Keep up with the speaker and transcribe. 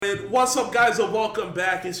What's up, guys, and welcome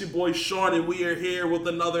back. It's your boy Sean, and we are here with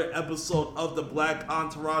another episode of the Black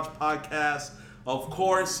Entourage Podcast. Of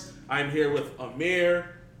course, I'm here with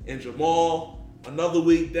Amir and Jamal. Another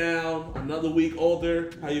week down, another week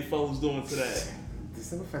older. How you fellas doing today? The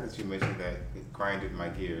simple fact that you mentioned that it grinded my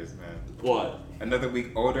gears, man. What? Another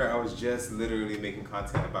week older, I was just literally making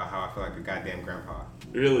content about how I feel like a goddamn grandpa.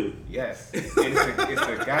 Really? Yes. It's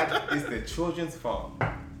the children's fault.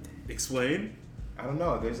 Explain. I don't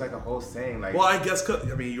know. There's like a whole saying like... Well, I guess,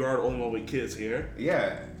 you are the only one with kids here.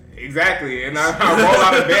 Yeah, exactly. And I roll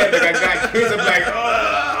out of bed like I got kids. I'm like,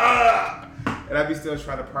 and I be still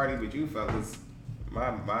trying to party with you fellas. My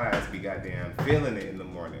ass be goddamn feeling it in the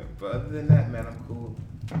morning. But other than that, man, I'm cool.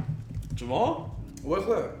 Jamal? What's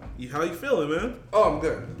up? How you feeling, man? Oh, I'm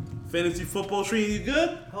good. Fantasy football treating you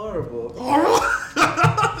good? Horrible.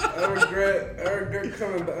 I regret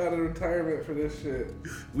coming out of retirement for this shit.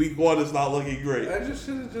 Week 1 is not looking great. I just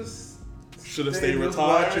should have stayed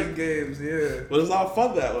retired. watching games, yeah. But it's not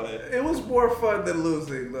fun that way. It was more fun than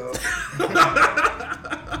losing, though.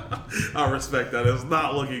 I respect that. It's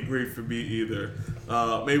not looking great for me either.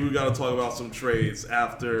 Maybe we gotta talk about some trades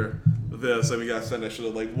after this, and we gotta send that shit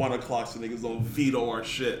at like 1 o'clock so niggas don't veto our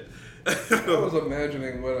shit. I was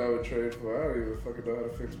imagining what I would trade for. I don't even fucking know how to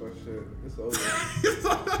fix my shit. It's over.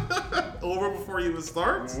 Over before you even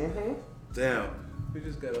start? Mm-hmm. Damn. We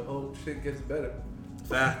just gotta hope shit gets better.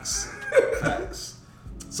 Facts. Facts.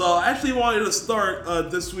 So I actually wanted to start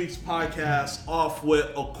this week's podcast off with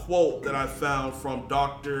a quote that I found from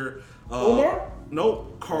Dr. Umar?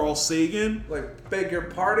 Nope, Carl Sagan. Like, beg your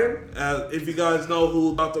pardon? If you guys know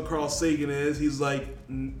who Dr. Carl Sagan is, he's like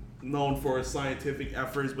known for his scientific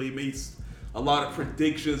efforts, but he makes a lot of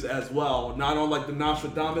predictions as well. Not on like the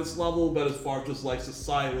Nostradamus level, but as far as just like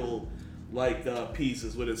societal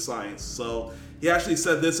pieces within science. So he actually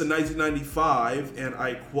said this in 1995, and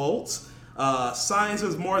I quote, "Science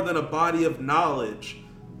is more than a body of knowledge.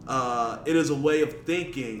 It is a way of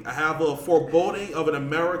thinking. I have a foreboding of an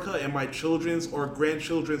America in my children's or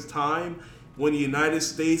grandchildren's time when the United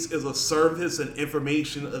States is a service and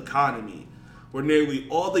information economy, where nearly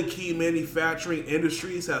all the key manufacturing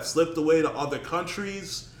industries have slipped away to other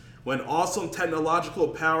countries, when awesome technological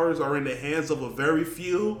powers are in the hands of a very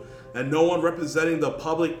few, and no one representing the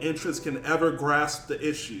public interest can ever grasp the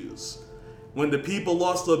issues. When the people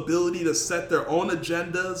lost the ability to set their own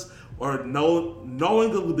agendas or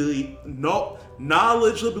knowledgeably,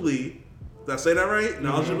 did I say that right?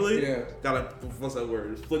 Knowledgeably? Yeah. What's that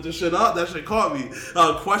word? Split this shit up? That shit caught me.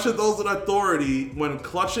 Question those in authority when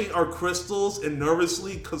clutching our crystals and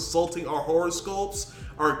nervously consulting our horoscopes,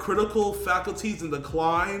 our critical faculties in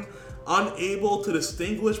decline, unable to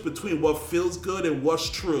distinguish between what feels good and what's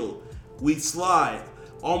true. We slide,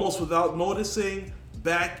 almost without noticing,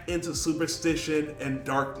 back into superstition and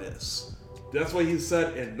darkness." That's what he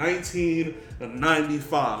said in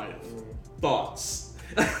 1995. Thoughts?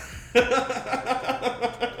 The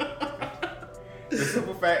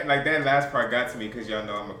simple fact, like that last part got to me because y'all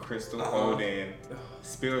know I'm a crystal holding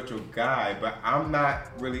spiritual guy, but I'm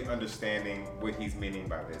not really understanding what he's meaning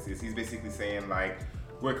by this. He's basically saying like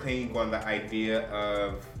we're clinging on the idea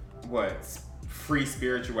of free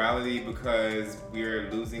spirituality because we're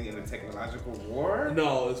losing in the technological war?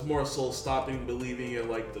 No, it's more so stopping believing in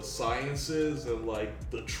like the sciences and like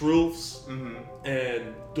the truths,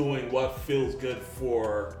 and doing what feels good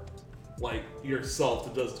for like yourself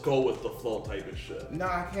to just go with the flow type of shit. No,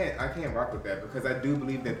 I can't rock with that because I do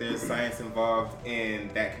believe that there's science involved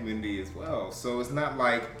in that community as well. So it's not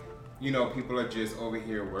like, people are just over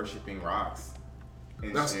here worshiping rocks.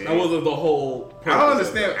 That wasn't the whole purpose. I don't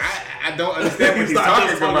understand. I don't understand what he's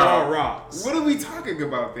talking about. Rocks. What are we talking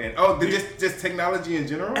about then? Oh, just technology in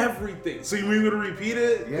general? Everything. So you want me to repeat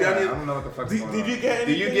it? Yeah, I don't know what the fuck's going on. Did you get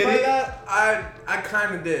anything? Did you get it? That? I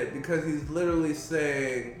kind of did, because he's literally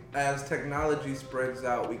saying as technology spreads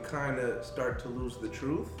out, we kind of start to lose the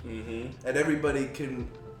truth, and everybody can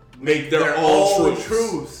make their own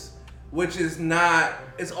truths, which is not.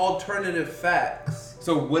 It's alternative facts.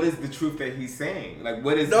 So what is the truth that he's saying? Like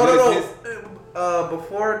what is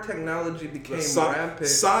before technology became rampant,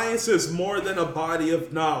 science is more than a body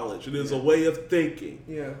of knowledge. It is a way of thinking.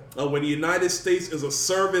 Yeah. When the United States is a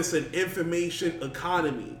service and information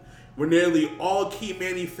economy, where nearly all key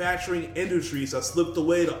manufacturing industries have slipped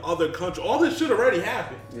away to other countries. All this shit already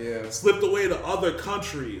happened. Yeah. Slipped away to other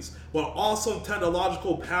countries. While awesome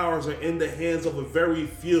technological powers are in the hands of a very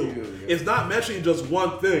few. Yeah. It's not mentioning just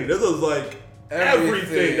one thing. This is like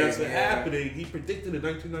everything that's happening. He predicted in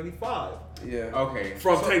 1995. Yeah. Okay.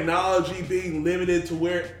 From technology being limited to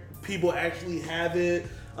where people actually have it,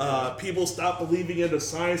 People stopped believing in the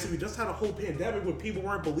science. We just had a whole pandemic when people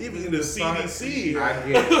weren't believing in the CDC. I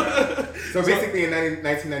get it. So basically, in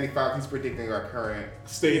 1995, he's predicting our current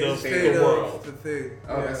state of state the of world. The thing.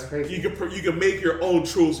 Oh, that's crazy. You can make your own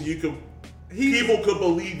truth, so you can people could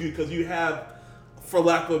believe you because you have, for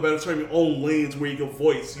lack of a better term, your own lanes where you can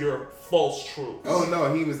voice your false truth. Oh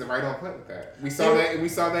no, he was right on point with that. We saw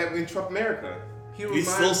that in Trump America. He We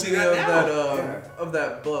still reminds see me that of now. that of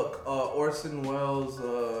that book, Orson Welles.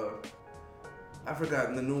 I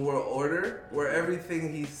forgot, The New World Order, where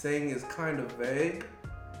everything he's saying is kind of vague.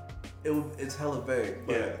 It's hella vague.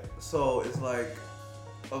 But, Yeah. So it's like,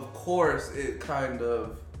 of course, it kind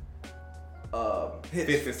of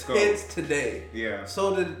Fit the scope. hits today. Yeah.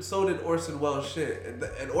 So did Orson Welles shit,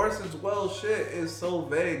 and Orson Welles shit is so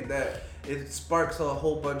vague that it sparks a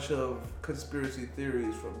whole bunch of conspiracy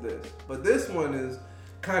theories from this. But this one is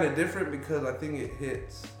kind of different because I think it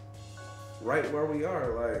hits right where we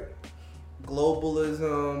are, like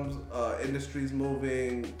globalism, industries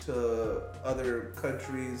moving to other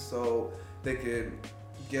countries so they can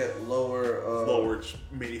get lower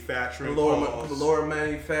manufacturing costs, lower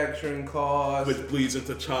manufacturing costs, which bleeds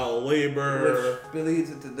into child labor,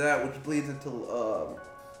 which bleeds into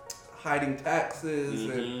hiding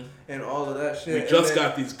taxes and all of that shit. We just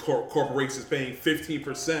got these corporations paying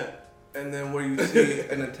 15%. And then where you see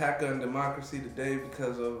an attack on democracy today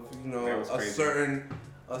because of a certain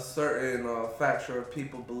factor of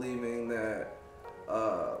people believing that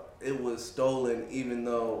it was stolen, even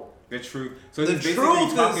though the truth. So he's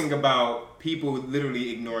basically talking about people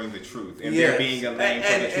literally ignoring the truth and there being a lane for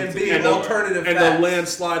the truth and to being be alternative and facts. the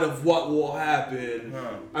landslide of what will happen.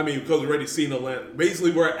 I mean, because we've already seen the land.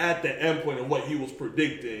 Basically, we're at the end point of what he was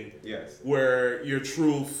predicting. Yes. Where your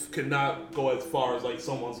truth cannot go as far as like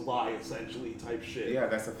someone's lie, essentially, type shit. Yeah,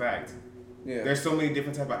 that's a fact. Yeah. There's so many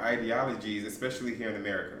different type of ideologies, especially here in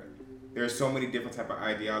America. There's so many different type of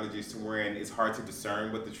ideologies to wherein it's hard to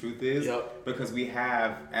discern what the truth is. Yep. Because we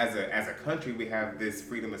have, as a country, we have this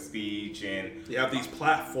freedom of speech and You have these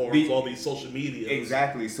platforms, all these social media.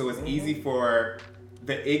 exactly. So it's easy for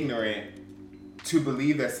the ignorant to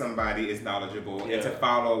believe that somebody is knowledgeable and to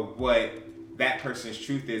follow what that person's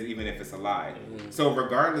truth is, even if it's a lie. So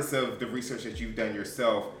regardless of the research that you've done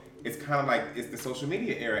yourself, it's kind of like it's the social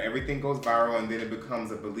media era. Everything goes viral and then it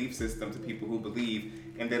becomes a belief system to people who believe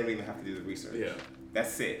and they don't even have to do the research. Yeah.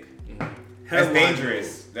 That's sick. That's Headline dangerous.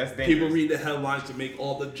 news. That's dangerous. People read the headlines to make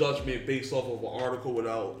all the judgment based off of an article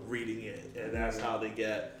without reading it, and that's how they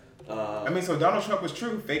get. I mean, so Donald Trump was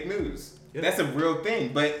true, fake news. Yeah. That's a real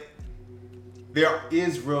thing, but there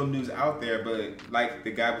is real news out there. But like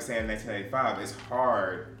the guy was saying in 1995, it's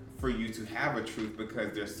hard for you to have a truth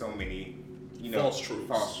because there's so many, false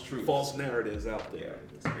truths, false narratives out there. Yeah,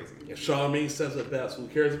 it's crazy. And Charlamagne says it best: "Who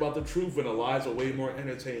cares about the truth when the lies are way more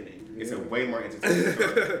entertaining?" It's a way more entertaining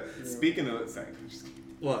story. Speaking of, sorry,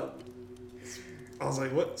 What? I was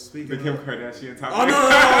like, what? Speaking the Kim of... Kardashian topic. Oh,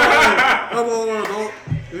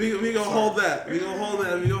 no. We gonna hold that. We gonna hold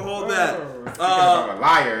that. Speaking of a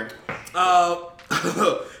liar.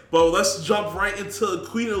 But let's jump right into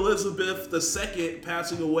Queen Elizabeth II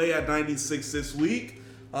passing away at 96 this week.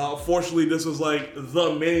 Unfortunately, this was like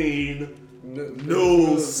the main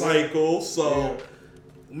news cycle, so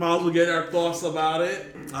might as well get our thoughts about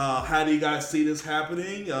it. How do you guys see this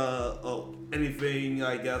happening? Anything,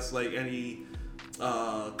 I guess, like any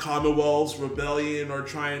Commonwealth's rebellion or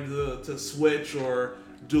trying to switch or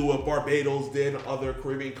do what Barbados did in other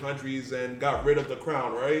Caribbean countries and got rid of the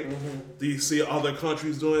crown, right? Do you see other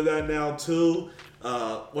countries doing that now too?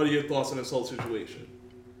 What are your thoughts on this whole situation?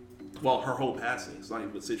 Well, her whole passing. It's not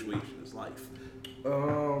even a situation, it's life.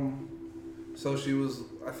 So she was,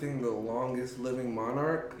 I think, the longest living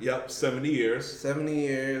monarch. Yep, 70 years. 70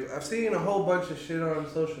 years. I've seen a whole bunch of shit on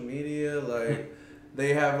social media, like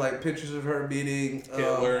they have like pictures of her beating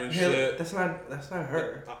Hitler and shit. That's not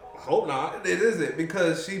her. I hope not. It isn't,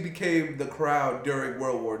 because she became the crown during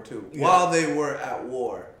World War II while they were at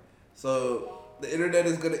war. So the internet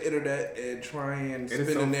is gonna internet and try and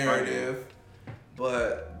spin a narrative,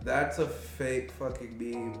 but that's a fake fucking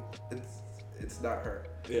meme. It's not her.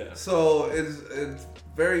 Yeah. So it's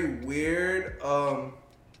very weird.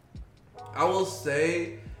 I will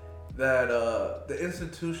say that the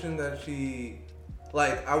institution that she,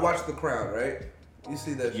 like, I watched The Crown, right? You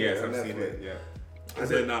see that shit Yes, on I've Netflix. seen it. Yeah. I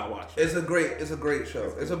did not watch it. It's a great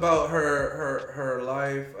show. It's about her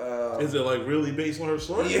life. Is it like really based on her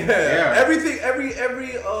story? Yeah. Everything,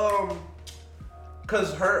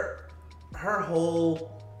 cause her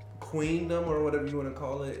whole queendom or whatever you want to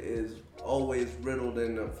call it is always riddled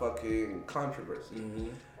in a fucking controversy.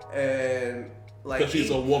 And like, Because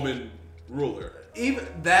she's a woman ruler. even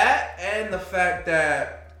that and the fact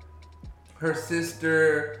that her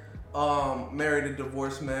sister married a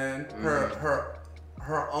divorced man.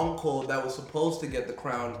 Her uncle that was supposed to get the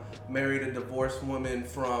crown married a divorced woman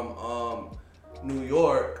from New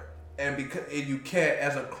York. And because you can't,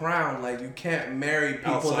 as a crown, like you can't marry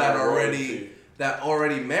people Outside that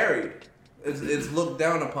already married. It's looked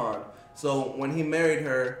down upon. So when he married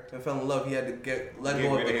her and fell in love, he had to let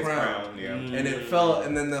go of the crown. And it fell,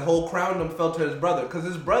 and then the whole crowndom fell to his brother because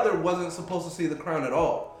his brother wasn't supposed to see the crown at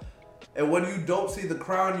all. And when you don't see the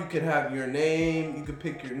crown, you can have your name, you can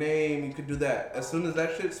pick your name, you could do that. As soon as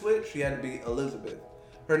that shit switched, she had to be Elizabeth.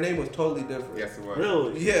 Her name was totally different. Yes, it was.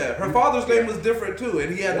 Really? Yeah, her father's name was different too,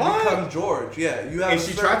 and he had to become George. Yeah, you have. And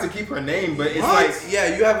she tried to keep her name, but it's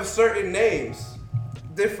yeah, you have a certain names,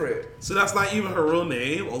 different. So that's not even her real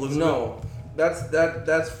name, Elizabeth? No,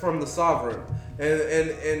 that's from the sovereign, and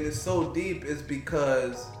it's so deep is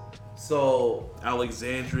because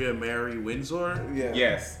Alexandria Mary Windsor. Yeah.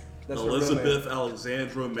 Yes. That's Elizabeth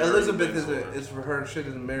Alexandra Mary Elizabeth Windsor. is for her shit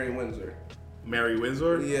is Mary Windsor. Mary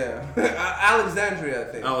Windsor? Yeah. Alexandria,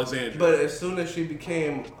 I think. Alexandria. But as soon as she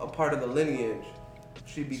became a part of the lineage,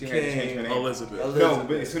 she She had to change became her name. Elizabeth. No,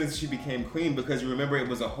 but as soon as she became queen, because you remember it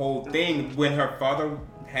was a whole thing when her father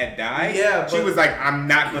had died. Yeah, she but- was like, "I'm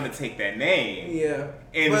not gonna take that name." Yeah.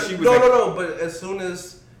 And but she was no. But as soon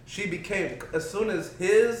as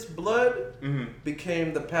his blood Mhm.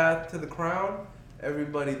 became the path to the crown,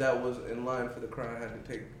 everybody that was in line for the crown had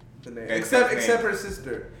to take the name, That except name. her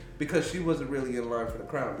sister, because she wasn't really in line for the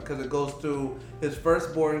crown, because it goes to his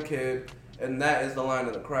firstborn kid, and that is the line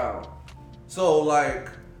of the crown. So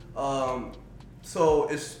so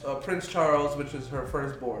it's Prince Charles, which is her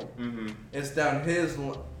firstborn. Mm-hmm. It's down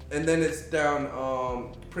and then it's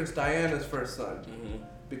down Prince Diana's first son,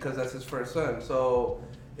 because that's his first son. So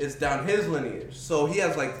it's down his lineage. So he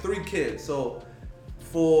has like 3 kids. So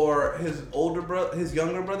for his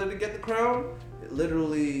younger brother to get the crown, it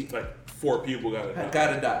literally Like 4 people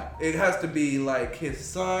gotta die. It has to be like his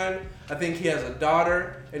son. I think he has a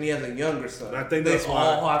daughter and he has a younger son. I think they that's why-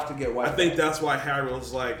 all have to get wiped I think out. that's why Harry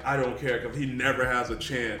was like, I don't care, because he never has a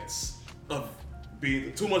chance of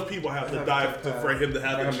being. Too much people have to die for him to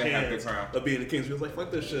have For a him to have the chance crown. of being the king. So he was like,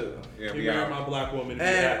 fuck this shit. Yeah, You we marry out. my black woman and be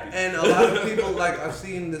happy. And a lot of people, like I've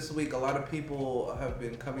seen this week, a lot of people have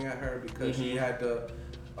been coming at her because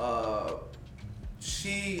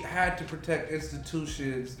she had to protect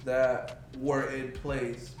institutions that were in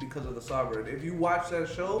place because of the sovereign. If you watch that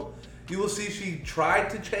show, you will see she tried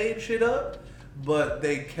to change shit up, but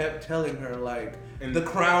they kept telling her like And the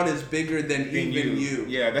crown is bigger than even you.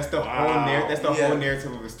 Yeah, that's the Wow. whole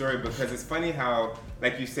narrative of the story, because it's funny how,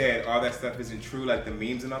 like you said, all that stuff isn't true, like the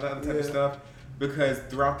memes and all that other type of stuff, because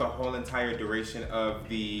throughout the whole entire duration of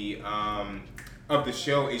the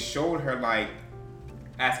show, it showed her like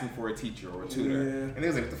asking for a teacher or a tutor, and they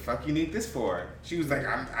was like, "What the fuck you need this for?" She was like,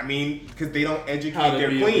 I mean, because they don't educate How to their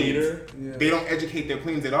be a queens. leader. Yeah. They don't educate their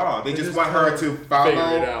queens at all. They just just want her tell to Figure it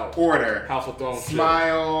follow out. order. House of Thrones shit.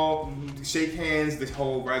 Smile, shake hands, the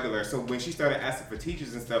whole regular. So when she started asking for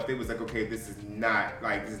teachers and stuff, they was like, okay, this is not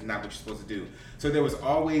what you're supposed to do. So there was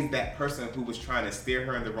always that person who was trying to steer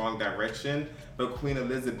her in the wrong direction. But Queen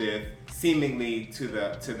Elizabeth, seemingly to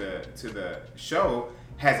the show,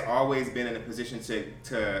 has always been in a position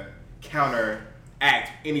to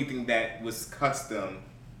counteract anything that was custom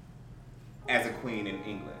as a queen in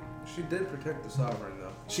England. She did protect the sovereign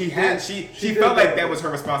though. She did felt like that. that was her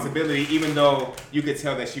responsibility, even though you could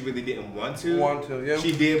tell that she really didn't want to. Yeah.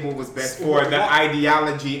 She did what was best for the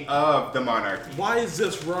ideology of the monarchy. Why is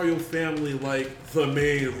this royal family like the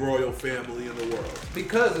main royal family in the world?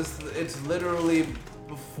 Because it's literally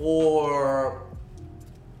before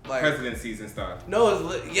like Presidencies and stuff. no,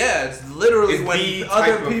 it's literally It's when the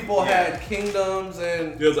other type of- people yeah. had kingdoms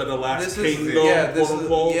and It was like the last this is kingdom, this quote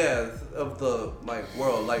unquote. is of the like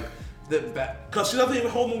world like the Because she doesn't even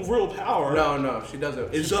hold no real power. no she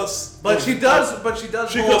doesn't. It's just. But she does.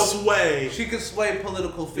 She hold- could sway. She could sway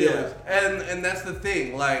political feelings, and that's the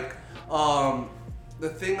thing. Like, the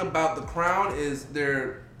thing about the crown is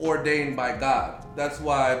they're ordained by God. That's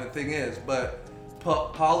why the thing is. But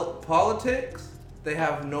politics, they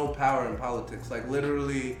have no power in politics. Like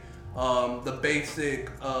literally, the basic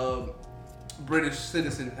British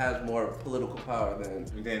citizen has more political power than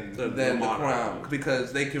Then the crown,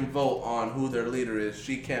 because they can vote on who their leader is.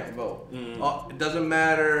 She can't vote. It doesn't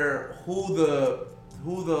matter who the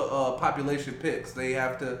population picks.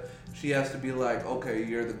 She has to be like, okay,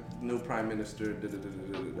 you're the new prime minister. Da, da, da,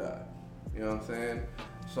 da, da, da. You know what I'm saying?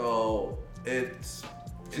 So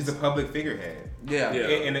she's a public figurehead. yeah. Yeah.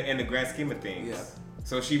 In the grand scheme of things. Yeah.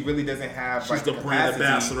 So she really doesn't have She's like the brand capacity.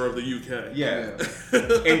 ambassador of the UK. Yeah,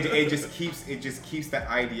 and it just keeps the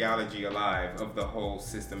ideology alive of the whole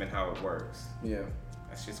system and how it works. Yeah.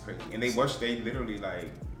 That's just crazy. And they literally like.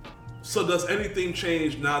 So does anything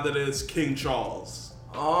change now that it's King Charles?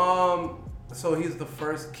 So he's the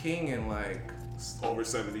first king in like Over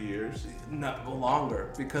 70 years. not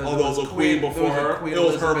longer because Oh, there was a queen before her? Queen It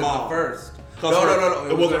was her Elizabeth mom. the first. 'Cause No.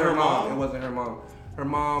 it wasn't her mom? It wasn't her mom. Her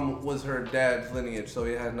mom was her dad's lineage, so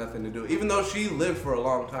it had nothing to do. Even though she lived for a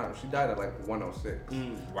long time, she died at like 106,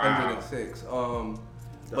 Wow. 106.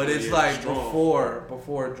 But it's is like strong.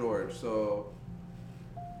 before George. So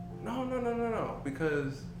no,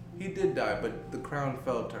 because he did die, but the crown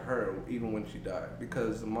fell to her even when she died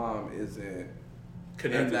because the mom isn't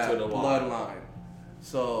Connected in that to the line. bloodline.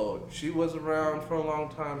 So she was around for a long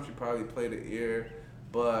time. She probably played an ear,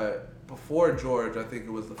 but before George, I think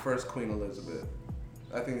it was the first Queen Elizabeth.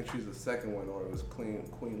 I think she's the second one, or it was Queen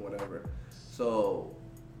whatever. So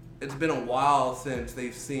it's been a while since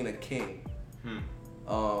they've seen a king,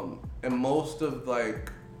 and most of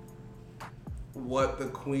like what the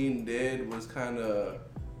Queen did was kind of,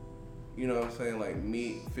 you know what I'm saying, like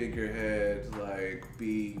meet figureheads, like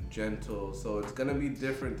be gentle. So it's gonna be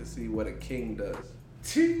different to see what a king does.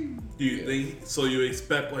 Do you think so? You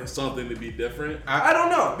expect like something to be different? I don't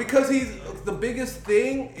know because the biggest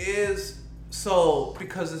thing is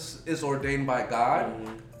because it's ordained by God,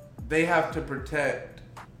 they have to protect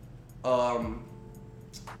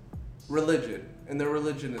religion, and their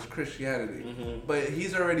religion is Christianity. But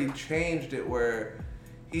he's already changed it where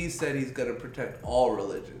he said he's gonna protect all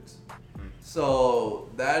religions. So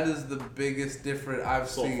that is the biggest difference I've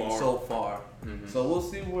seen so far. So we'll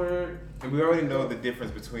see where. And we already know the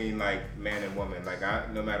difference between like man and woman. Like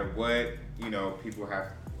no matter what, people have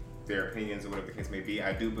their opinions or whatever the case may be.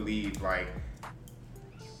 I do believe like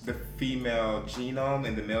the female genome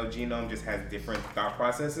and the male genome just has different thought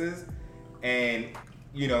processes. And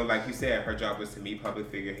like you said, her job was to meet public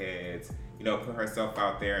figureheads. Put herself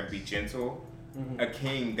out there and be gentle. A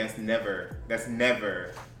king that's never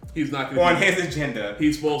He's not on going to his agenda.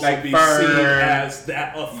 He's supposed like to be firm, seen as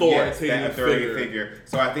that authoritative, yes, that figure.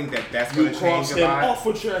 So I think that's You going to change cross a him lot. off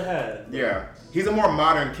with your head. Yeah. He's a more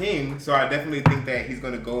modern king, so I definitely think that he's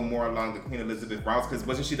going to go more along the Queen Elizabeth route, because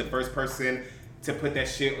wasn't she the first person to put that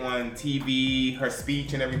shit on TV, her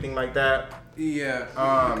speech and everything like that? Yeah,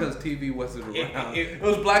 because TV wasn't around. It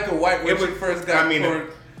was black and white when it she was- first got I mean,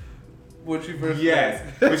 when she first Yes.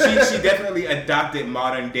 But she definitely adopted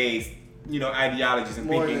modern days, ideologies and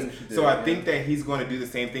More thinkings. than she did, So I yeah. think that he's going to do the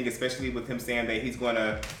same thing, especially with him saying that he's going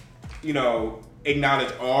to,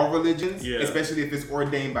 acknowledge all religions, Yeah. especially if it's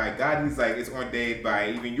ordained by God. He's like, it's ordained by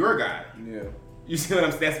even your God. Yeah, You see what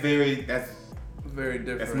I'm saying? That's very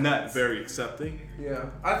different. that's nuts. Very accepting. Yeah,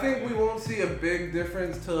 I think we won't see a big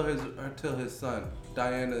difference till his son,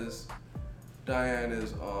 Diana's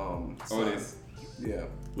son. Otis. Yeah,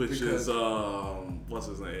 Which Because- is what's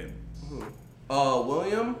his name?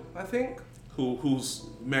 William, I think. Who's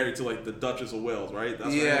married to like the Duchess of Wales, right?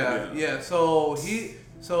 That's her Yeah, name, yeah.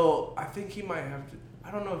 So I think he might have to.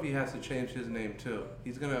 I don't know if he has to change his name too.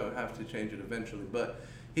 He's gonna have to change it eventually, but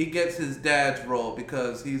he gets his dad's role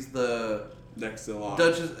because he's the Next in line.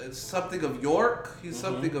 Duchess something of York. He's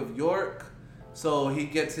something of York, so he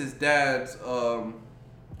gets his dad's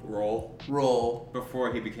Roll. role.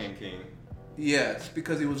 Before he became king. Yes,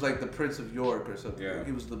 because he was like the Prince of York or something. Yeah.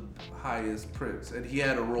 He was the highest prince, and he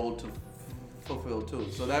had a role to fulfill too.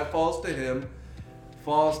 So that falls to him.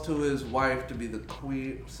 Falls to his wife to be the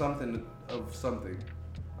queen, something of something.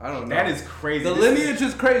 I don't know. That is crazy. The lineage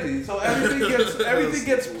is crazy. So everything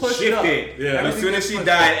gets pushed up. shifted. Yeah. As Everything soon as gets she pushed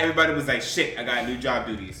died, up. everybody was like, "Shit, I got new job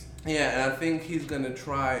duties." Yeah, and I think he's gonna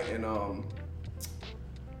try and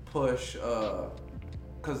push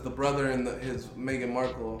because the brother and his Meghan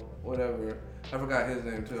Markle, whatever, I forgot his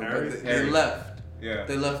name too. Harry? But they Harry. left. Yeah.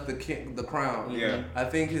 They left the crown. Yeah. I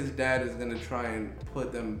think his dad is gonna try and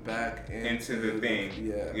put them back Into the thing.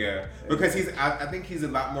 Yeah. Because I think he's a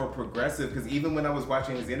lot more progressive, because even when I was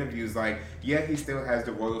watching his interviews, like, yeah, he still has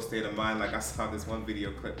the royal state of mind. Like, I saw this one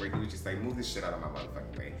video clip where he was just like, move this shit out of my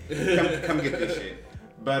motherfucking way. Come get this shit.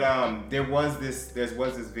 But there was this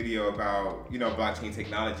video about, blockchain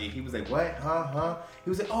technology. He was like, what? Huh?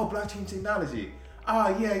 He was like, oh, blockchain technology.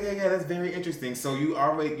 Oh, yeah, that's very interesting. So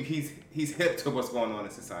he's hip to what's going on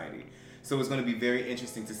in society. So it's going to be very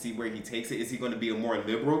interesting to see where he takes it. Is he going to be a more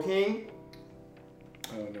liberal king?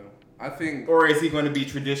 I don't know. I think Or is he going to be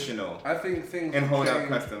traditional things and hold out change.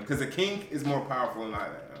 custom? Because a king is more powerful than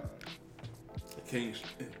The king,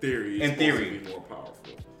 in theory, is In supposed theory. to be more powerful.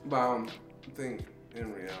 But I think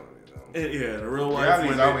in reality, though. Yeah, in real life, Reality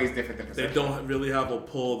when is always different than they perception. don't really have a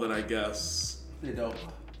pull, then I guess, They don't.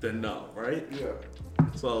 then no, right? Yeah.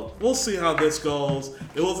 So we'll see how this goes.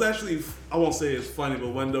 It was actually, I won't say it's funny, but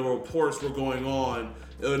when the reports were going on,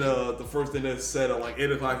 and, the first thing that said at like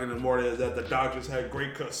 8 o'clock in the morning is that the doctors had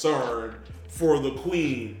great concern for the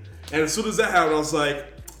queen. And as soon as that happened, I was like,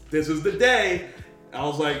 this is the day. I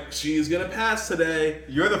was like, she's gonna pass today.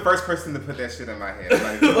 You're the first person to put that shit in my head.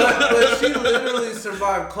 Like, But she literally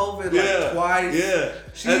survived COVID like twice. Yeah.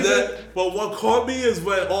 And then, but what caught me is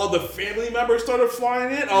when all the family members started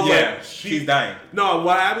flying in. I was like, she's dying. No,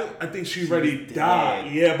 what happened? I think she already died.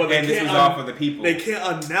 Yeah, but they and can't. this was all for the people. They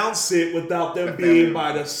can't announce it without them being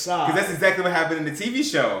by the side. Because that's exactly what happened in the TV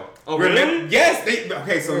show. Oh, really? Yes.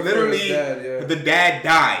 Okay, so literally, the the dad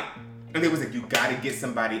died. And it was like, you gotta get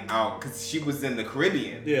somebody out. Because she was in the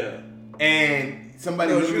Caribbean. Yeah. And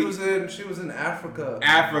somebody No, she was in Africa.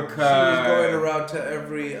 Africa. She was going around to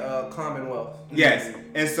every Commonwealth. Yes.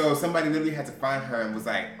 And so somebody literally had to find her and was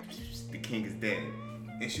like, the king is dead.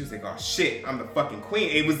 And she was like, oh shit, I'm the fucking queen.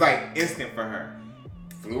 It was like instant for her.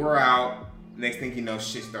 Flew her out. Next thing you know,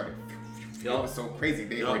 shit started. It was so crazy.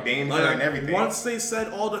 They ordained her and everything. Once they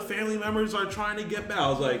said all the family members are trying to get back, I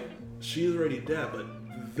was like, she's already dead, but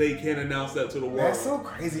they can't announce that to the world. That's so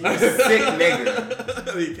crazy. You're a sick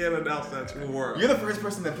nigga. They can't announce that to the world. You're the first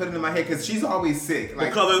person that put it in my head because she's always sick.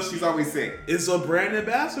 Like, because she's always sick. It's a brand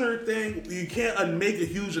ambassador thing. You can't make a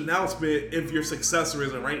huge announcement if your successor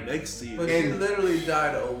isn't right next to you. But she literally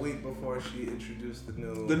died a week before she introduced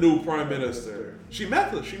the new prime minister. She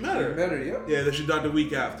met her. She met her, yeah. Yeah, then she died the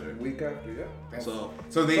week after. Week after, yeah. So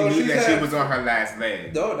they knew that she was on her last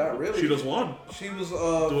leg. No, not really. She just won. She was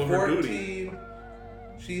doing 14. her duty.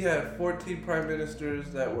 She had 14 prime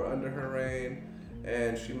ministers that were under her reign,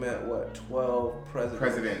 and she met 12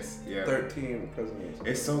 presidents. Yeah. 13 presidents.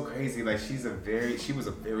 It's so crazy. Like she was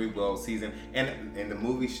a very well seasoned, and the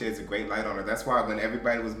movie sheds a great light on her. That's why when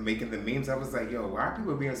everybody was making the memes, I was like, yo, why are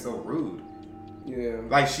people being so rude? Yeah.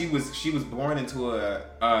 Like she was born into a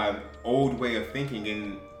old way of thinking,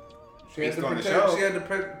 and she had to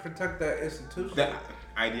protect that institution. The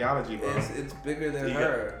ideology, bro. It's bigger than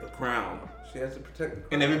her. The crown. She has to protect the crown.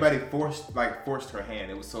 And everybody forced her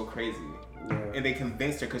hand. It was so crazy. Yeah. And they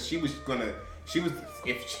convinced her because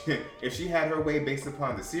if she had her way based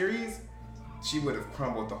upon the series, she would have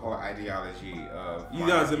crumbled the whole ideology of. You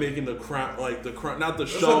guys are making the crown, not the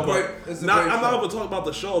show, but I'm not even talking about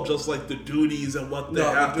the show, just like the duties and what they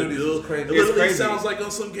have to do. It literally sounds like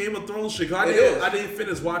on some Game of Thrones shit. I didn't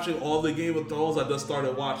finish watching all the Game of Thrones. I just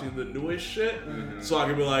started watching the newest shit, so I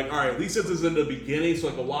can be like, all right, at least this is in the beginning, so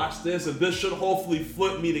I can watch this, and this should hopefully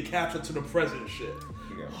flip me to capture to the present shit.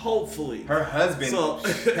 Yeah. Hopefully, her husband.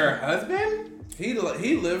 He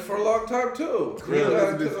lived for a long time too. Queen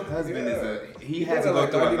Elizabeth's husband he has to go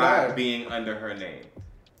through a lot being under her name.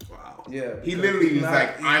 Wow. Yeah. He literally was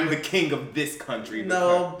like, I'm the king of this country.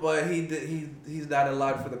 No, but he's not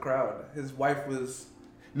allowed for the crown. His wife was.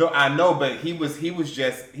 No, I know, but he was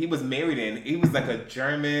married in. He was like a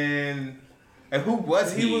German. And who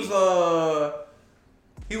was he? He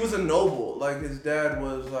was a noble. Like his dad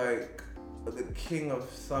was like the king of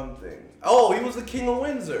something. Oh, he was the king of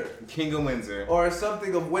Windsor. King of Windsor. Or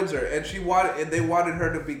something of Windsor. And they wanted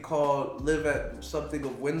her to be called, live at something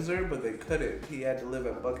of Windsor, but they couldn't. He had to live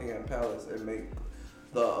at Buckingham Palace and make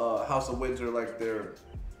the House of Windsor like their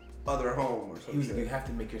other home or something. You have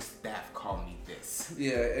to make your staff call me this.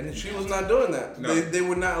 Yeah, and she was not doing that. No. They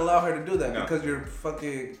would not allow her to do that because you're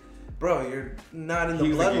fucking... Bro, you're not in the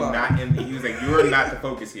bloodline. He was like, you're not the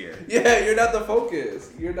focus here. Yeah, you're not the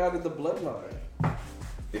focus. You're not in the bloodline.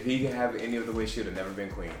 If he could have it any other way, she would have never been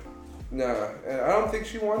queen. Nah, I don't think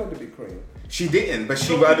she wanted to be queen. She didn't, but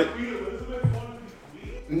she wanted.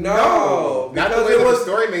 No, not the way the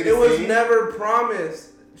story made it. It was never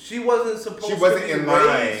promised. She wasn't supposed to be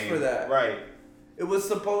raised for that. Right. It was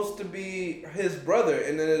supposed to be his brother,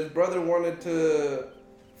 and then his brother wanted to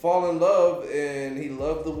fall in love, and he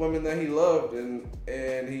loved the woman that he loved, and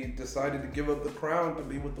he decided to give up the crown to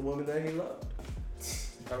be with the woman that he loved.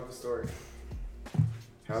 Hell of a story.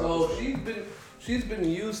 So she's been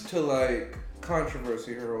used to like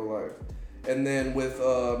controversy her whole life, and then with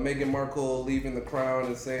Meghan Markle leaving the crown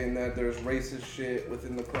and saying that there's racist shit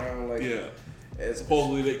within the crown, like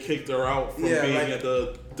supposedly they kicked her out from being like, at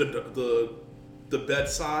the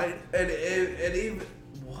bedside, and even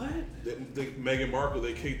what Meghan Markle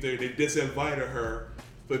they disinvited her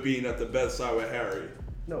for being at the bedside with Harry.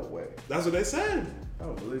 No way. That's what they said. I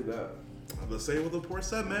don't believe that. I'm gonna say what the report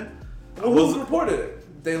said, man. Well, who's reported it?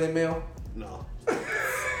 Daily Mail? No.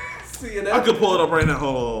 CNN? I could pull it up right now.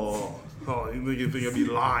 Hold on. nigga think I be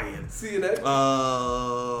lying. See that?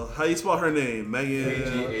 How you spell her name? Meghan.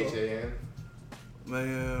 Meghan.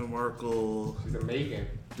 Meghan Markle. She's a Megan.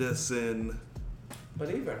 Dissing. But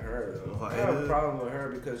even her, though, Why I have a is- problem with her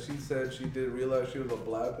because she said she didn't realize she was a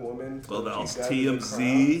black woman. Well, that she was got in the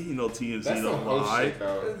TMZ. You know TMZ That's some don't whole lie. shit,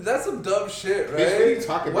 though. crowd. That's some dumb shit, right? Bitch, what are you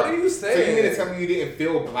talking What about? are you So you saying? mean to tell me you didn't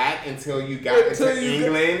feel black until you got Until into you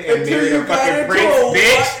England got- and married a until you got fucking into prince, a bitch?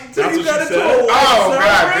 white- Until That's you what got she into said? a white Oh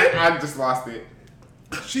god, sovereign? I just lost it.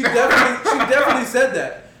 She definitely said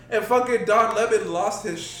that. And fucking Don Lemon lost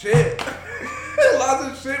his shit. Lost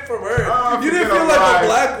his shit from her. Oh, You didn't forget feel like alive. a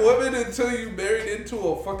black woman until you married into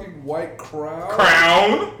a fucking white crown.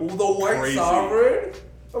 Crown. The white Crazy. sovereign?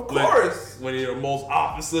 Of course. When you're the most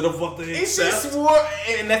opposite of what they It's accept. just what,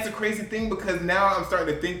 and that's the crazy thing because now I'm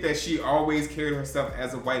starting to think that she always carried herself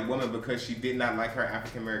as a white woman because she did not like her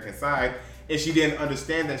African American side, and she didn't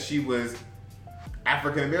understand that she was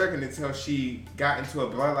African American until she got into a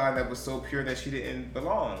bloodline that was so pure that she didn't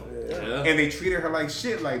belong. Yeah. And they treated her like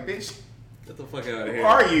shit. Like, bitch, Get the fuck out of who here.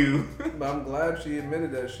 are you? But I'm glad she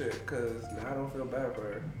admitted that shit because now I don't feel bad for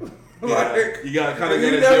her. Yeah, you gotta kind of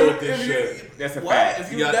if you gotta deal never- with this if you- shit. That's a What? fact.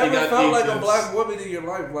 If You you got- never you got felt like a ignorance. black woman in your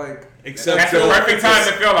life, like Except That's the your- perfect time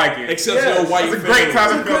to feel like it. Except Yeah, your white it's a great time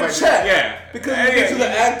it's to a feel good like check. it. Yeah. because Yeah, you get to the yeah.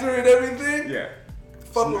 actor and everything, Yeah.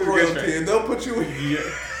 fuck with Good royalty check. and they'll put you in. Yeah.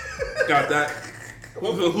 Got that.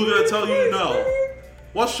 Who gonna tell you no?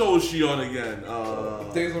 What show is she on again?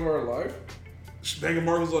 Days of Our Life? Meghan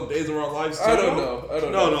Markle's on Days of Our Lives too? I don't know.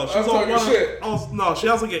 No, she's I'm on talking one. shit. No, she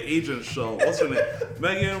has like an agent show. What's her name?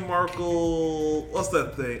 Meghan Markle. What's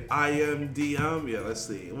that thing? IMDM. Yeah, let's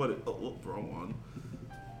see. Wrong one.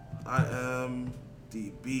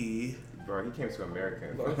 IMDb. Bro, he came to America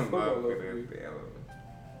and Love fell in football, love with love the element.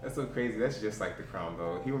 That's so crazy. That's just like the Crown,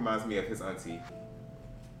 though. He reminds me of his auntie.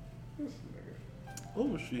 What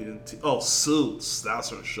was she in? Suits. That's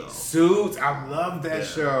her show. Suits. I love that Yeah.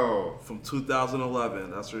 show. From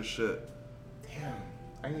 2011. That's her shit. Damn.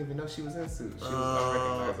 I didn't even know she was in Suits. She was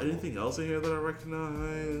unrecognizable. Anything else in here that I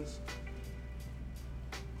recognize?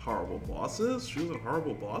 Horrible Bosses? She was in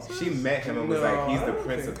Horrible Bosses? She met him and was No, like, he's I the don't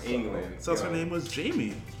Prince think of so. England. Says Yo. her name was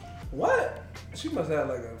Jamie. What? She must have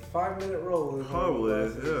like a 5-minute role. In Probably,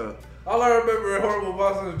 Horrible Bosses. yeah. All I remember in Horrible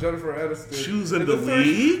Bosses is Jennifer Aniston. She was in And The first-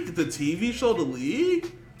 League? The TV show The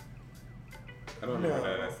League? I don't know No.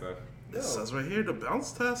 none of that stuff. It No. says right here, The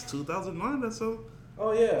Bounce Test, 2009. That's a...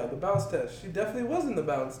 Oh yeah, the bounce test. She definitely was in the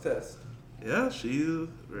bounce test. Yeah,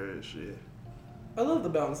 where is she? I love the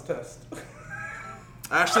bounce test.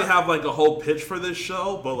 I actually have like a whole pitch for this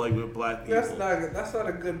show, but like with black people. That's not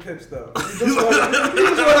a good pitch though. You just want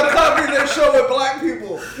to copy their show with black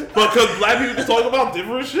people. But because black people just talk about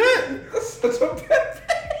different shit. That's such a bad pitch.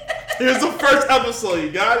 Here's the first episode. You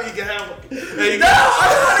got it? You can have it. Hey, you No, I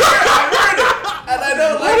heard it, and I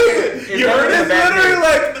don't like it. You heard It's it? literally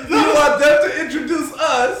like you want them to introduce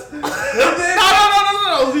us, and then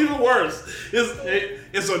No, it's even worse.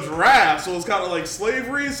 It's a draft, so it's kind of like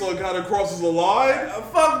slavery, so it kind of crosses the line.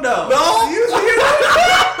 fuck no. No? You hear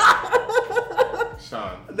that?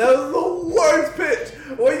 Sean. That was the worst pitch.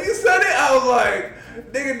 When you said it, I was like,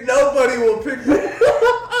 nigga, nobody will pick that.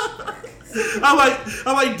 I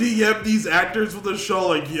like DM these actors for the show,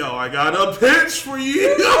 like, yo, I got a pitch for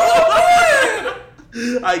you.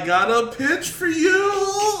 I got a pitch for you.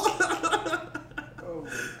 Oh my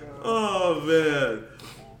god. Oh man.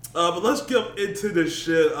 But let's get into this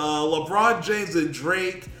shit. LeBron James and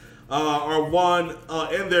Drake are one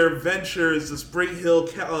in their ventures, the Spring Hill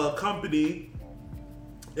Company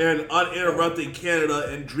and Uninterrupted Canada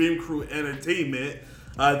and Dream Crew Entertainment.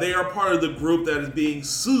 They are part of the group that is being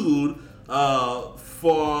sued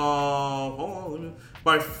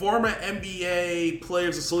by former NBA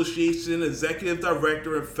Players Association Executive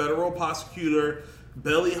Director and Federal Prosecutor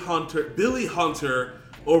Billy Hunter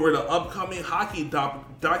over the upcoming hockey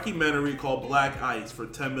documentary called Black Ice for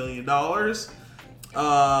 $10 million.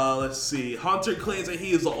 Let's see. Hunter claims that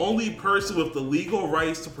he is the only person with the legal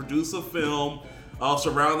rights to produce a film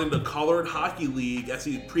surrounding the Colored Hockey League, as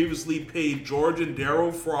he previously paid George and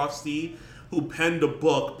Daryl Frosty, who penned the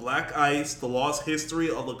book Black Ice, The Lost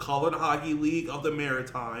History of the Colored Hockey League of the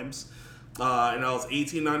Maritimes. And that was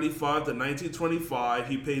 1895 to 1925.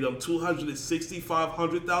 He paid them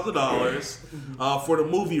 $265,000 for the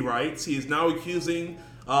movie rights. He is now accusing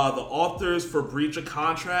the authors for breach of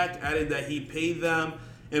contract, adding that he paid them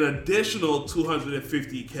an additional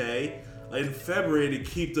 $250K in February to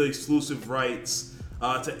keep the exclusive rights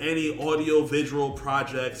to any audio-visual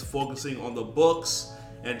projects focusing on the books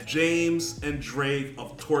and James and Drake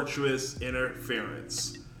of tortuous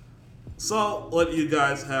interference. So, what do you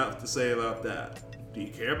guys have to say about that? Do you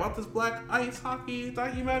care about this black ice hockey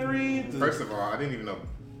documentary? First of all, I didn't even know.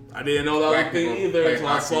 I didn't know that was a Black thing people either play until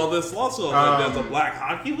I saw hockey. this also. Like, there's a black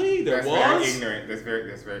hockey league. There That's was. very ignorant. That's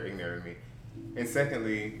very ignorant of me. And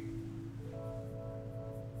secondly,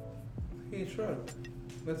 He shrugged.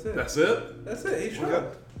 That's it. That's it. That's it. He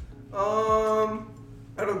shrugged.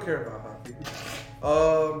 I don't care about hockey.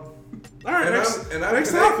 All right. Next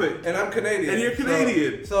Cana- topic. And I'm Canadian. And you're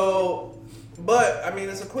Canadian. But I mean,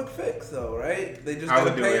 it's a quick fix, though, right? They just I gotta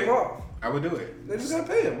would do pay it. him off. I would do it. They just gotta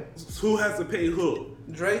pay him. Who has to pay who?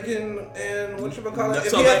 Drake and whatchamacallit. If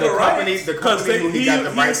So he had the the company- rights, the Because company who he got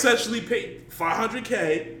the rights. essentially paid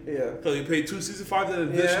 $500K. yeah. Because he paid 2 season 5 and an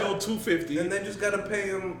additional Yeah. $250. And they just gotta pay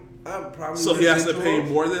him. Probably. So he has to pay residuals.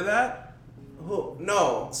 more than that. Who?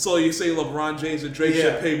 No. So you say LeBron James and Drake Yeah.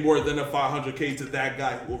 should pay more than a $500K to that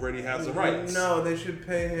guy who already has the rights? No, they should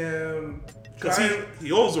pay him. Because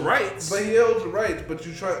he owns the rights. But he owns the rights. But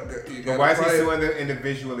you But gotta why is he fight- suing them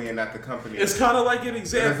individually and not the company? It's kind of like an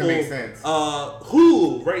example. make sense.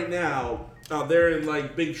 Hulu right now, they're in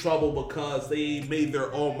like big trouble because they made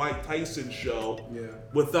their own Mike Tyson show Yeah.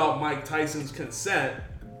 without Mike Tyson's consent.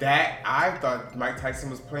 That I thought Mike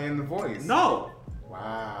Tyson was playing the voice. No.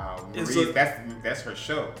 Wow, It's Marie, a- that's her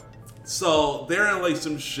show. So they're in like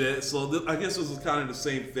some shit. So I guess this is kind of the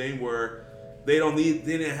same thing where they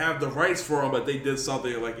didn't have the rights for him, but they did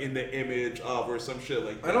something like in the image of or some shit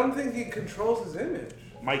like that. I don't think he controls his image.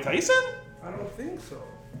 Mike Tyson? I don't think so.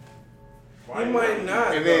 Why He might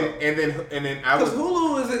not. And then I Because was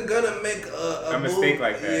Hulu isn't gonna make a mistake move.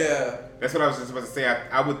 like that. Yeah. That's what I was just about to say.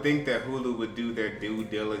 I would think that Hulu would do their due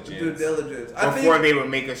diligence Due diligence. before they would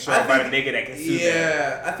make a show I about a think- nigga that can sue them.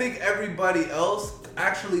 Yeah, I think everybody else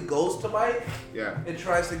actually goes to Mike Yeah. and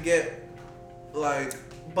tries to get like,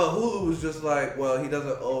 but Hulu was just like, well, he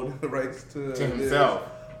doesn't own the rights to this. himself.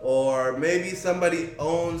 Or maybe somebody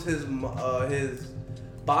owns his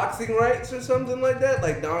boxing rights or something like that,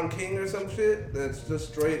 like Don King or some shit. That's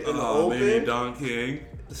just straight in the open. Maybe Don King.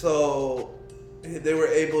 So they were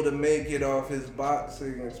able to make it off his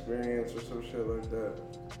boxing experience or some shit like that.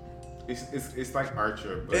 It's like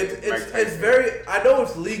Archer, but It's Mike it's Tyson. very. I know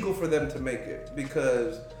it's legal for them to make it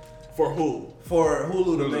because For who? for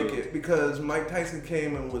Hulu to Hulu. make it because Mike Tyson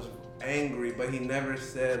came and was angry, but he never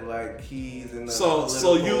said like he's in the So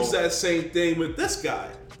political- use that same thing with this guy.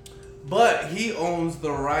 But he owns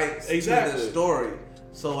the rights to Exactly. the story,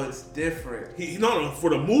 so it's different. He no for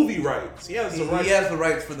the movie rights. He has the rights. He has the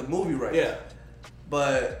rights for the movie rights. Yeah.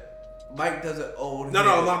 But Mike doesn't own. No,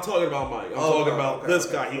 I'm not talking about Mike. I'm talking about this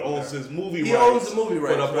okay, guy. He owns his movie He rights. owns the movie for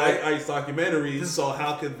rights, the Black right? Ice documentaries. So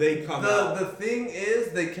how could they come out? The thing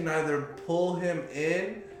is, they can either pull him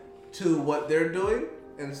in to what they're doing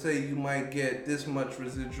and say you might get this much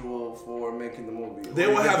residual for making the movie. They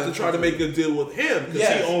will have to try to make a deal with him because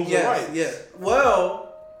he owns the rights. Yes.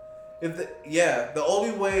 Well, the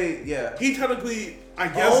only way, He technically, I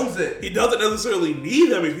guess, owns it. He doesn't necessarily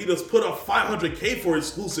need them if he just put up $500K for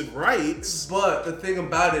exclusive rights. But the thing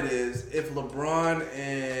about it is, if LeBron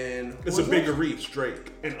and It's a bigger reach,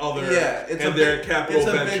 Drake and other, it's and a their big, capital it's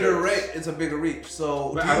a ventures. bigger rate. It's a bigger reach.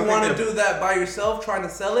 So But do I you don't want think to do that by yourself, trying to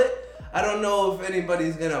sell it? I don't know if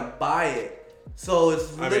anybody's gonna buy it. So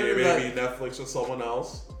it's I mean, literally maybe like, Netflix or someone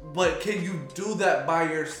else. but can you do that by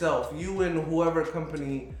yourself? You and whoever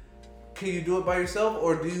company, can you do it by yourself,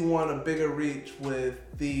 or do you want a bigger reach with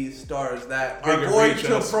these stars that are Bigger going reach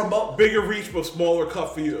to and a promote? Bigger reach, but smaller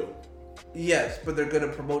cut for you. Yes, but they're gonna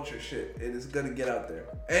promote your shit. It is gonna get out there,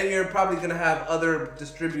 and you're probably gonna have other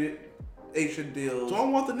distribution deals. Do I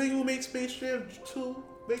want the nigga who made Space Jam 2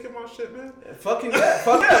 making my shit, man? Fucking yeah,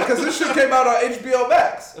 fuck yeah, because this shit came out on HBO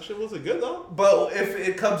Max. That shit wasn't good though. But if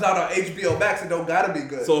it comes out on HBO Max, it don't gotta be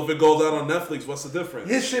good. So if it goes out on Netflix, what's the difference?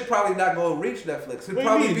 his shit probably not gonna reach Netflix. It'd What do you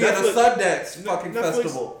probably mean? be at a Netflix- Sundance fucking Netflix-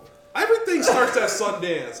 festival. Everything starts at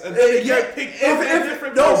Sundance, and then it get picked up at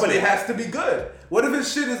different no, places. but it has to be good. What if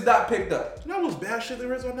his shit is not picked up? You know how much bad shit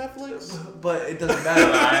there is on Netflix? But it doesn't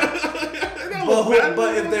matter. You know how much bad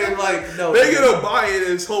but shit if there is they're on like, Netflix? no. They're gonna buy it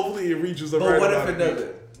and hopefully it reaches the right But what if amount it of people.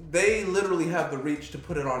 doesn't? They literally have the reach to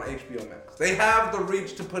put it on HBO Max. They have the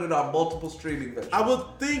reach to put it on multiple streaming ventures. I would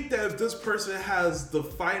think that if this person has the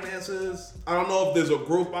finances, I don't know if there's a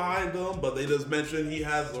group behind them, but they just mentioned he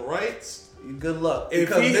has the rights. Good luck. If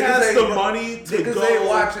Because he niggas has ain't- the money to niggas go, ain't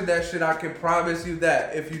watching that shit. I can promise you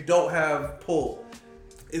that. If you don't have pull,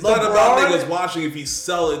 it's not about LeBron- niggas watching. If he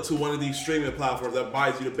sell it to one of these streaming platforms that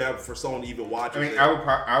buys you the bet for someone to even watch I mean, it.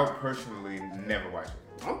 I would personally never watch it.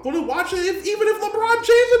 I'm gonna watch it even if LeBron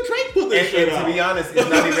James and Drake put this shit And out. to be honest, it's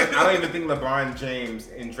not even. I don't even think LeBron James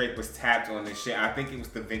and Drake was tapped on this shit. I think it was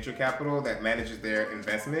the venture capital that manages their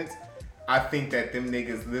investments. I think that them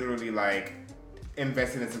niggas literally like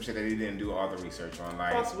invested in some shit that he didn't do all the research on.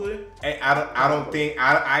 Like, Possibly. I don't think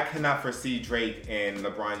I cannot foresee Drake and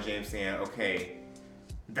LeBron James saying, okay,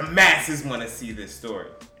 the masses want to see this story,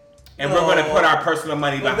 and we're going to put our personal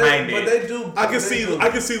money behind it. But they do. I can see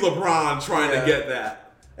LeBron trying to get that.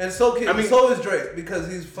 And so is Drake because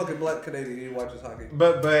he's fucking black Canadian. He watches hockey.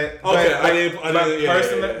 But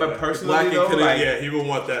personally, though, he would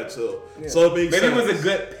want that too. Yeah. So it makes sense. Maybe it was a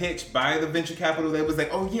good pitch by the venture capital. They was like,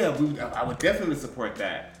 oh yeah, I would definitely support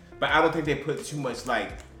that. But I don't think they put too much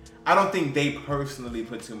I don't think they personally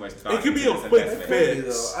put too much thought. It could be a quick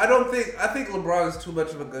fix. I think LeBron is too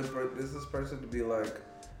much of a good business person to be like,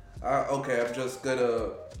 okay, I'm just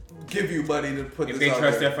gonna give you money to put if this they out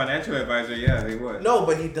trust there. their financial advisor, yeah, they would. No,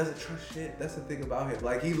 but he doesn't trust shit. That's the thing about him.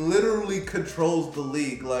 Like, he literally controls the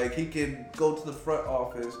league. Like, he can go to the front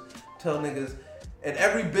office, tell niggas, and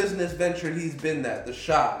every business venture he's been at, The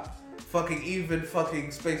Shop, even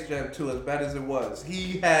Space Jam 2, as bad as it was,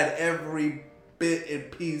 he had every bit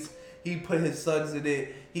and piece. He put his sons in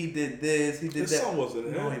it. He did this. He did his that. son wasn't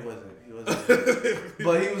in it. No, he wasn't.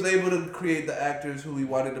 But he was able to create the actors who he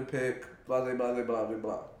wanted to pick. Blah blah blah blah blah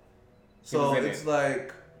blah. So it's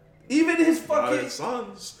like, even his fucking not his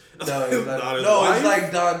sons. No, wife. It's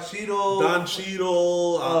like Don Cheadle.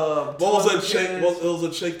 What was a chick? It was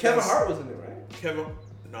a chick. Kevin Hart was in it, right?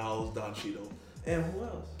 No, it was Don Cheadle. And who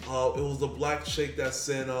else? It was the black chick that's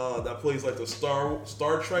in that plays like the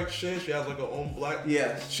Star Trek shit. She has like her own black.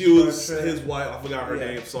 Yeah. She was his wife. I forgot her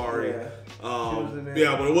name. Sorry. Yeah.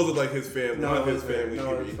 But it wasn't like his family. No, Not his family.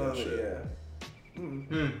 No, his family. Yeah.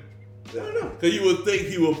 I don't know. Because you would think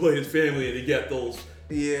he would put his family in to get those.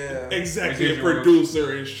 Yeah. Executive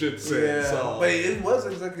producer and shit. So. But it was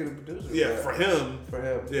executive producer. Yeah, for him.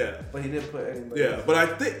 Yeah. But he didn't put anybody. Yeah, but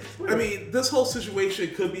I mean, this whole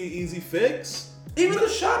situation could be an easy fix. Even The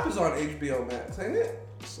Shop is on HBO Max, ain't it?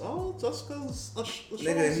 So just because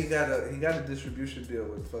nigga, he got a distribution deal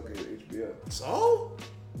with fucking HBO. So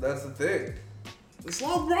that's the thing. It's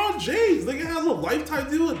LeBron James. Nigga has a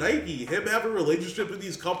lifetime deal with Nike. Him having a relationship with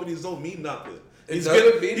these companies don't mean nothing. It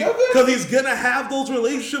doesn't mean nothing? Because he's gonna have those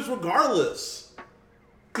relationships regardless.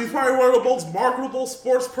 He's probably one of the most marketable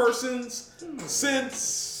sports persons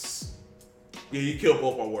since. Yeah, you killed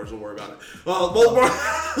both my words. Don't worry about it.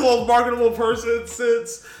 Most marketable person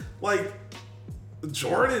since like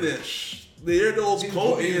Jordan-ish. They're those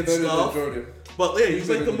Kobe and stuff. But yeah, he's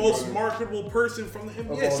like the most marketable person from the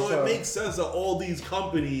NBA. So it makes sense that all these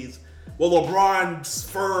companies, LeBron's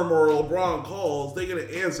firm or LeBron calls, they're gonna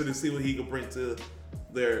answer to see what he can bring to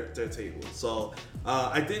their table. So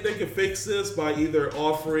I think they can fix this by either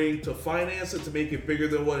offering to finance it to make it bigger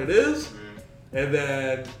than what it is. And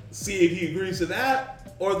then see if he agrees to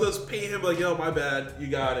that, or just pay him like, yo, my bad, you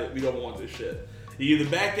got it, we don't want this shit. You either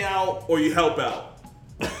back out or you help out.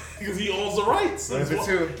 Because he owns the rights. One of the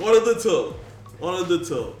two. One of the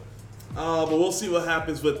two. But we'll see what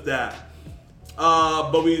happens with that.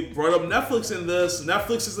 But we brought up Netflix in this.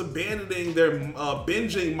 Netflix is abandoning their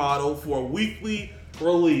binging model for a weekly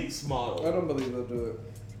release model. I don't believe they'll do it.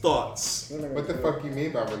 Thoughts? What the fuck you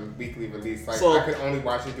mean by weekly release? Like, I could only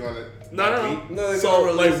watch it during the week? No,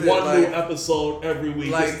 so like one new episode every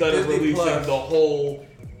week instead of releasing the whole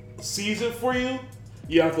season for you.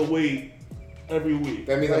 You have to wait every week.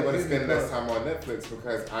 That means I'm going to spend less time on Netflix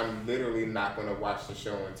because I'm literally not going to watch the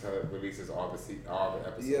show until it releases all the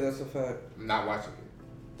episodes. Yeah, that's a fact. I'm not watching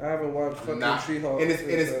it. I haven't watched fucking She-Hulk. And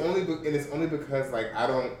it's only because like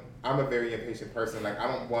I'm a very impatient person. Like, I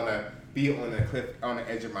don't want to be on the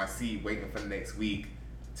edge of my seat waiting for the next week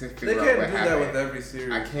to figure out what happened. They can't do that with every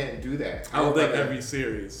series. I can't do that. I don't think every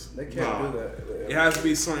series. They can't do that. It has to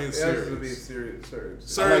be certain series. It has to be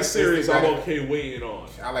certain series I'm okay waiting on.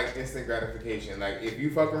 I like instant gratification. Like, if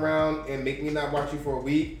you fuck around and make me not watch you for a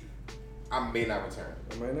week, I may not return.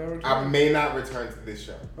 I may not return to this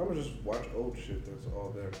show. I'm gonna just watch old shit that's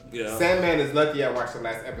all there. Yeah. Sandman is lucky I watched the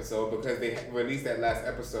last episode because they released that last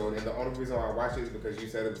episode, and the only reason why I watched it is because you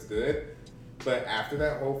said it was good. But after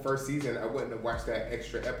that whole first season, I wouldn't have watched that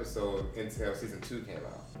extra episode until season 2 came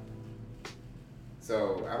out.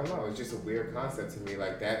 So I don't know. It's just a weird concept to me.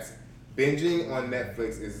 Like, that's binging on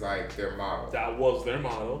Netflix is like their model. That was their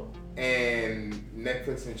model. And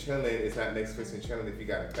Netflix and chilling is not Netflix and chilling if you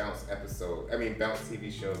got a bounce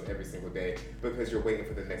TV shows every single day because you're waiting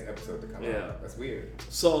for the next episode to come out. That's weird.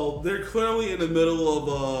 So they're clearly in the middle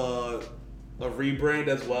of a rebrand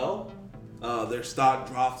as well. Their stock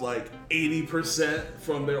dropped like 80%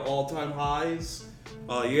 from their all-time highs.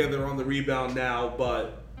 They're on the rebound now,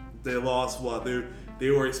 but they lost what? They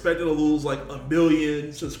were expected to lose like 1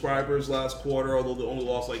 million subscribers last quarter, although they only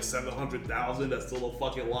lost like 700,000. That's still a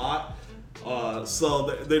fucking lot.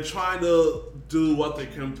 So they're trying to do what the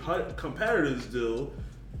competitors do,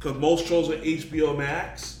 because most shows are HBO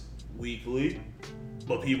Max weekly,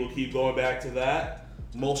 but people keep going back to that.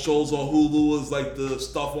 Most shows on Hulu is like the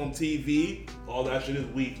stuff on TV. All that shit is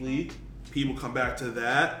weekly. People come back to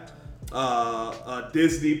that.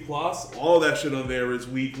 Disney Plus, all that shit on there is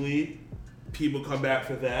weekly. People come back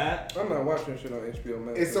for that. I'm not watching shit on HBO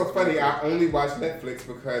Max. It's so funny. I only watch Netflix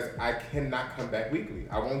because I cannot come back weekly.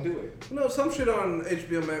 I won't do it. No, some shit on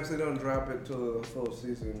HBO Max they don't drop it till the full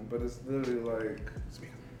season, but it's literally like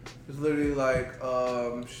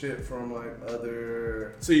shit from like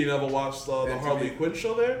other. So you never watched the Harley Quinn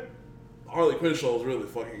show there? The Harley Quinn show is really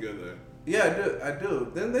fucking good there. Yeah, I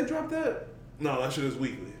do. Didn't they drop that? No, that shit is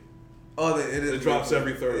weekly. Oh, it is. It drops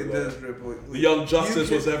every Thursday. It does drip weekly. The Young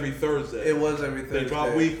Justice was every Thursday. It was every Thursday. They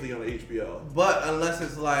drop weekly on HBO. But unless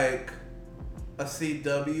it's like a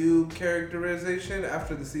CW characterization,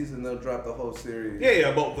 after the season they'll drop the whole series.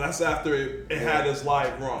 Yeah, but that's after it had its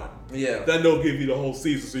live run. Yeah. Then they'll give you the whole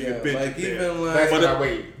season so you can binge like it there. even like. That's when I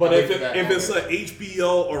wait. But if it's an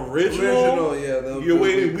HBO original, you're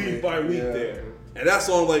waiting week by week there. And that's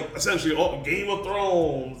on like essentially all Game of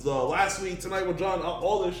Thrones, Last Week Tonight with John.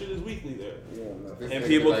 All this shit is weekly there. This and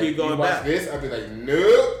people keep going back. This, I'll be like,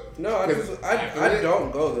 nope. No, I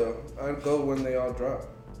don't go though. I go when they all drop.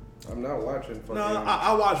 I'm not watching fucking. No,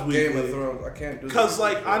 I watch weekly. Game of Thrones. I can't do. Because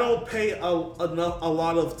like I don't pay a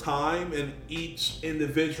lot of time in each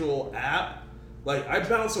individual app. Like I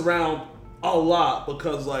bounce around a lot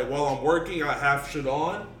because like while I'm working, I have shit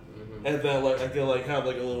on. And then like I can like have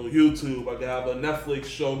like a little YouTube, I can have a Netflix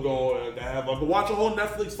show going, I can watch a whole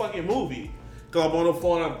Netflix fucking movie. Cause I'm on the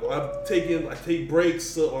phone, I take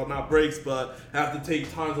breaks, or not breaks, but I have to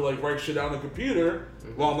take time to like write shit out on the computer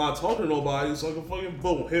while I'm not talking to nobody, so I can fucking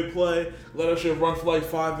boom, hit play, let that shit run for like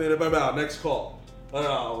 5 minutes, bye, next call.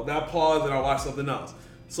 That pause and I watch something else.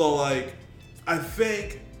 So like, I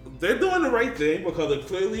think they're doing the right thing because it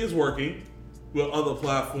clearly is working with other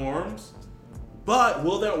platforms. But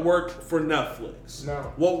will that work for Netflix?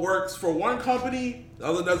 No. What works for one company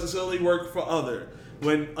doesn't necessarily work for other.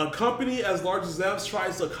 When a company as large as them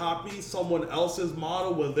tries to copy someone else's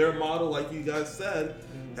model when their model, like you guys said,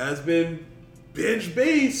 has been binge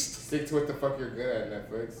based. Stick to what the fuck you're good at,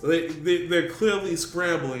 Netflix. They're clearly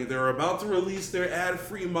scrambling. They're about to release their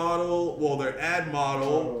ad-free model. Well, their ad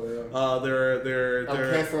model. They're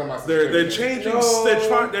canceling my they're changing. No.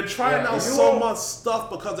 They're trying out so much stuff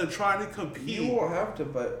because they're trying to compete. You won't have to,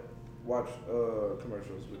 but watch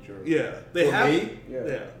commercials with your. Yeah, they have. Me?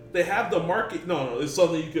 Yeah, they have the market. No, it's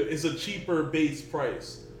something you could. It's a cheaper base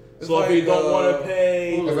price. It's so like, if you don't want to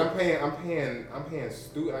pay, because I'm paying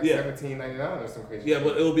stupid like $17.99 or some crazy. Yeah, shit.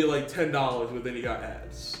 but it'll be like $10, but then you got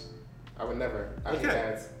ads. I would never. I hate Okay,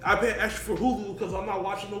 ads. I pay extra for Hulu because I'm not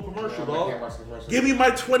watching no commercial, I dog. can't watch the commercials. Give me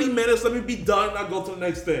my 20 minutes. Let me be done. And I'll go to the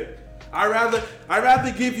next thing. I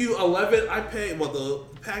rather give you 11. I pay the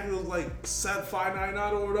package was like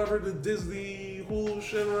 $5.99 or whatever the Disney Hulu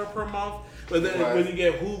shit or per month. But then when you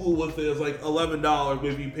get Hulu with it, it's like $11.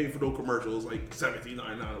 If you pay for no commercials, like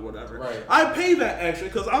 $17.99 or whatever. Right. I pay that extra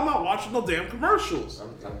because I'm not watching no damn commercials.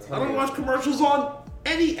 I don't watch commercials on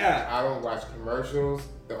any app. I don't watch commercials.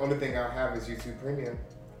 The only thing I have is YouTube Premium.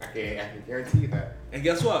 I can guarantee you that. And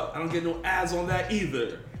guess what? I don't get no ads on that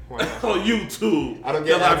either. Why not? On YouTube. I don't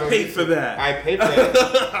get ads I on paid YouTube. for that. I paid for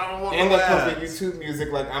that. I don't want And no that comes ads. with YouTube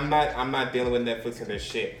Music. Like I'm not dealing with Netflix and their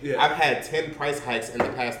shit. Yeah. I've had 10 price hikes in the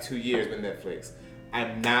past 2 years with Netflix.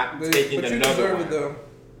 I'm not taking but you another deserve one. it though.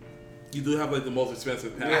 You do have like the most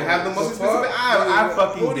expensive I package. have the most So fuck? expensive. I Who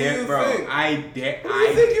fucking do you dare, bro. think? Who do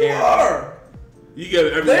you think you are? You get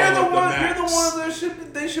everyone They're the with ones. max. You're the ones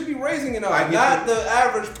that they should be raising it I on, get not you. the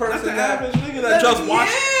average person. Not the that average nigga that just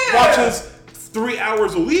watches 3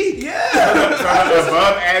 hours a week. Yeah.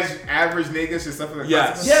 Above average niggas should suffer the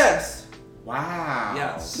Yes. consequences? Yes. Wow.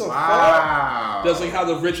 Yes. The Wow. Just like how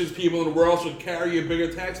the richest people in the world should carry a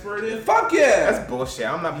bigger tax burden. Fuck yeah. That's bullshit.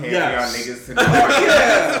 I'm not paying Yes. for y'all niggas to do Fuck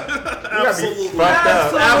that. yeah. Absolutely. fucked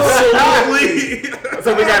up. Absolutely.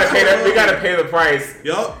 So we gotta pay the price.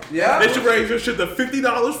 Yup. Yeah. They should raise your shit to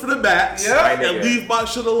 $50 for the max. Yeah. And Nigga. leave my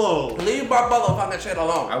shit alone. Leave my motherfucking shit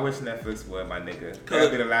alone. I wish Netflix would, my nigga. That'll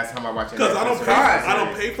be the last time I watch it. Because I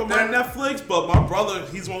don't pay for my Netflix, but my brother,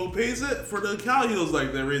 he's the one who pays it for the account. He was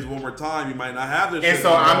like, there is one more time, you might not have this. And shit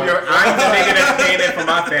so I'm anymore. the nigga that's paying it for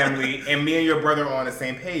my family, and me and your brother are on the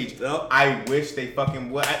same page. Yep. I wish they fucking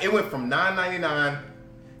would. It went from $9.99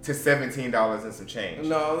 to $17 and some change.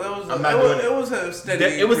 No, that was I'm not doing it was a steady.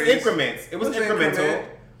 It was increase. increments. It was It was incremental. increment.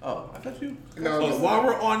 Oh, I thought you. No, While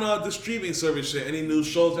we're on the streaming service shit, any new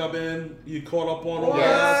shows you caught up on? What? Over the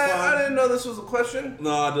last I time? didn't know this was a question. No,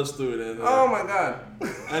 I just threw it in there. Oh my god.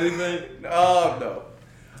 Anything? Oh no.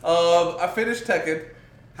 I finished Tekken.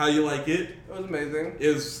 How you like it? It was amazing.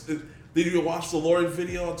 Did you watch the Lord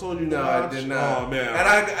video I told you to No, watch? I did not. Oh man. And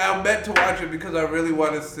I meant to watch it because I really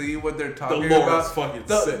want to see what they're talking Lord's about. fucking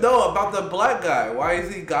The- sick. No, about the black guy. Why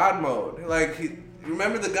is he God mode? Like,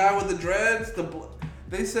 remember the guy with the dreads?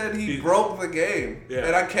 They said he broke the game, Yeah.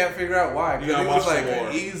 and I can't figure out why. You Because gotta he was watch like the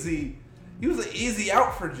Lord. He was an easy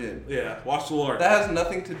out for Jin. Yeah, watch the Lord. That has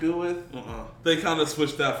nothing to do with. They kind of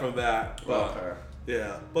switched that from that. But, Okay.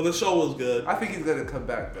 yeah, but the show was good. I think he's gonna come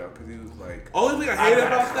back though, because he was like. Only thing I hated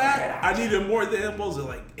about that, I needed more than was it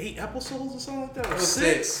like 8 episodes or something like that? Or It was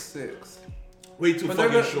 6? Six. Way too But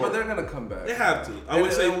fucking short. But they're gonna come back. They have to. I And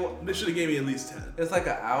would say it- they should have gave me at least 10. It's like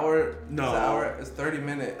an hour. No. It's an hour. It's 30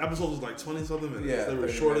 minutes. Episodes was like 20 something minutes. Yeah, They were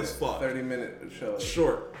 30 short minutes, as fuck. 30-minute show.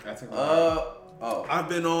 Short. That's a Oh. I've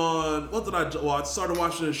been on, I started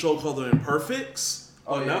watching a show called The Imperfects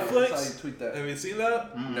on yeah, Netflix. I saw you tweet that. Have you seen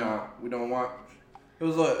that? Nah, we don't want. It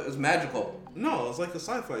was magical. No, it's like a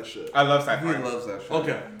sci-fi shit. I love He sci-fi. loves that shit.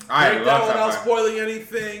 Okay. I Break love down without sci-fi. spoiling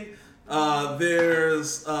anything.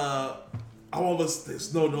 There's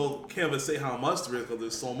can't even say how much there is because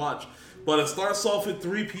there's so much. But it starts off with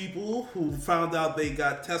 3 people who found out they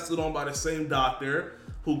got tested on by the same doctor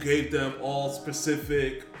who gave them all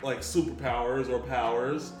specific like superpowers or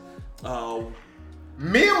powers.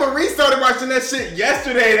 Me and Marie started watching that shit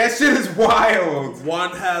yesterday. That shit is wild.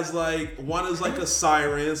 One is like a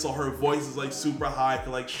siren, so her voice is like super high,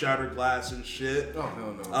 can like shatter glass and shit. Oh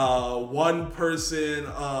hell no. One person,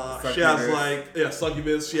 she has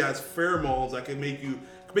succubus. She has pheromones that can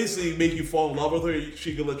basically make you fall in love with her.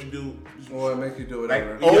 She can let you do. Well, it make you do Like,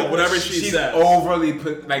 whatever. Yeah, whatever she she's says. overly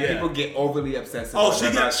put. Like Yeah. people get overly obsessive. Oh,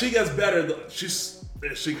 about she gets better.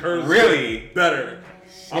 She hers Really? better.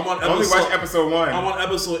 I'm on I only episode. watched episode 1. I'm on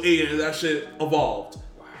episode 8 and that shit evolved.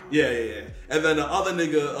 Wow. Yeah. And then the other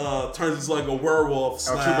nigga turns into like a werewolf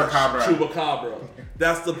Chupacabra. Chupacabra.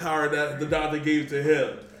 That's the power that the doctor gave to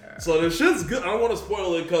him. So the shit's good. I don't want to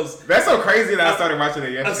spoil it because That's so crazy that I started watching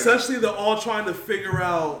it yesterday. essentially they're all trying to figure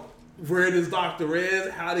out where this doctor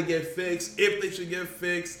is, how to get fixed, if they should get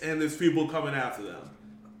fixed, and there's people coming after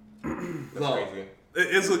them. That's crazy.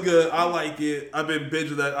 It's a good. I like it. I've been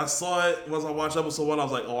binging that. I saw it once I watched episode 1. I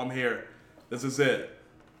was like, oh, I'm here. This is it.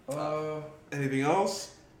 Anything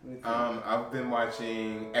else? I've been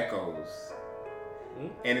watching Echoes.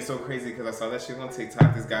 And it's so crazy because I saw that shit on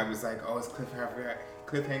TikTok. This guy was like, oh, it's cliffhanger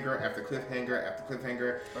after cliffhanger after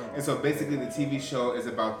cliffhanger. And so basically the TV show is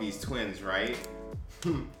about these twins, right?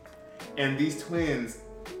 And these twins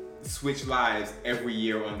switch lives every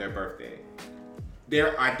year on their birthday.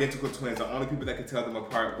 They're identical twins. The only people that could tell them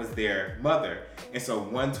apart was their mother. And so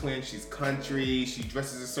one twin, she's country, she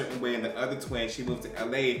dresses a certain way, and the other twin, she moved to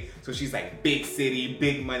LA, so she's like big city,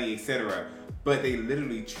 big money, etc. But they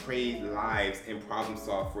literally trade lives and problem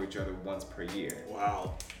solve for each other once per year.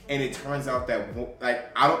 Wow. And it turns out that,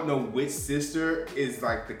 like, I don't know which sister is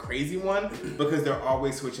like the crazy one because they're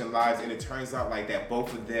always switching lives. And it turns out like that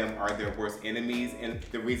both of them are their worst enemies and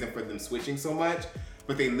the reason for them switching so much.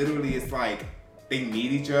 But they literally, it's like they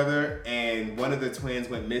meet each other and one of the twins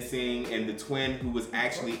went missing. And the twin who was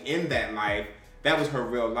actually in that life, that was her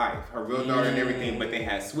real life, her real daughter and everything, but they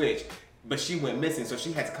had switched. But she went missing, so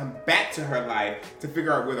she had to come back to her life to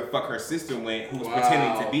figure out where the fuck her sister went, who was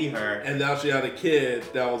pretending to be her. And now she had a kid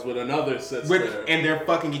that was with another sister. And they're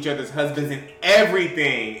fucking each other's husbands and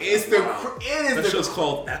everything. It's the That's just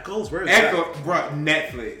called Echoes? Where is Echo, that? bro,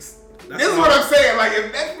 Netflix. That's This is not- what I'm saying. Like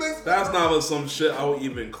if Netflix, That's not some shit I would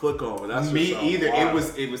even click on. That's just me either. wild.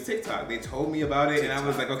 It was TikTok. They told me about it, and I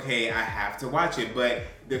was like, okay, I have to watch it. But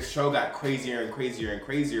the show got crazier and crazier and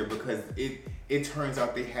crazier because it turns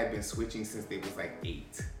out they had been switching since they was like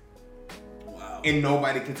 8. Wow. And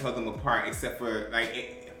nobody can tell them apart except for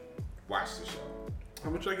like watch the show.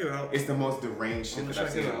 I'm gonna check it out. It's the most deranged shit that I've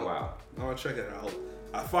seen in a while. I'm gonna check it out.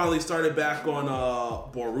 I finally started back on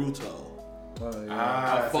Boruto. Oh, yeah.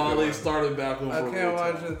 Ah, I that's a good finally one. started back on I Boruto. can't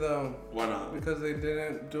watch it though Why not? because they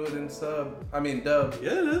didn't do it in dub. Yeah,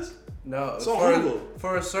 it is. No, It's on for, Hulu.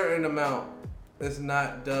 for a certain amount, it's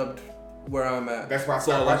not dubbed where I'm at. That's why I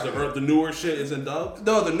So started like watching it. the newer shit isn't dubbed.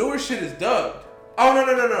 No, the newer shit is dubbed. Oh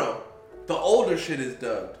no. The older shit is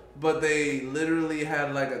dubbed, but they literally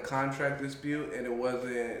had like a contract dispute and it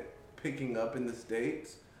wasn't picking up in the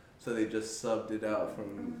States. so they just subbed it out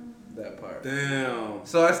from that part. Damn.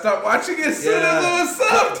 So I stopped watching it as soon as it was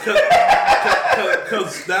subbed.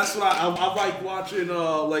 Cause that's what I like watching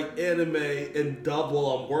like anime in dub while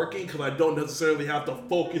I'm working, because I don't necessarily have to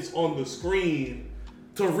focus on the screen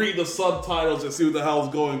to read the subtitles and see what the hell's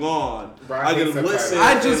going on. Bro, I can listen.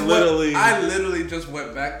 I literally just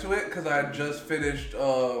went back to it because I just finished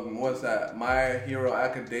what's that? My Hero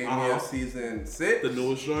Academia season 6. The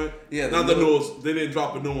newest joint. Yeah, not the newest. They didn't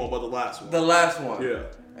drop a new one, but the last one. The last one. Yeah.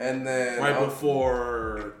 And then right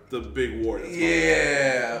before the big war.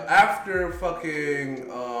 Yeah, after fucking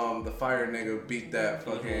the fire nigga beat that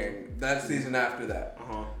fucking that season after that.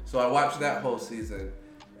 So I watched that whole season,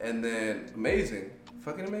 and then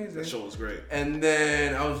fucking amazing. That show was great. And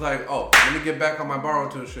then I was like, oh, let me get back on my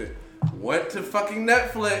Boruto shit. Went to fucking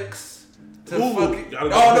Netflix. To Hulu.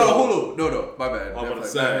 Hulu. No, my bad. I'm about to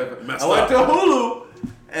say, I went to Hulu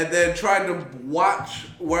and then tried to watch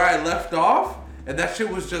where I left off. And that shit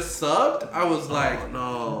was just subbed. I was like,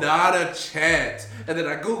 not a chance. And then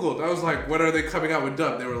I Googled. I was like, when are they coming out with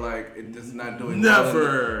dub? They were like, it's not doing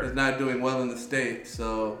it's not doing well in the States,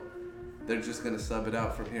 so they're just gonna sub it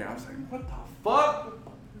out from here. I was like, what the fuck?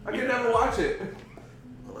 I can never watch it.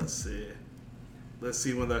 Well, let's see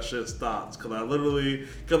when that shit stops. Cause I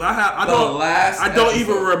don't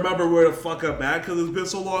even remember where the fuck I'm at, cause it's been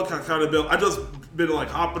so long. I just been like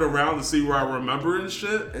hopping around to see where I remember and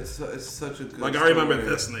shit. It's such a good like I remember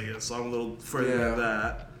this nigga, so I'm a little afraid of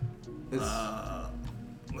that. No.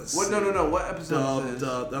 What episode is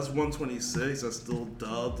this? That's 126. That's still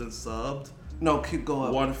dubbed and subbed. No, keep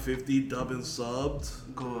going. 150 dubbed and subbed.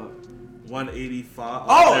 Go up. 185.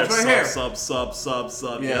 Oh, it's right here. Sub.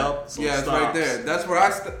 Yeah, Yep. So yeah, it's right there. That's where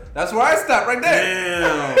I stopped right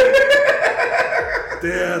there.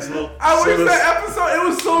 Damn. So, I watched that episode. It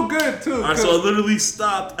was so good too. Alright, so I literally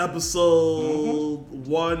stopped episode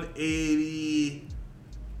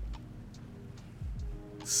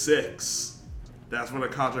 186. That's when the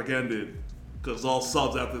contract ended, because all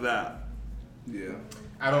subs after that. Yeah.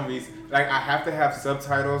 I don't read, like, I have to have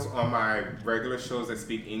subtitles on my regular shows that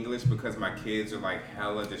speak English because my kids are like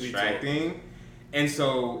hella distracting. And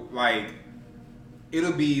so, like,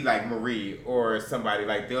 it'll be like Marie or somebody,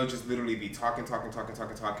 like, they'll just literally be talking.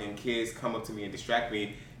 Kids come up to me and distract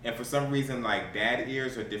me. And for some reason, like, dad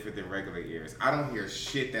ears are different than regular ears. I don't hear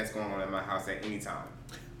shit that's going on in my house at any time.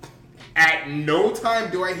 At no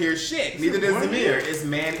time do I hear shit. Neither does Zamir. It's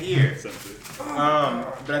man ears.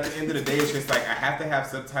 But at the end of the day, it's just like I have to have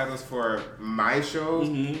subtitles for my shows,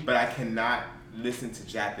 but I cannot listen to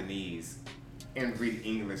Japanese and read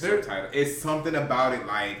English subtitles. It's something about it,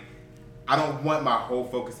 like, I don't want my whole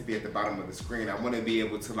focus to be at the bottom of the screen. I want to be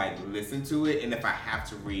able to, like, listen to it, and if I have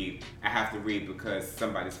to read, I have to read because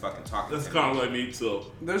somebody's fucking talking. That's kind of like me too.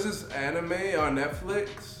 There's this anime on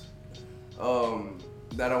Netflix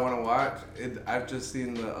that I want to watch. I've just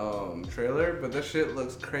seen the trailer, but that shit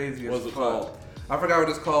looks crazy. What's it called? I forgot what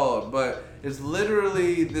it's called, but it's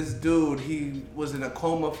literally this dude. He was in a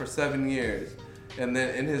coma for 7 years. And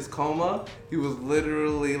then in his coma, he was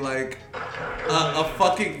literally like a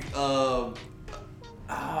fucking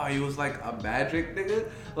he was like a magic nigga.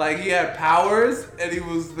 Like he had powers and he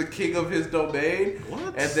was the king of his domain.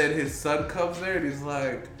 What? And then his son comes there and he's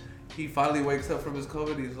like, he finally wakes up from his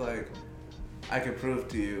coma and he's like, I can prove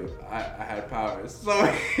to you I had powers. So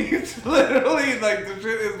he's literally like, the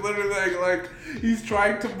shit is literally like he's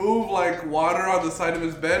trying to move like water on the side of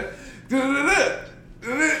his bed.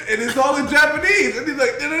 And it's all in Japanese, and he's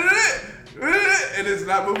like, and it's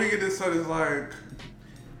not moving, and his son is like,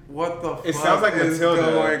 what the it fuck sounds like is Matilda.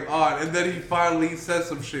 going on? And then he finally says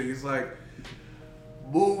some shit. He's like,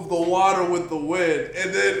 move the water with the wind,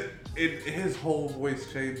 and then his whole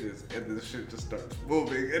voice changes, and then the shit just starts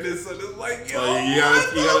moving, and his son is like, yo, you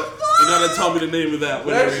gotta tell me the name of that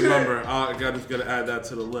when I remember. I gotta add that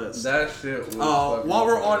to the list. That shit was while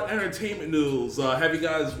we're on entertainment news, have you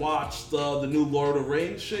guys watched the new Lord of the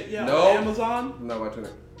Rings shit yet No. on Amazon? I'm not watching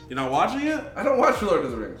it. You're not watching it? I don't watch Lord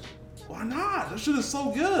of the Rings. Why not? That shit is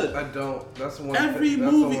so good. I don't. That's the one. Every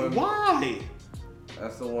movie. Why?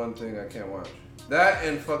 That's the one thing I can't watch. That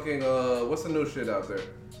and fucking what's the new shit out there?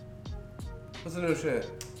 What's the new shit?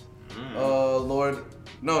 Not Lord of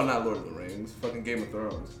the Rings. Fucking Game of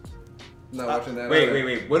Thrones. Not watching that.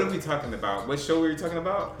 Wait. What are we talking about? What show were you talking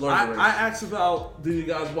about? Lord of the Rings. I asked about, did you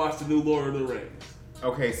guys watch the new Lord of the Rings?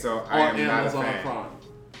 Okay, so I am not a fan. Prime.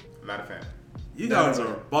 I'm not a fan. You guys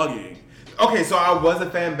are bugging. Okay, so I was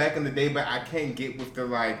a fan back in the day, but I can't get with the,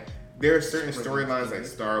 like, there are certain storylines like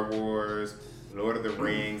Star Wars, Lord of the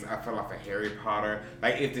Rings. I fell off of Harry Potter.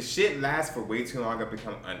 Like, if the shit lasts for way too long, I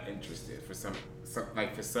become uninterested for some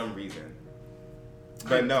reason.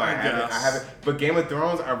 But no, I guess. haven't. But Game of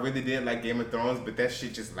Thrones, I really did like Game of Thrones, but that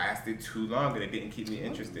shit just lasted too long and it didn't keep me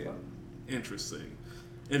interested. Interesting.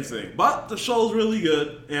 But the show's really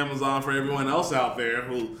good. Amazon for everyone else out there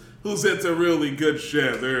who's into really good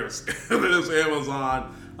shit. There's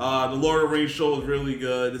Amazon. The Lord of the Rings show is really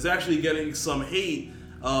good. It's actually getting some hate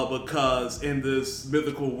because in this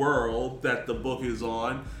mythical world that the book is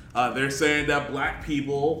on, they're saying that black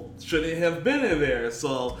people shouldn't have been in there.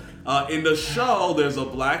 So in the show, there's a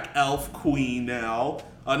black elf queen now.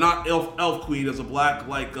 Not elf queen. There's a black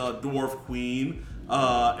dwarf queen.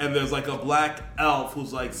 And there's like a black elf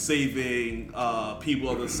who's like saving people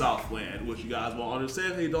of the Southland, which you guys won't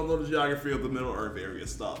understand if you don't know the geography of the Middle Earth area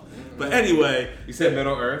stuff. But anyway, You said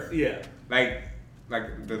Middle Earth? yeah.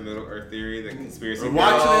 Like the Middle Earth theory, the conspiracy We're theory.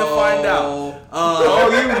 watching it and find out. Oh,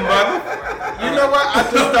 you mother! You know what? I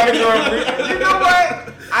just started doing. You know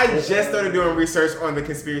what? I just started doing research on the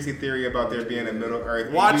conspiracy theory about there being a Middle Earth.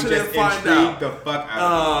 And Watch you it just and find intrigued out. the fuck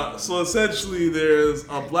out of me. So essentially, there's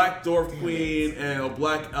a black dwarf queen and a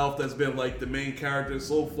black elf that's been like the main characters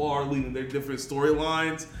so far, leading their different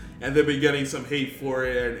storylines, and they've been getting some hate for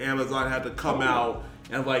it. And Amazon had to come out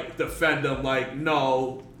and like defend them, like,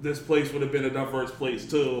 no, this place would have been a diverse place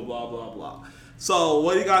too, blah blah blah. So,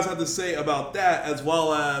 what do you guys have to say about that? As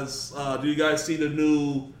well as, do you guys see the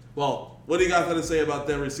new? Well, what do you guys have to say about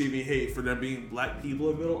them receiving hate for them being black people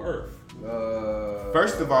in Middle Earth?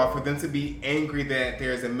 First of all, for them to be angry that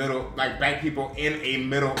there's black people in a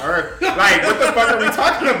Middle Earth, like, what the fuck are we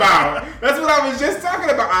talking about? That's what I was just talking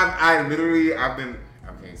about. I've been,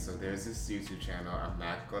 okay, so there's this YouTube channel. I'm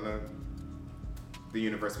not gonna, The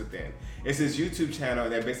Universe Within. It's this YouTube channel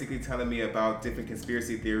that basically telling me about different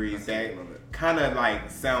conspiracy theories that kind of like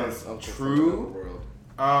sounds true.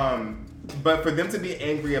 But for them to be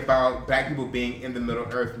angry about black people being in the Middle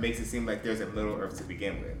Earth makes it seem like there's a Middle Earth to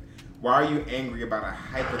begin with. Why are you angry about a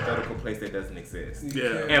hypothetical place that doesn't exist?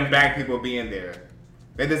 Yeah. And black people being there?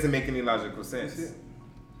 That doesn't make any logical sense.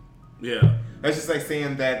 Yeah. That's just like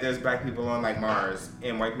saying that there's black people on like Mars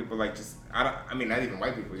and white people like just, not even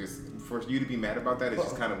white people, just for you to be mad about that is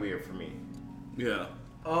just kind of weird for me. Yeah.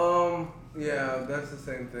 Yeah, that's the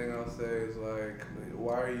same thing I'll say is like,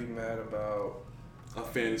 why are you mad about A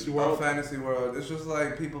fantasy a world. fantasy world? It's just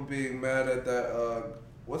like people being mad at that,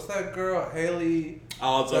 what's that girl, Haley?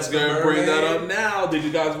 I was just Like the gonna bring that up mermaid? now. Did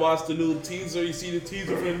you guys watch the new teaser? You see the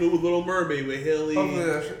teaser for the new Little Mermaid with Haley? Hopefully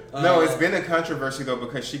that shit. No, it's been a controversy though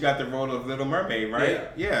because she got the role of Little Mermaid, right?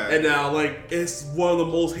 Yeah. And now, like, it's one of the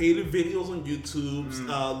most hated videos on YouTube.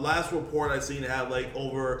 Last report I seen it had like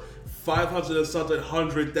over 500 and something,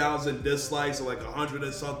 100,000 dislikes and like 100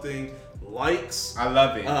 and something likes. I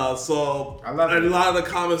love it. So I love and it. a lot of the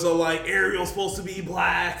comments are like, Ariel's supposed to be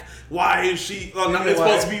black. Why is she? Oh, no, Maybe it's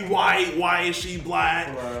white. supposed to be white. Why is she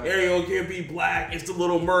black? Black. Ariel can't be black. It's the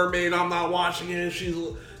Little Mermaid. I'm not watching it. She's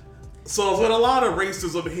so it's been a lot of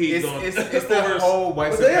racism hate on. It's the whole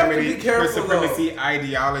white But they have to be careful, supremacy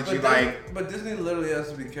ideology. But Disney literally has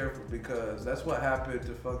to be careful because that's what happened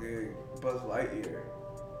to fucking Buzz Lightyear.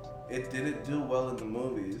 It didn't do well in the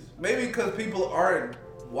movies. Maybe because people aren't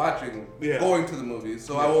going to the movies,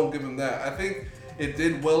 so I won't give them that. I think it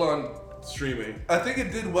did well on streaming. I think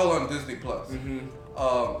it did well on Disney Plus.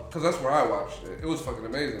 Because that's where I watched it. It was fucking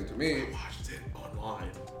amazing to me. I watched it online.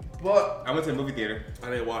 But I went to the movie theater.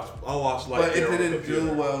 I didn't watch. I watched like. but it didn't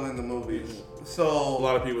do well in the movies. A So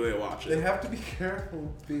lot of people didn't watch they it. have to be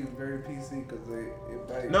careful being very PC because it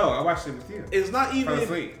might. No, I watched it with you. It's not even. Fell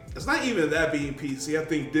asleep. It's not even that being PC. I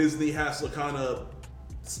think Disney has to kind of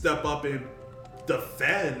step up and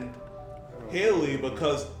defend Haley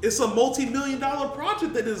because it's a multi-million-dollar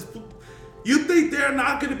project that is. You think they're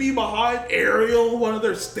not going to be behind Ariel, one of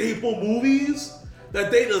their staple movies,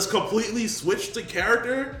 that they just completely switched the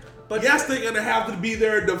character? But yes, they're going to have to be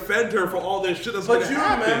there and defend her for all this shit that's going But to you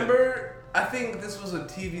happen. remember? I think this was a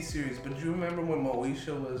TV series. But you remember when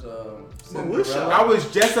Moesha was Moesha? Cinderella? I was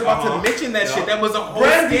just about to mention that shit. That was a whole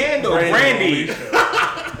scandal. Brandy.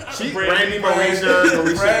 Brandy,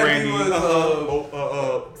 Moesha, Brandy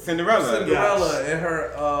was Cinderella. Cinderella, and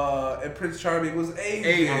her and Prince Charming was Asian.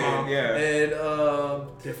 Asian, yeah.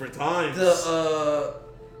 And different times.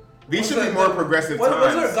 These should be more progressive what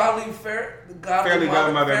times. was her Fairly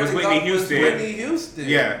Godmother was Whitney Houston. Whitney Houston.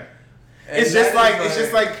 Yeah. And It's just that like,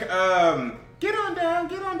 is get on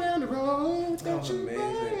down the road. That was Don't you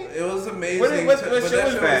amazing. worry. It was amazing. What but show that was show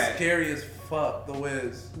was that? scary as fuck. The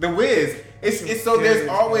Wiz. The Wiz. It's so Scary there's as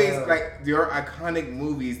always hell. like your iconic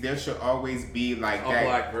movies. There should always be like A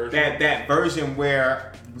black version. that version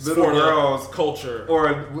where little For the girls culture.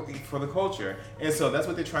 or for the culture. And so that's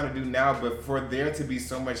what they're trying to do now. But for there to be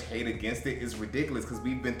so much hate against it is ridiculous because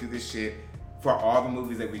we've been through this shit for all the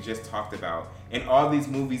movies that we just talked about, and all these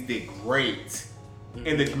movies did great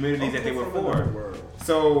in the communities that they were for.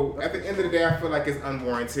 So at the end of the day, I feel like it's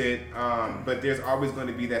unwarranted, but there's always going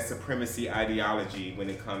to be that supremacy ideology when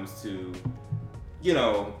it comes to, you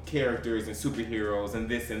know, characters and superheroes and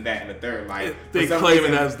this and that and the third. Like they claim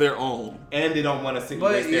it as their own, and they don't want to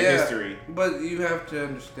erase their history. But you have to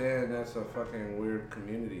understand that's a fucking weird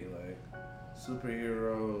community. Like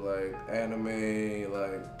superhero, like anime,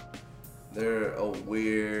 like they're a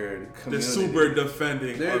weird community. They're super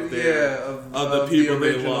defending of the people the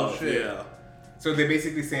they love. shit. Yeah. So they're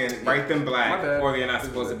basically saying write them black or they're not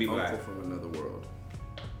supposed to be black. Uncle from another world.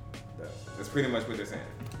 That's pretty much what they're saying.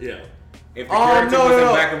 Yeah. If the character was in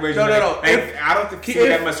black originally, I don't think he if,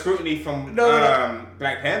 that much scrutiny from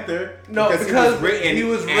Black Panther. No, because he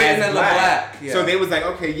was written as black. Yeah. So they was like,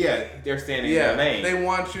 okay, yeah, they're standing in their lane. They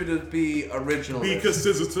want you to be original. Be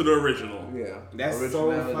consistent to the original. Yeah. That's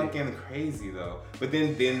so fucking crazy though. But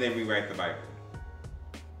then they rewrite the Bible.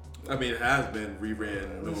 I mean, it has been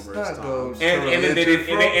reran numerous times. And then they did.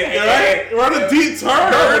 We're on a deep turn.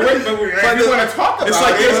 But if you want to talk about it, it's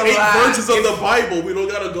like there's 8 versions of the Bible. We don't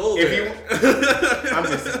gotta go there. I'm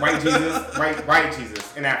just white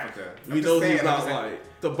Jesus in Africa. We know he's not white.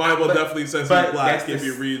 The Bible definitely says he's black. If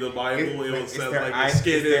you read the Bible, it will say like his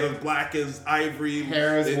skin is as black as ivory.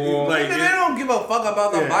 Hair is wool. They don't give a fuck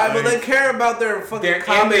about the Bible. They care about their fucking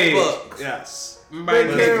comic books. Yes. They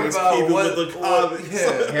care about what the comics.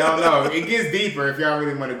 Hell no. It gets deeper if y'all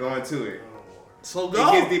really want to go into it. So go.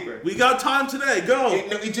 It gets deeper. We got time today. Go.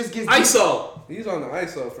 It just gets ISO. He's on the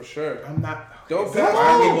ISO for sure. I'm not. Don't pass me.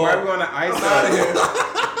 Why are we on the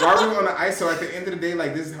ISO? Why are we on the ISO? At the end of the day,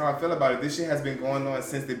 like, this is how I feel about it. This shit has been going on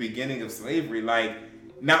since the beginning of slavery. Like,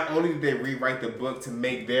 not only did they rewrite the book to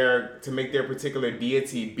make their particular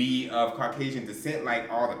deity be of Caucasian descent, like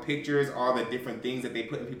all the pictures, all the different things that they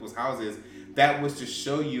put in people's houses, that was to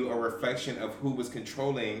show you a reflection of who was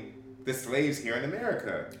controlling the slaves here in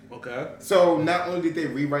America. Okay. So not only did they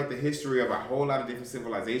rewrite the history of a whole lot of different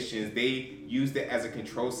civilizations, they used it as a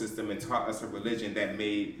control system and taught us a religion that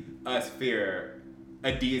made us fear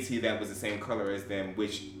a deity that was the same color as them,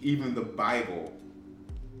 which even the Bible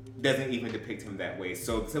doesn't even depict him that way.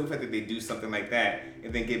 So the simple fact that they do something like that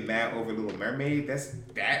and then get mad over Little Mermaid,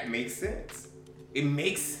 that makes sense. It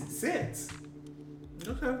makes sense.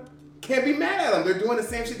 Okay. Can't be mad at them. They're doing the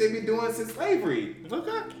same shit they've been doing since slavery.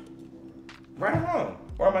 Okay. Right or wrong?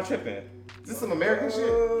 Or am I tripping? Is this some American shit?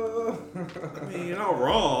 I mean, you're not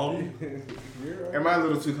wrong. Am I a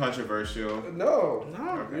little too controversial? No.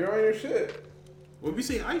 Okay. You're on your shit. When we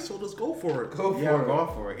say ISO, let's go for it. Go for it. I'm going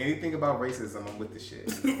for it. Anything about racism, I'm with the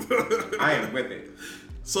shit. I am with it.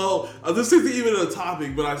 So, this isn't even a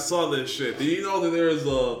topic, but I saw this shit. Did you know that there is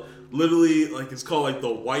literally, like, it's called, like,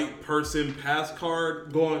 the white person pass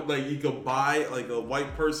card going, like, you could buy, like, a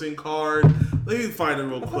white person card. Let me find it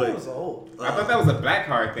real quick. That was old. I thought that was a black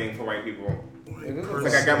card thing for white people. It's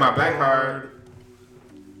like I got my black card.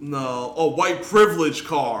 No, a white privilege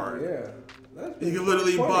card. Yeah. You can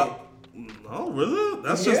literally buy. No, really?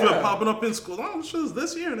 That's just been popping up in school. Oh, this is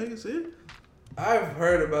this year, nigga. See? I've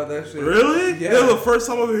heard about that shit. Really? Yeah. This is the first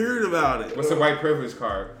time I've heard about it. What's a white privilege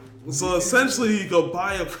card? So essentially, you go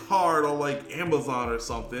buy a card on like Amazon or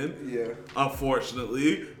something. Yeah.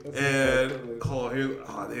 Unfortunately, and they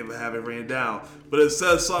have it written down, but it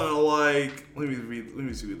says something like, let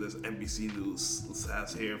me see what this NBC News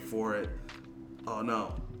has here for it. Oh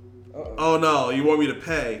no. Uh-oh. Oh no, you want me to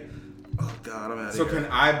pay? Oh god, I'm out of here. So can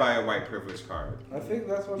I buy a white privilege card? I think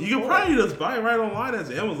that's what You can probably just buy it right online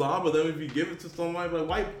as Amazon, but then if you give it to somebody like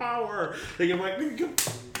white power, they can like.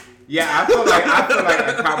 Yeah, I feel like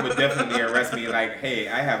a cop would definitely arrest me. Like, hey,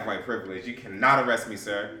 I have white privilege. You cannot arrest me,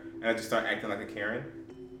 sir. And I just start acting like a Karen.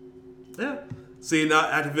 Yeah. See, now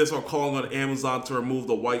activists are calling on Amazon to remove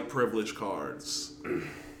the white privilege cards.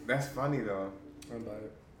 That's funny though. I'm about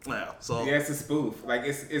it. Yeah. So yeah, it's a spoof. Like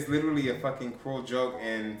it's literally a fucking cruel joke,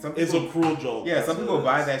 and some people, it's a cruel joke. Yeah, some people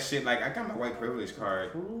buy that shit. Like, I got my white privilege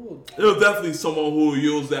card. Cruel. It was definitely someone who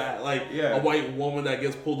used that, like a white woman that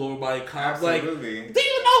gets pulled over by a cop. Absolutely. Like, do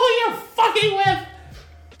you know who you're fucking with?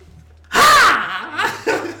 Ha!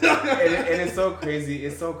 and it's so crazy.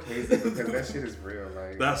 It's so crazy because that shit is real.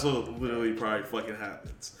 Like, that's what literally probably fucking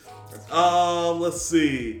happens. Let's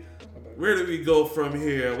see. Where do we go from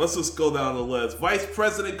here? Let's just go down the list. Vice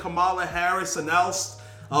President Kamala Harris announced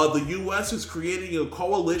the U.S. is creating a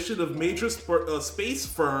coalition of major space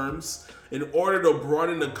firms in order to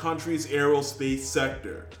broaden the country's aerospace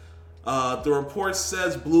sector. The report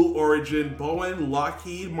says Blue Origin, Boeing,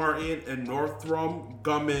 Lockheed Martin, and Northrop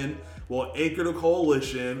Grumman will anchor the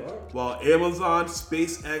coalition, while Amazon,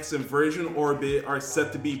 SpaceX, and Virgin Orbit are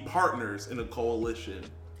set to be partners in the coalition.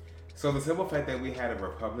 So the simple fact that we had a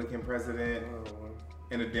Republican president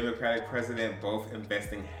and a Democratic president both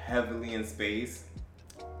investing heavily in space.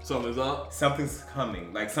 Something's up. Something's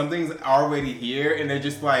coming. Like, something's already here, and they're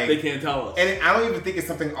just like... They can't tell us. And I don't even think it's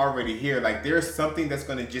something already here. Like, there's something that's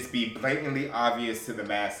going to just be blatantly obvious to the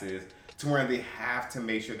masses to where they have to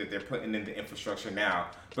make sure that they're putting in the infrastructure now.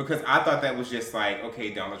 Because I thought that was just like,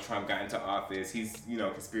 okay, Donald Trump got into office. He's,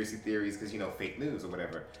 conspiracy theories because, fake news or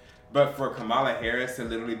whatever. But for Kamala Harris to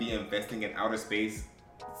literally be investing in outer space,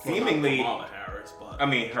 seemingly... Well, not Kamala Harris, but... I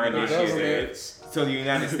mean, her initiative. States. So the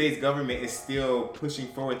United States government is still pushing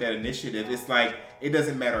forward that initiative. It's like, it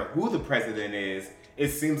doesn't matter who the president is. It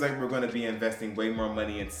seems like we're going to be investing way more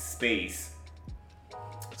money in space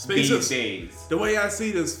these days. The way I see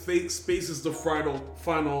this, space is the final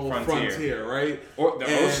frontier, right? Or the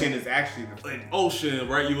ocean is actually the ocean,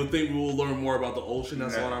 right? You would think we will learn more about the ocean.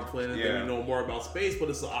 That's on our planet. Yeah. Then we know more about space, but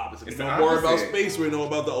it's the opposite. It's we the know more about opposite. space. We know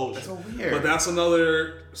about the ocean. That's so weird. But that's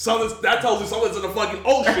that tells you something's in the fucking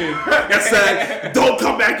ocean that said, "Don't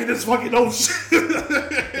come back in this fucking ocean."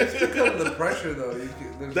 It's because of the pressure, though.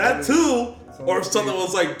 That too. Or something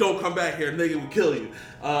was like, don't come back here, nigga will kill you.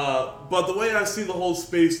 But the way I see the whole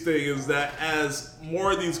space thing is that as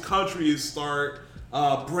more of these countries start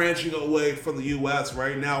branching away from the U.S.,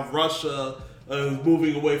 right now Russia is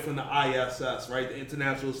moving away from the ISS, right, the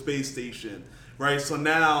International Space Station, right? So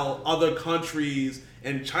now other countries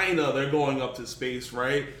and China, they're going up to space,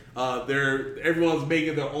 right? Everyone's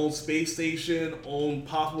making their own space station, own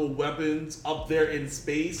possible weapons up there in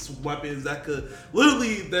space. Weapons that could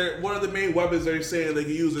literally, one of the main weapons they're saying they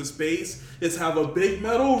can use in space is have a big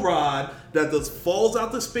metal rod that just falls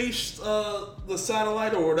out the space, the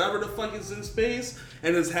satellite or whatever the fuck is in space,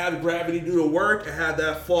 and just have gravity do the work and have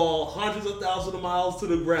that fall hundreds of thousands of miles to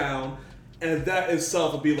the ground, and that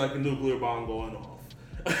itself would be like a nuclear bomb going off.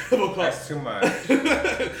 That's too much.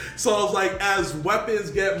 So it's like as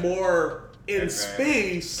weapons get more in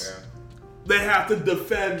space, they have to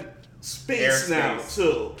defend space now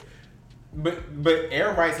too. But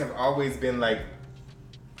air rights have always been like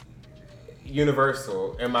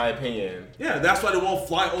universal, in my opinion. Yeah, that's why they won't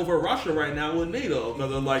fly over Russia right now with NATO,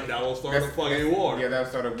 because they're like, that will start a fucking war. Yeah, that will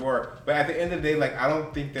start a war. But at the end of the day, like, I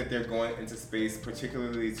don't think that they're going into space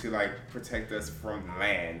particularly to like protect us from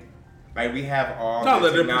land. Like, we have all no, the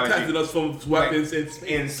that they're protecting us from weapons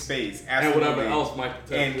in space, absolutely. And whatever else might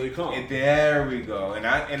potentially come. And there we go. And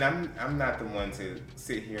I'm not the one to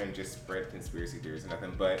sit here and just spread conspiracy theories or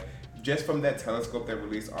nothing, but just from that telescope that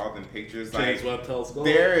released all them pictures, James like, Webb telescope.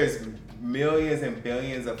 there is millions and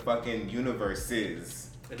billions of fucking universes.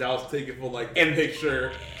 And that was taken for like a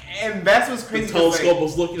picture. And that's what's crazy. The telescope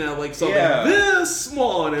was looking at like something this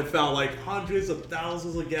small, and it found like hundreds of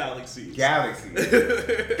thousands of galaxies.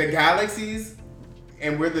 The galaxies,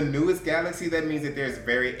 and we're the newest galaxy. That means that there's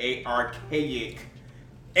very archaic,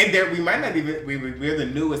 and there we might not even we're the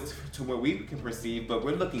newest to what we can perceive, but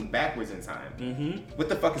we're looking backwards in time. Mm-hmm. What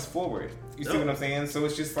the fuck is forward? You see what I'm saying? So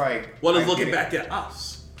it's just like what is looking back at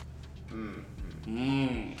us?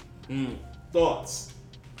 Thoughts.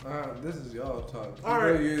 This is y'all talk. All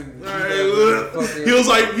right. He was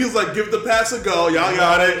like, give the pass a go. Y'all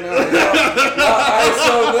got it.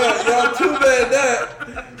 Y'all too bad that.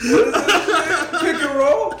 What is this shit? Pick and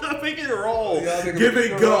roll? Pick and roll. Give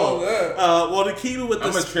it go. Well, to keep it with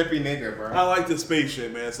I'm this, a trippy nigga, bro. I like the space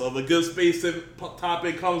shit, man. So if a good space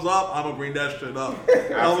topic comes up, I'm gonna bring that shit up.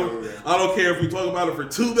 I don't care if we talk about it for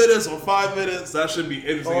 2 minutes or 5 minutes. That should be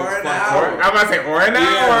interesting. Or an hour. I'm about to say or an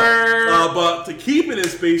hour. But to keep it in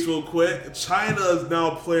space real quick, China is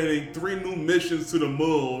now planning 3 new missions to the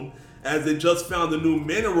moon, as they just found a new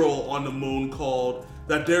mineral on the moon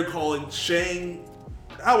that they're calling Shang.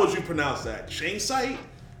 How would you pronounce that? Changsite?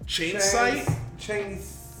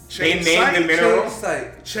 They named the mineral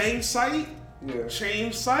Changsite? Yeah.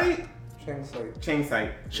 Changsite?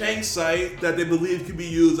 Changsite that they believe could be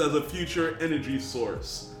used as a future energy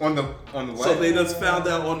source. On the what? So they just found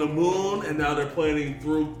that on the moon, and now they're planning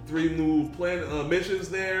through 3 new missions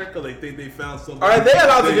there because they think they found something. Are they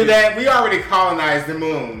allowed to do that? We already colonized the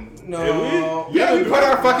moon. No. Yeah, we put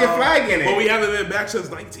our fucking flag in it. But we haven't been back since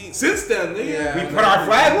then, nigga. Yeah. We put our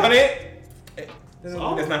flag on it. That's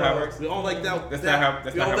not how it works. We don't like that. That's not how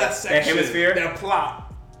that section, that hemisphere. that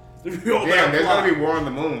plot. Damn, there's gonna be war on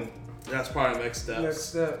the moon. That's probably next step. Next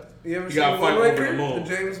step. You ever You seen gotta fight over the Moonraker, moon. the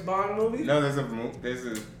James Bond movie? No, there's a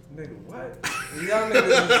Nigga, what? Y'all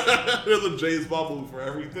niggas. There's a James Bond movie for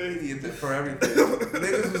everything. For everything.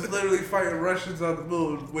 Niggas was literally fighting Russians on the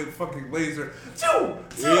moon with fucking laser.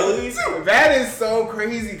 Really? That is so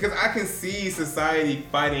crazy because I can see society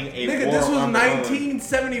fighting a Nigga, war this was on the moon.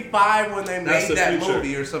 1975 when they That's made the that future.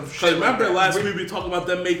 movie or some Cause shit. remember like last week we talked about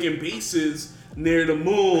them making bases near the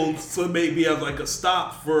moon, so maybe as like a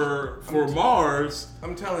stop for Mars.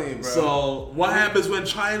 I'm telling you, bro. So what happens when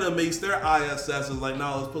China makes their ISS is like,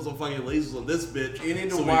 no, let's put some fucking lasers on this bitch. You need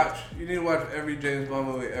to So watch. You need to watch every James Bond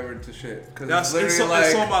movie ever to shit. Cause That's it's it's, literally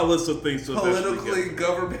it's like on my list of things to eventually politically get.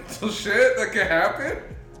 governmental shit that can happen.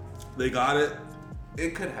 They got it.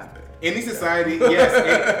 It could happen. Any society,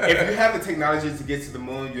 yes. If you have the technology to get to the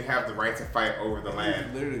moon, you have the right to fight over the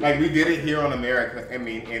land. Literally. Like we did it here on America. I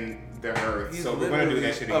mean, in the Earth. He's So we're gonna do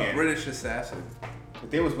that shit a again. British assassin. But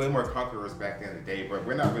there was way more conquerors back in the day, but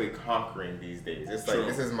we're not really conquering these days. It's like True.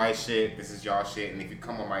 this is my shit, this is y'all shit, and if you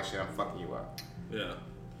come on my shit, I'm fucking you up. Yeah.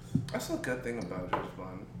 That's a good thing about James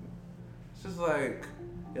Bond. It's just like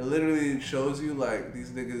it literally shows you like these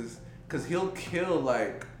niggas, cause he'll kill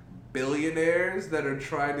like billionaires that are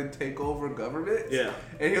trying to take over government. Yeah.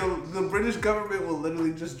 And the British government will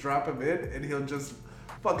literally just drop him in, and he'll just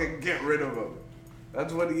fucking get rid of him.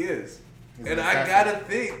 That's what he is. He's And an I assassin. gotta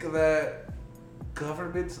think that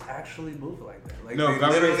governments actually move like that. Like No, they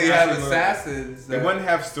governments literally have actually move. assassins. They that- wouldn't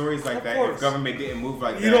have stories like Of that course. if government didn't move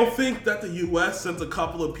like You that. don't think that the U.S. sent a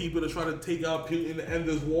couple of people to try to take out Putin and end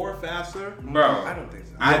this war faster? Bro, I don't think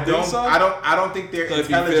so. I don't think don't. so? I don't think their Because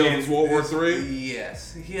he failed intelligence. his World War is- III?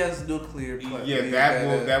 Yes, he has nuclear. Yeah,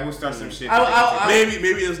 that will start some shit.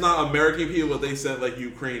 Maybe it's not American people, but they sent like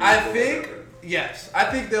Ukrainians. I or think whatever. yes. I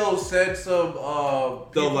think they'll send some people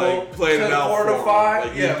They'll like plan to it out fortify. for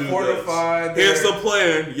them. Like, you do fortify. this. Here's the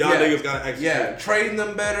plan. Y'all Yeah. niggas gotta execute. Yeah, train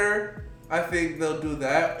them better. I think they'll do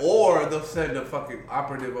that, or they'll send a fucking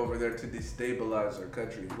operative over there to destabilize their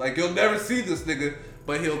country. Like you'll never see this nigga,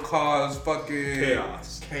 but he'll cause fucking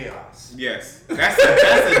Chaos. Yes, that's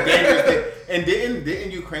a dangerous thing. And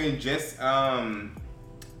didn't Ukraine just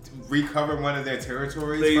recover one of their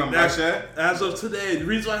territories from Russia? As of today, the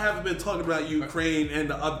reason I haven't been talking about Ukraine and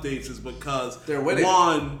the updates is because They're winning.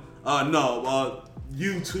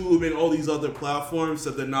 YouTube and all these other platforms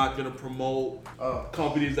said they're not going to promote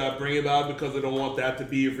companies that bring it out because they don't want that to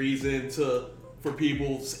be a reason for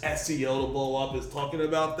people's SEO to blow up is talking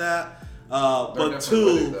about that. But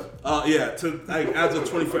definitely two, as of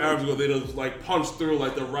 24 hours ago, they just like punched through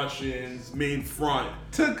like the Russians' main front.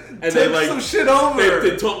 Took they, like, some shit over.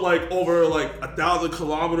 They took like over like 1,000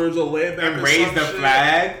 kilometers of land back And or raised some the shit.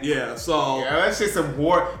 flag? Yeah, so Yeah, that's just a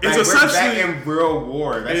war. It's Like, we're back essentially- in real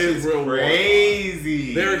war. That It is shit's real war.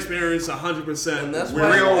 crazy. they're experiencing 100%. And that's Real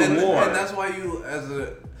why, war. and that's why you,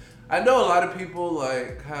 I know a lot of people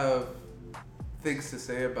like have things to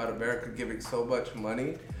say about America giving so much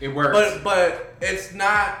money. It works. But it's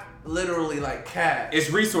not literally like cash. It's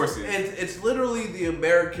resources. It's literally the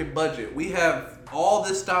American budget. We have all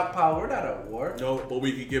this stockpile. We're not at war. No, but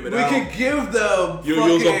we could give it We out. can give them. You fucking,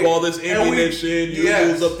 use up all this and we- ammunition. You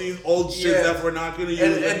yes. use up these old shits Yes. that we're not gonna use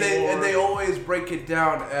and anymore. they always break it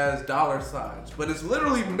down as dollar signs, but it's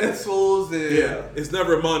literally missiles and yeah, it's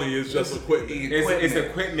never money. It's just equipment. It's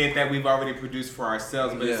equipment that we've already produced for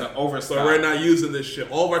ourselves, but it's Yeah. an overstock. So we're not using this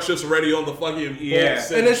shit. All of our shit's already on the fucking Yeah.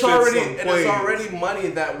 boats and it's shits already on and it's planes. already money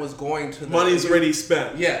that was going to the Money's already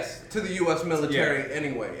spent. yes to the U.S. military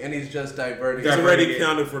anyway, and he's just diverting. It's it. already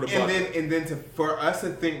counted for the budget. And then for us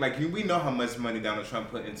to think like we know how much money Donald Trump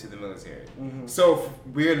put into the military, Mm-hmm. so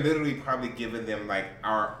we're literally probably giving them like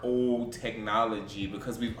our old technology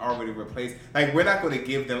because we've already replaced. Like we're not going to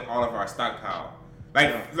give them all of our stockpile.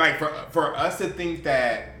 Like for us to think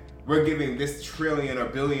that we're giving this trillion or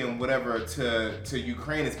billion whatever to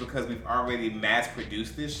Ukraine is because we've already mass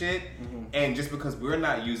produced this shit, and just because we're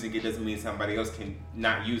not using it doesn't mean somebody else can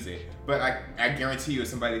not use it. But I guarantee you, if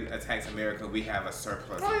somebody attacks America, we have a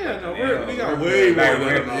surplus. Oh of yeah, no, personnel. we got way more than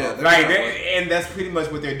we're- enough. like, and that's pretty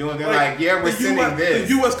much what they're doing. They're like, yeah, we're the sending US, this.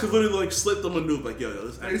 The U.S. could literally like slip them a nuke, like yo,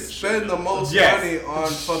 let's They end this spend shit. the most Yes. money on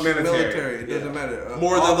fucking Military. military. It doesn't matter.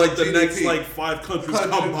 More All than like the GDP. next like 5 countries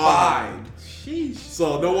combined.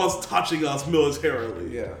 So no one's touching us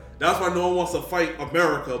militarily. Yeah. That's why no one wants to fight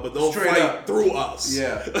America, but they'll Straight fight up. through us.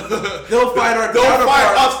 Yeah. They'll fight our They'll fight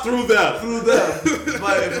counterparts us through them. through them.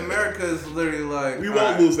 But if America is literally like We all won't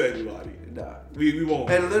right, lose anybody. Nah. We won't.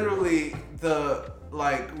 And literally the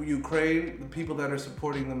like Ukraine, the people that are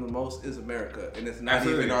supporting them the most is America, and it's not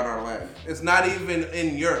Absolutely. even on our land. It's not even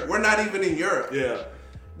in Europe. We're not even in Europe. Yeah.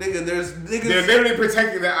 Nigga, They're literally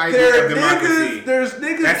protecting the idea There of democracy. there's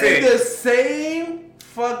niggas That's in it. the same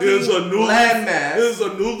fucking It is landmass. It is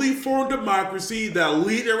a newly formed democracy that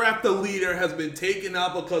leader after leader has been taken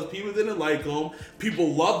out because people didn't like him.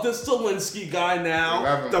 People love this Zelensky guy They love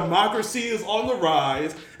now. him. Democracy is on the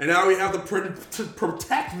rise, and now we have to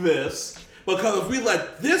protect this. Because if we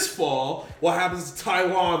let this fall, what happens to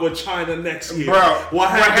Taiwan with China next year? Bro, what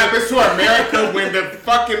happens to America when the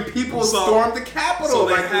fucking people storm the Capitol? So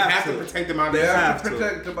they like, we have have to to. protect They democracy. have to to.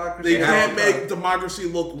 protect democracy. They can't make democracy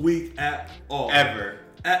look weak at all. Ever.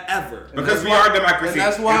 Ever. Because we are democracy. And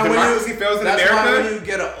that's why if when democracy fails in that's why when America, you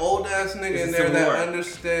get an old ass nigga It's in a there civil that war.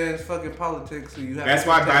 understands fucking politics, so you have. that's to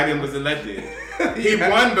why protect Biden him. was elected. He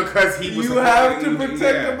won because he was. You have to protect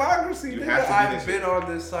yeah. democracy, You nigga. have to do I've that been shit.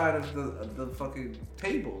 on this side of the fucking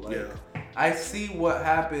table. Like, Yeah. I see what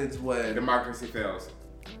happens when Democracy fails.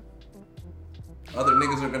 other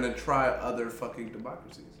niggas are gonna try other fucking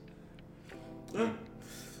democracies.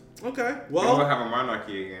 Okay. We'll Well, have a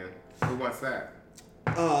monarchy again. Who wants that?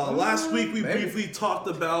 last week we Maybe. briefly talked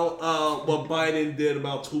about what Biden did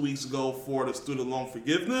about 2 weeks ago for the student loan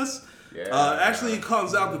forgiveness. Yeah. Actually, it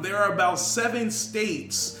comes out that there are about 7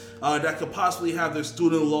 states that could possibly have their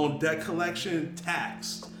student loan debt collection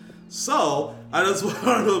taxed. So, I just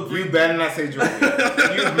wanted to You bring better not say Georgia.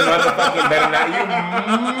 You motherfucking better not.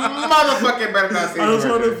 You motherfucking better not say I just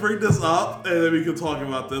wanted to Georgia. bring this up, and then we can talk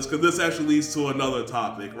about this, because this actually leads to another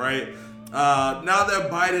topic, right? Now that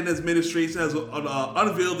Biden administration has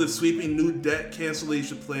unveiled this sweeping new debt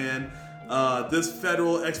cancellation plan, this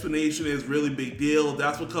federal explanation is really big deal.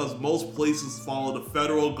 That's because most places follow the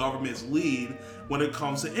federal government's lead when it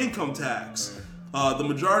comes to income tax. The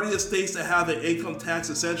majority of states that have an income tax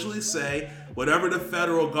essentially say whatever the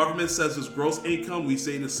federal government says is gross income, we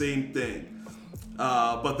say the same thing.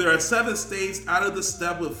 But there are 7 states out of the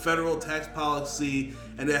step with federal tax policy,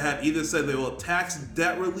 and they have either said they will tax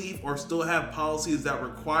debt relief or still have policies that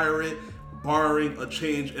require it, barring a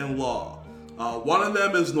change in law. One of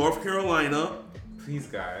them is North Carolina, Please,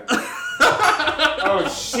 guys. Oh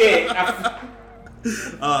shit.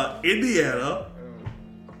 Indiana,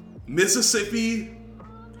 Mississippi.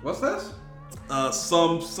 What's this?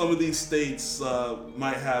 Some of these states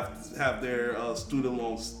might have their student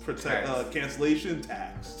loans cancellation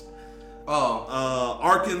taxed. Oh,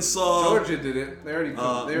 Arkansas, Georgia did it. They already. They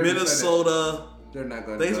already said Minnesota. it. They're not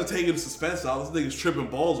going. Thanks to for taking the suspense out. This nigga's tripping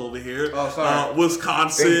balls over here. Oh, sorry.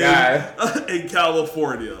 Wisconsin Thank and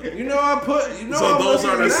California. You know I put. You know So I'm those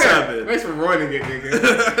are looking the at that. 7. Thanks for ruining it,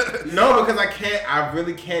 nigga. No, because I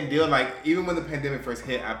really can't deal. Like, even when the pandemic first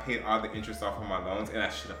hit, I paid all the interest off on my loans, and I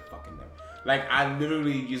should have fucking done. Like, I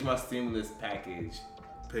literally used my stimulus package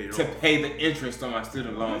to pay the interest on my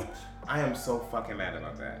student loans. I am so fucking mad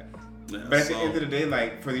about that. Yeah, But at the so- end of the day,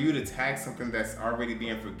 like, for you to tax something that's already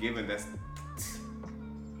being forgiven,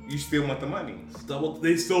 you still want the money.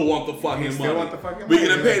 They still want the fucking They still money. want the fucking We're money,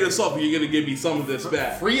 gonna pay yeah. this off, and you're gonna give me some of this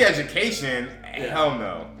back. Free education? Hell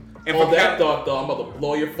no. And On for that cap- thought, though, I'm about to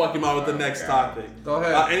blow your fucking mind with the next God. topic. Go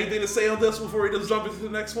ahead. Anything to say on this before we just jump into the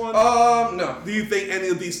next one? No. Do you think any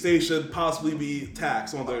of these states should possibly be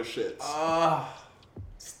taxed on their shits?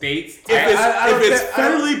 States? If it's, I don't if it's think- I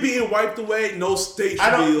don't- federally being wiped away, no state I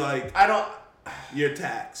should don't. be like, I don't. you're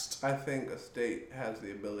taxed. I think a state has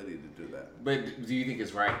the ability to do that. But do you think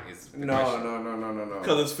it's right? It's the No. question.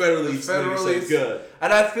 Because it's federally, It's federally good.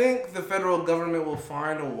 And I think the federal government will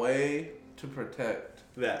find a way to protect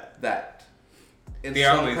that in They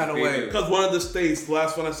some always- kind of they way. do. Because one of the states, the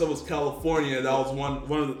last one I said was California. That was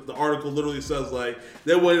one of the article literally says like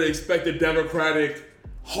they wouldn't expect the Democratic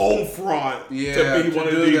home front Yeah, to be to one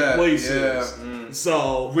of do these that. places. Yeah.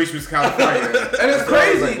 So Which was California. And it's So I was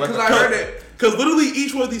crazy like, what because the I fuck? heard it. because literally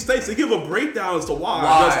each one of these states they give a breakdown as to why.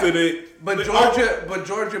 Why? Just that it, But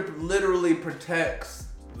Georgia literally protects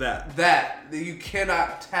that you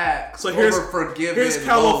cannot tax So here's over forgiving here's loans.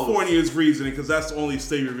 California's reasoning because that's the only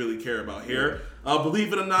state we really care about here.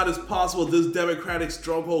 Believe it or not, it's possible this Democratic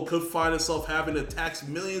stronghold could find itself having to tax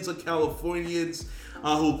millions of Californians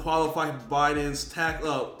who qualify for Biden's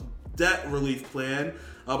debt relief plan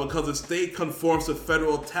because the state conforms to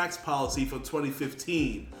federal tax policy from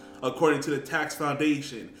 2015, according to the Tax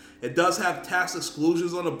Foundation. It does have tax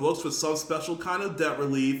exclusions on the books for some special kind of debt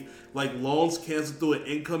relief, like loans canceled through an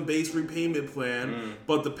income-based repayment plan,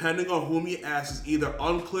 but depending on whom you ask, it's either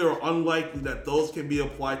unclear or unlikely that those can be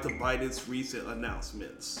applied to Biden's recent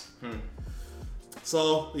announcements.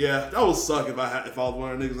 So, yeah, that would suck if I was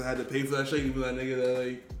one of the niggas that had to pay for that shit, even that nigga that,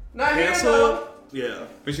 like, Not here canceled. though. Yeah.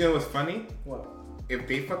 But you know what's funny? What? If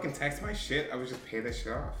they fucking tax my shit, I would just pay that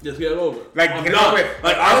shit off. Just get it over. Like, I'm get done. over it.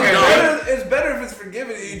 Like, I'm Okay, done. It's better if it's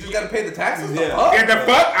forgiven. You just gotta pay the taxes. Yeah. Yeah, the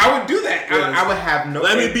fuck? I would do that. Yes. I would have no.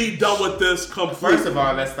 Let me be done with this completely. First of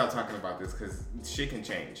all, let's stop talking about this because shit can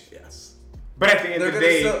change. Yes. But at the end of the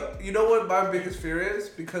day, you know what my biggest fear is?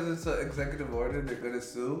 Because it's an executive order, they're gonna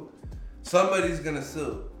sue. Somebody's gonna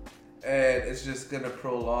sue. And it's just gonna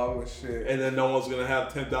prolong the shit. And then no one's gonna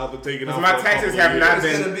have 10,000 taken out. my taxes have not It's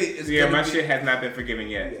been. gonna be- Yeah, my shit has not been forgiven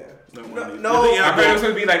yet. Yeah. No, I thought it was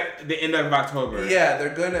gonna be like the end of October. Yeah,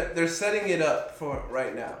 they're setting it up for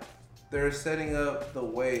right now. They're setting up the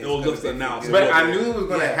way. It was just announced. But I knew it was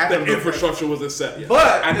gonna Yeah. happen. The infrastructure wasn't set yet.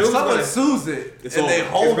 But I knew if it was someone gonna- sues it It's and they over.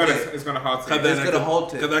 hold it, It's gonna halt Because it. It's gonna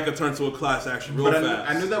halt it. that could turn to a class action real But fast.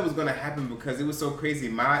 I knew that was gonna happen because it was so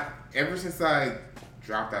crazy. Ever since I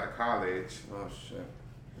dropped out of college, oh shit,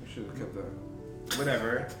 we should have kept that.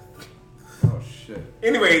 whatever. Oh shit.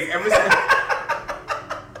 Anyways, ever since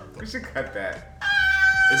we should cut that.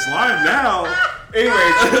 It's live now.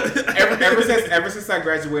 Anyways, ever since I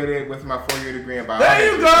graduated with my 4-year degree in biology.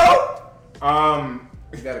 There you go.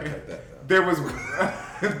 You gotta cut that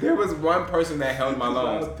though. there was one person that held my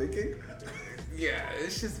loans. Thinking. Yeah,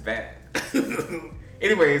 it's just bad.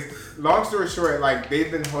 Anyways, long story short, like they've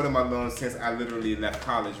been holding my loans since I literally left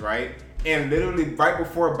college, right? And literally right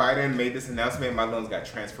before Biden made this announcement, my loans got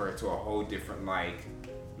transferred to a whole different like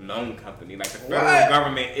loan company. Like the federal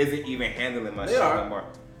government isn't even handling my shit are. no more.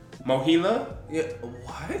 Mohila? Yeah.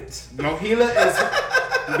 What? Mohila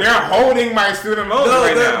is they're holding my student loans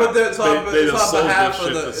right now. But it's on They just sold behalf this of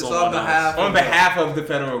shit the. to It's someone on behalf. On behalf of the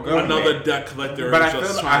federal government. Another debt collector But is I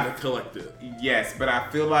just feel- trying to collect it. Yes, but I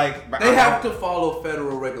feel like They have to follow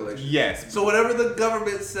federal regulations. Yes. So whatever the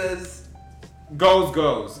government says. Goes.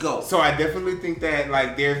 Go. So I definitely think that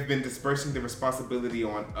like there's been dispersing the responsibility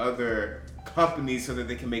on other companies so that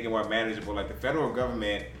they can make it more manageable. Like the federal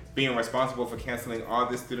government being responsible for canceling all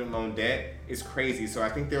this student loan debt is crazy. So I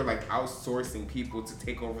think they're like outsourcing people to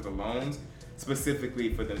take over the loans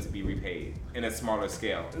specifically for them to be repaid in a smaller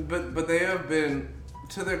scale. But they have been,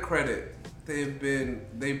 to their credit,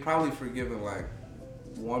 they've probably forgiven like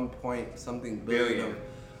 1 point something billion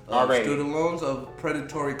of already. student loans of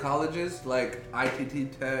predatory colleges like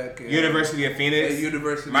ITT Tech, and University of Phoenix.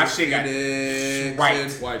 University My of shit got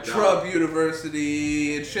Phoenix, and wiped out. Trump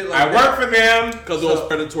University, and shit like I that. work for them. Because it was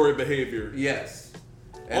predatory behavior. Yes.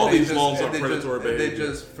 All they these loans are and they predatory and behavior. They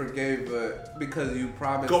just forgave because you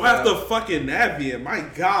promised. Go after fucking Navient. My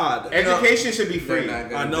God. Education should be free.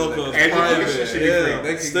 I know, because Education should be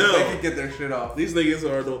free. They can get their shit off. These niggas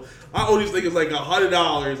are the. I owe these niggas like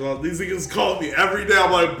 $100. These niggas call me every day.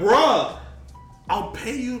 I'm like, bruh, I'll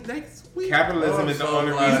pay you next week. Capitalism is the so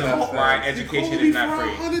only glad reason that's why that. education You is call not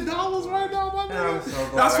me free. for $100 right now, my Yeah, I'm nigga. so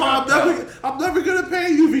glad That's I why got I'm never gonna pay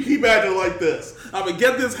you if you keep acting like this. I'm gonna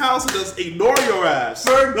get this house and just ignore your ass.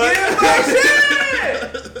 Forget my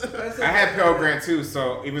shit. I had Pell Grant too,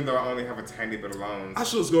 so even though I only have a tiny bit of loans, I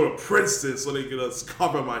should just go to Princeton so they can just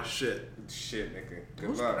cover my shit. shit, nigga. Good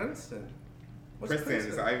Who's luck. Princeton? What's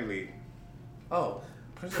Princeton is Ivy League. Oh.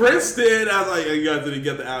 Princeton, as like you guys didn't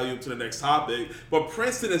get the alley to the next topic, but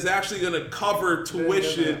Princeton is actually going to cover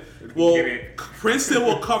tuition. Well, Get it. Princeton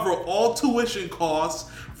will cover all tuition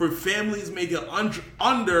costs for families making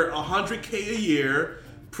under $100K a year.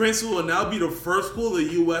 Princeton will now be the first school in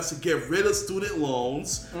the U.S. to get rid of student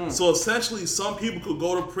loans. So essentially, some people could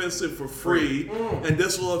go to Princeton for free, and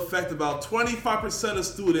this will affect about 25% of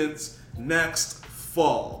students next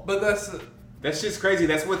fall. But That's just crazy.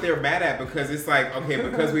 That's what they're mad at because it's like, okay,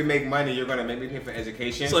 because we make money, you're gonna make me pay for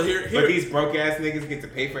education. So here- but these broke ass niggas get to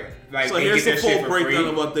pay for it. Like So they here's get the their shit full for breakdown free.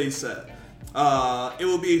 of what they said. It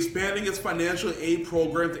will be expanding its financial aid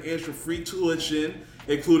program to ensure free tuition,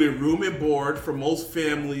 including room and board for most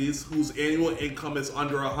families whose annual income is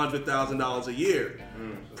under $100,000 a year.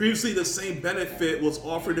 Previously, the same benefit was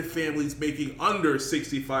offered to families making under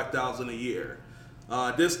 $65,000 a year.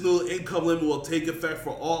 This new income limit will take effect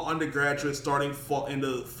for all undergraduates starting in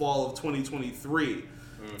the fall of 2023.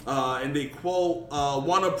 And they quote,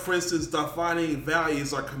 one of Princeton's defining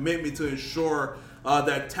values are commitment to ensure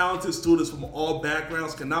that talented students from all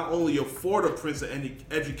backgrounds can not only afford a Princeton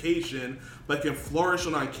education, but can flourish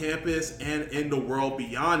on our campus and in the world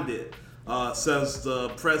beyond it, says the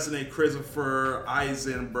president, Christopher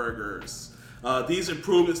Eisenbergers. These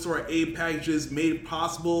improvements to our aid packages made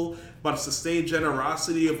possible by the sustained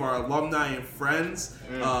generosity of our alumni and friends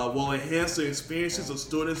will enhance the experiences of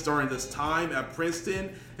students during this time at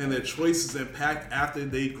Princeton and their choices impact after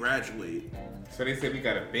they graduate. So they said we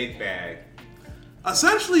got a big bag.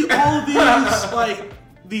 Essentially, all of these, like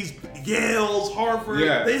these Yales, Harvard,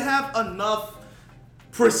 Yeah. they have enough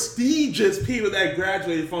prestigious people that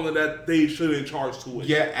graduated from it that they shouldn't charge tuition.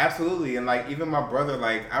 Yeah, absolutely. And like even my brother,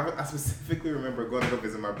 like I specifically remember going to go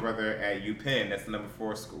visit my brother at UPenn. That's the number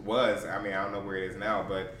 4 school was. I mean, I don't know where it is now,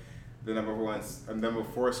 but the number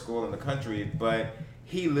 4 school in the country. But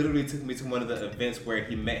he literally took me to one of the events where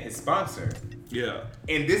he met his sponsor. Yeah.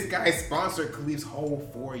 And this guy sponsored Khalif's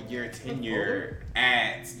whole 4-year tenure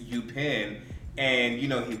at UPenn. And, you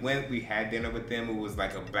know, we had dinner with them. It was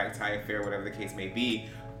like a black tie affair, whatever the case may be.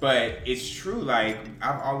 But it's true, like,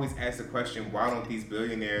 I've always asked the question, why don't these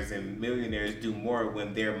billionaires and millionaires do more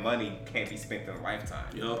when their money can't be spent in a lifetime?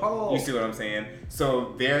 Yep. Oh. You see what I'm saying?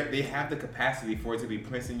 So they have the capacity for it to be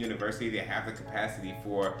Princeton University. They have the capacity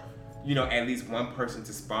for, you know, at least one person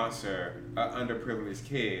to sponsor an underprivileged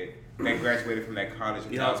kid that graduated from that college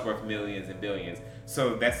and now is worth millions and billions.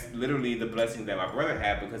 So that's literally the blessing that my brother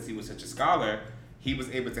had because he was such a scholar. He was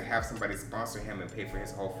able to have somebody sponsor him and pay for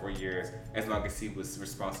his whole 4 years as long as he was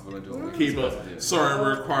responsible in doing what he was Keep supposed to do. certain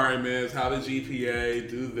requirements, have a GPA,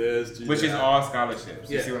 do this, do Which that. is all scholarships.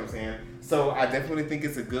 You Yeah. see what I'm saying? So I definitely think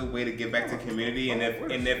it's a good way to give back to community. And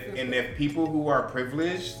if people who are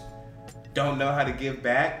privileged don't know how to give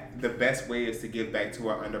back, the best way is to give back to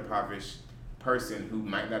an underprivileged person who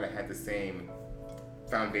might not have had the same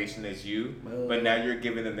foundation as you, but now you're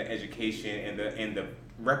giving them the education and the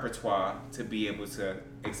repertoire to be able to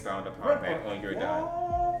expound upon that on your dime.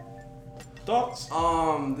 Thoughts?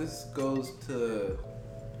 This goes to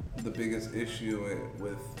the biggest issue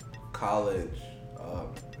with college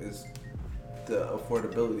is the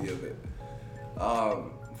affordability of it.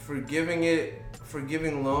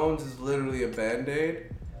 Forgiving loans is literally a band-aid.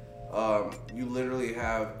 You literally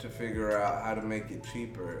have to figure out how to make it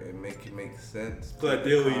cheaper and make it make sense. So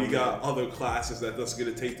ideally, you got other classes that that's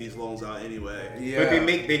gonna take these loans out anyway. Yeah. But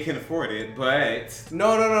they can afford it, but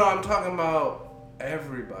No. I'm talking about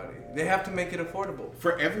everybody. They have to make it affordable.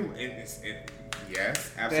 for everyone, yes,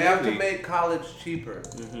 absolutely. They have to make college cheaper.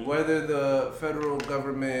 Whether the federal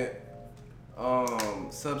government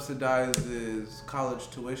subsidizes college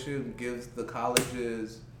tuition, gives the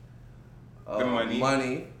colleges The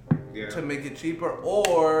money. Yeah. to make it cheaper,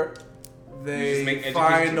 or You they just make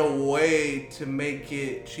find education a way to make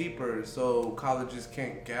it cheaper so colleges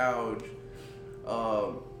can't gouge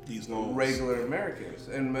These loans. regular Americans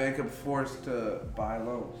and make them forced to buy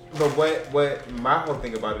loans. But what my whole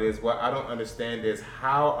thing about it is, what I don't understand is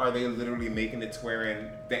how are they literally making it to wherein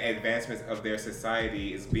the advancements of their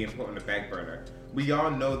society is being put on the back burner? We all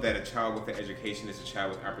know that a child with an education is a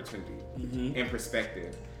child with opportunity and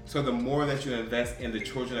perspective. So the more that you invest in the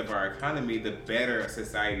children of our economy, the better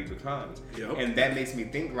society becomes. Yep. And that makes me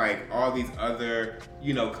think like all these other,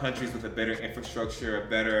 you know, countries with a better infrastructure, a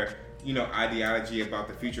better, you know, ideology about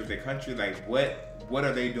the future of their country, like what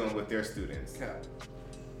are they doing with their students? Okay.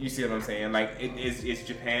 You see what I'm saying? Like, is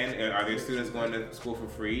Japan, are their students going to school for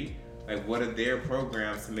free? Like, what are their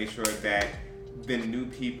programs to make sure that the new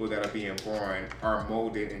people that are being born are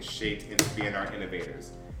molded and shaped into being our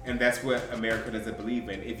innovators? And that's what America doesn't believe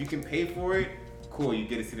in. If you can pay for it, cool, you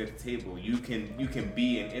get to sit at the table. You can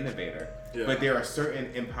be an innovator. Yeah. But there are certain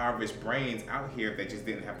impoverished brains out here that just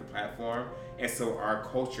didn't have the platform. And so our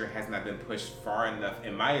culture has not been pushed far enough,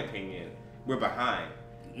 in my opinion. We're behind.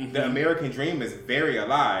 The American dream is very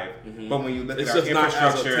alive, but when you look It's at our just not as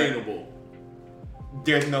infrastructure, attainable.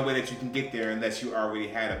 there's no way that you can get there unless you already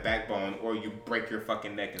had a backbone or you break your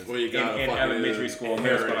fucking neck in, Or you got a in fucking elementary school,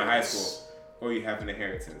 middle school, and high inheritance. school, or you have an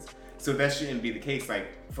inheritance. So that shouldn't be the case.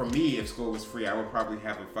 Like, for me, if school was free, I would probably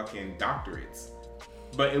have a fucking doctorate.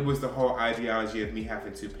 But it was the whole ideology of me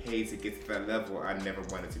having to pay to get to that level. I never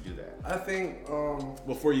wanted to do that. I think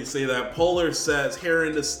Before you say that, Polar says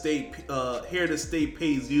here the state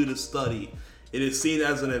pays you to study. It is seen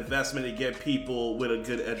as an investment to get people with a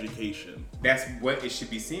good education. That's what it should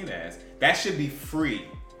be seen as. That should be free.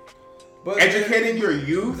 but Educating your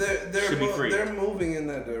youth they're should be free. They're moving in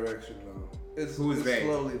that direction though. It's they?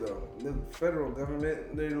 slowly though. The federal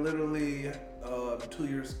government, they literally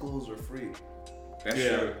 2-year schools are free. That's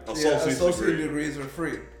Yeah, true. Associate degrees are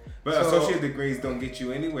free. But So- associate degrees don't get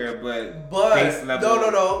you anywhere, but But base level.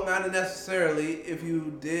 no, not necessarily. If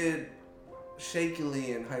you did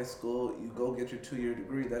shakily in high school, you go get your 2-year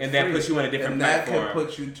degree. That's And that free. puts you on a different and platform. that can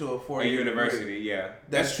put you to a 4-year A university, degree. yeah.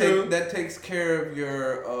 That That's true. That takes care of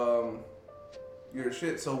your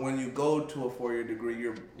shit. So when you go to a 4-year degree,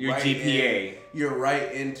 Your right GPA. you're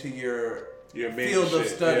right into your Main field shit. of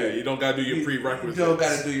study. Yeah, you don't gotta do your prerequisites. You don't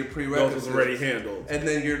got to do your Those prerequisites. is already handled. And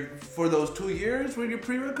then for those 2 years where your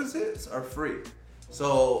prerequisites are free.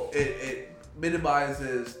 So it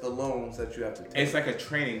minimizes the loans that you have to take. It's like a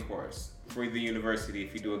training course for the university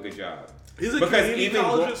if you do a good job. Is it Because community even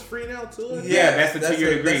college go- is free now too? Yeah, that's the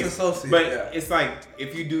 2-year degree. That's associate. But yeah. it's like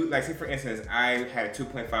if you do, like, say for instance, I had a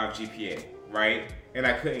 2.5 GPA, right, and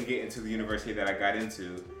I couldn't get into the university that I got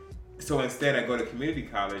into, so instead I go to community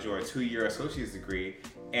college or a 2-year associate's degree,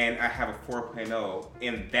 and I have a 4.0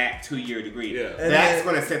 in that 2-year degree. Yeah. And That's then-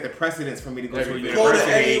 going to set the precedence for me to go to a Go to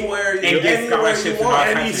university anywhere and you- get anywhere scholarships you and all want.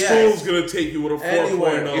 Any kinds of Yes. school's gonna take you with a 4.0.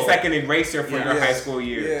 Anywhere. It's like an eraser for Yeah. your Yes. high school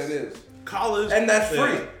years. Yeah, it is. college, And that's yeah.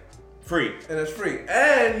 free. Free. And it's free.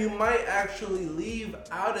 And you might actually leave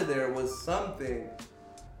out of there with something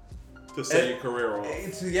to set And- your career off.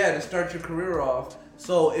 to start your career off.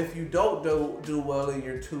 So if you don't do well in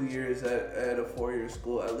your 2 years at a 4-year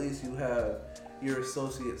school, at least you have your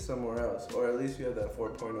associate somewhere else, or at least you have that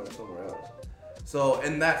 4.0 somewhere else. So,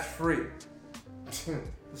 and that's free.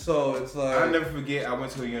 So it's like I'll never forget, I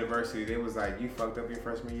went to a university. They was like, you fucked up your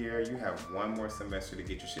freshman year. You have one more semester to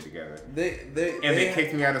get your shit together. They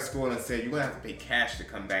kicked me out of school and said, you're going to have to pay cash to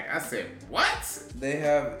come back. I said, what? They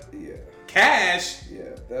have Cash?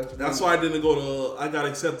 that's why I didn't go to. I got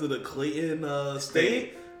accepted to Clayton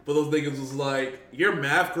State, but those niggas was like, your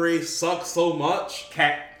math grade sucks so much.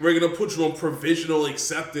 We're gonna put you on provisional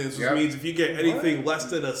acceptance, which Yep. means if you get anything less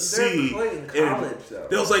than a C, They're Clayton College, though.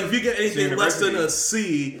 They was like, if you get anything less than a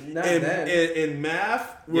C Not then. in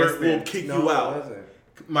math, Yes, we'll then. kick No, you it out.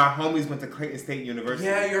 wasn't. My homies went to Clayton State University.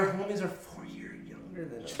 Yeah, your homies are 4 years younger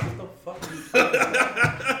than us. What the fuck are you talking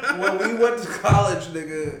about? When we went to college,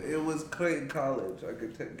 nigga, it was Clayton College. I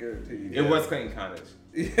could guarantee you. It was Clayton College.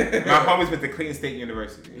 Yeah. My homies went to Clayton State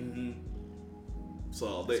University. Mm-hmm.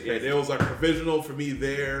 So there was like provisional for me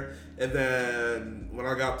there, and then when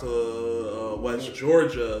I got to West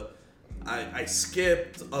Georgia, I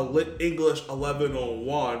skipped English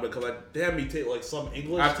 1101 because I damn me take like some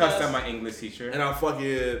English. I touched test, on my English teacher. and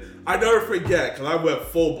I never forget because I went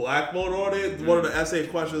full black mode on it. One of the essay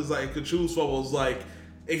questions I could choose from was like,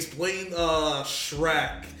 explain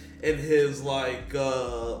Shrek and his like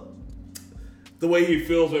the way he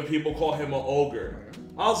feels when people call him an ogre.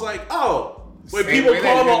 I was like, oh. When Same people way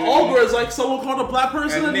call him they an do ogre, it's like someone called a black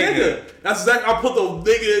person a nigga. That's exactly. I put the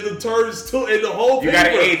nigga in the terms too in the whole You paper. got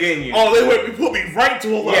an A, didn't you? Oh, they put me right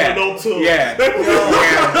to 1102. Yeah. They put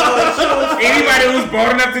me Anybody who's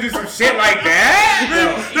bold enough to do some shit like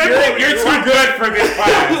that, you're too good for this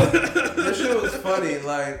class. This shit was funny.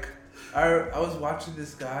 Like, I was watching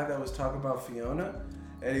this guy that was talking about Fiona,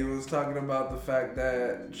 and he was talking about the fact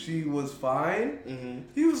that she was fine. Mm-hmm.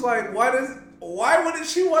 He was like, why wouldn't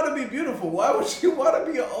she want to be beautiful? Why would she want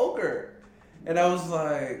to be an ogre? And I was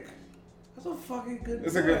like, that's a fucking good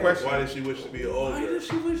That's a good point. question. Why did she wish to be an Why ogre? did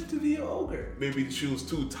she wish to be an ogre? Maybe she was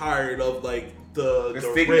too tired of like the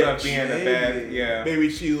stigma rich. of being a bad, yeah. Maybe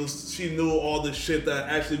she knew all the shit that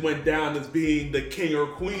actually went down as being the king or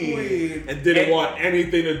queen, and didn't want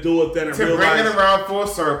anything to do with that. And To bring realized, it around full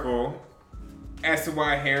circle, as to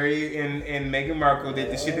why Harry and Meghan Markle did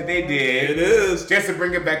the shit that they did. It is. Just to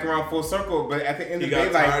bring it back around full circle. But at the end He of the day,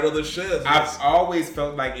 got like, tired of the shit. I've always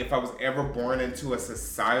felt like if I was ever born into a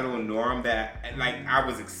societal norm that, like,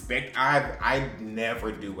 I'd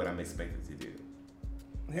never do what I'm expected to do.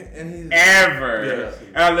 And he's Ever. Yeah.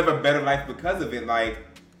 And I live a better life because of it. Like,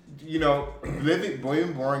 you know,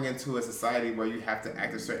 being born into a society where you have to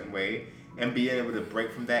act a certain way and being able to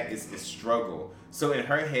break from that is struggle. So in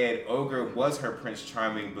her head, Ogre was her Prince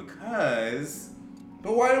Charming because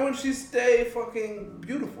But why wouldn't she stay fucking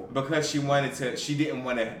beautiful? she didn't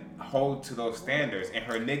want to hold to those standards, and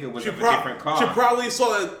her nigga was of a pro- different cause. She probably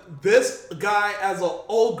saw that this guy as an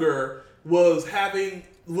ogre was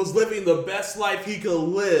living the best life he could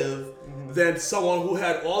live than someone who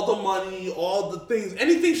had all the money, all the things,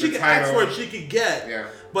 anything she The could ask title. for, she could get. Yeah.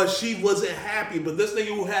 But she wasn't happy. But this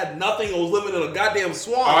nigga who had nothing and was living in a goddamn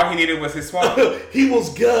swamp, All he needed was his swamp. he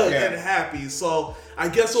was good Yeah. and happy. So I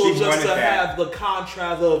guess it was She just wanted to that. have the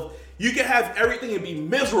contrast of you can have everything and be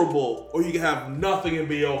miserable, or you can have nothing and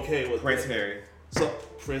be okay with Prince it. Harry. So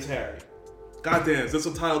Prince Harry. Goddamn, is this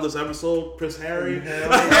the title of this episode? Prince Harry?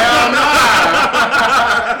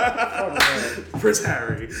 Prince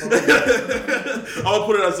Harry. I'm gonna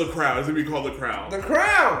put it as the crown. It's gonna be called the crown. The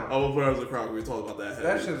Crown. I'm gonna put it as the crown. We talk about that.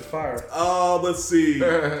 That shit's fire. Let's see.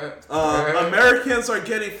 Americans are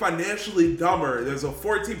getting financially dumber. There's a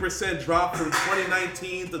 14% drop from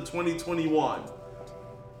 2019 to 2021.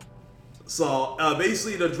 So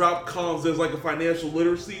basically, the drop comes. There's like a financial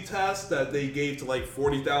literacy test that they gave to like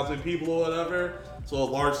 40,000 people or whatever. So a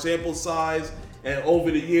large sample size. And over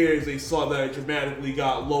the years, they saw that it dramatically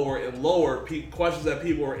got lower and lower. Questions that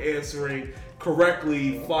people were answering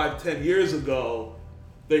correctly 5-10 years ago,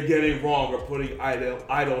 they're getting wrong or putting I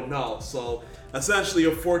don't know. So essentially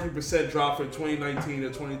a 14% drop from 2019 to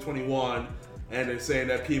 2021, and they're saying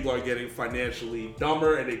that people are getting financially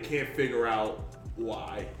dumber and they can't figure out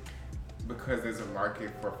why. Because there's a market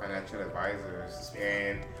for financial advisors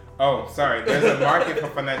and there's a market for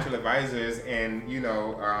financial advisors and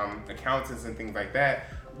accountants and things like that.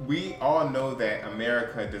 We all know that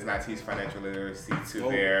America does not teach financial literacy to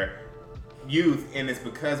their youth, and it's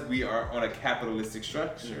because we are on a capitalistic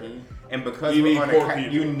structure, and because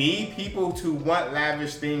you need people to want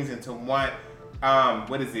lavish things and to want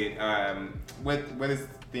what is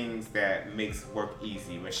things that makes work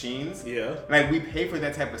easy? Machines? Yeah. Like, we pay for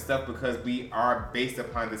that type of stuff because we are based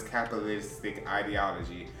upon this capitalistic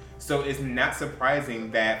ideology. So it's not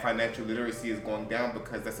surprising that financial literacy is going down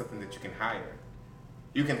because that's something that you can hire.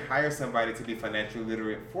 You can hire somebody to be financially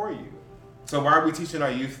literate for you. So why are we teaching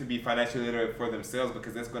our youth to be financially literate for themselves?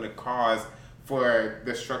 Because that's going to cause for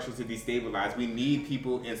the structure to destabilize. We need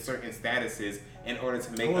people in certain statuses in order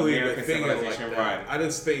to make American civilization run. I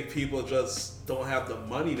just think people just don't have the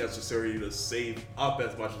money necessary to save up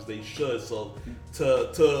as much as they should. So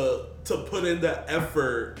to put in the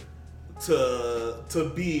effort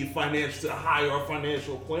to be financial, to hire a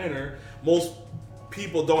financial planner, most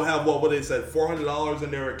people don't have what they said, $400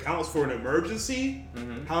 in their accounts for an emergency.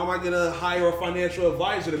 How am I gonna hire a financial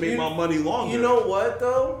advisor to make my money longer? You know what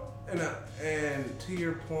though, and to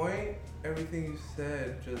your point, everything you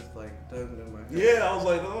said just like doesn't in my head. Yeah, I was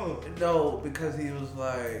like, oh no, because he was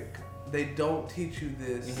like, they don't teach you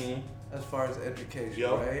this as far as education,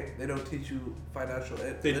 right? They don't teach you financial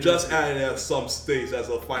They just added at some states as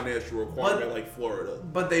a financial requirement, like Florida.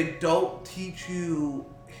 But they don't teach you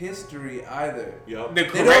history either. Yep. The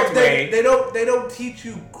correct way. They don't teach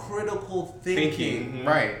you critical thinking.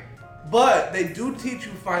 Right. But they do teach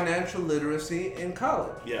you financial literacy in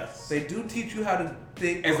college. Yes. They do teach you how to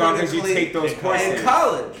think as long as you take those courses in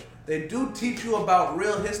college. They do teach you about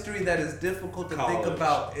real history that is difficult to think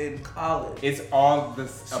about in college. It's all a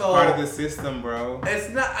part of the system, bro. It's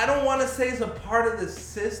not. I don't want to say it's a part of the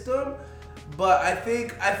system, but I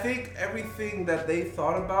think everything that they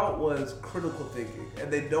thought about was critical thinking,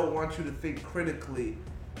 and they don't want you to think critically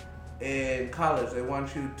in college. They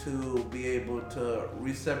want you to be able to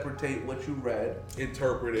reciprocate what you read,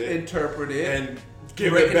 interpret it, and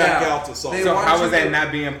give break it back down. out to someone. So how is that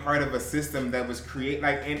not being part of a system that was created?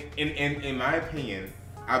 Like, in my opinion,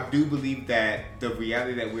 I do believe that the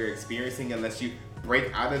reality that we're experiencing, unless you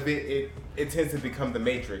break out of it tends to become the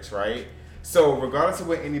Matrix, right? So regardless of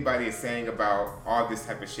what anybody is saying about all this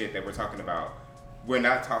type of shit that we're talking about, we're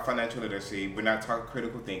not taught financial literacy, we're not taught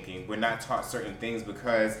critical thinking, we're not taught certain things,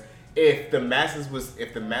 because if the masses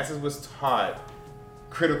was taught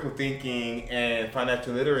critical thinking and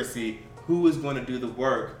financial literacy, who is going to do the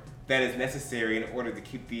work that is necessary in order to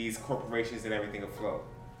keep these corporations and everything afloat?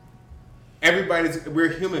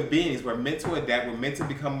 We're human beings. We're meant to adapt. We're meant to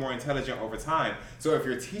become more intelligent over time. So if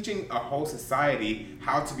you're teaching a whole society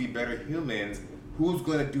how to be better humans, who's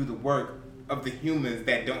going to do the work of the humans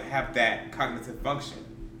that don't have that cognitive function?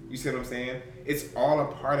 You see what I'm saying? It's all a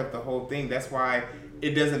part of the whole thing. That's why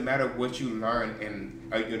it doesn't matter what you learn in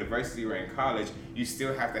a university or in college. You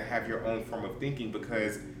still have to have your own form of thinking,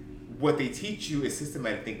 because what they teach you is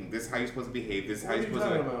systematic thinking. This is how you're supposed to behave. This is how you're supposed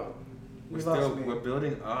to... About? We're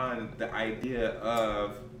building on the idea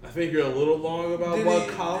of... I think you're a little long about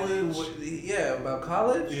college. About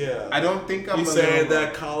college? Yeah. I don't think I'm... You saying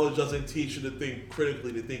that college doesn't teach you to think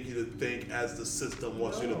critically, to think you to think as the system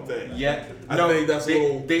wants you to think. Yeah. I think that's a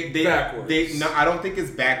little backwards. No, I don't think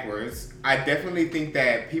it's backwards. I definitely think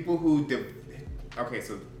that people who... Okay,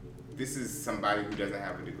 so this is somebody who doesn't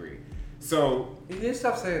have a degree. So... You need to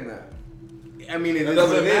stop saying that. I mean, it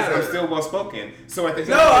doesn't matter. I'm still well spoken. So I think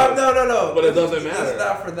no. But it doesn't matter. It's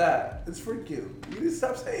not for that. It's for you. You need to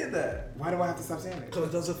stop saying that. Why do I have to stop saying it? Because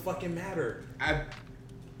it doesn't fucking matter.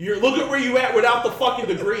 Look at where you at without the fucking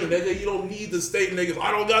degree. Nigga, you don't need the state niggas.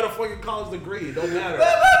 I don't got a fucking college degree. It don't matter.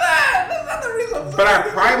 That's not the reason. But I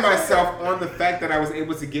pride myself on the fact that I was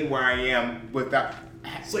able to get where I am without...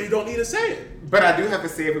 So you don't need to say it. But I do have to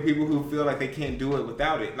say it for people who feel like they can't do it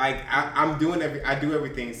without it. Like, I do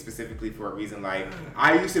everything specifically for a reason. Like,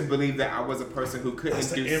 I used to believe that I was a person who couldn't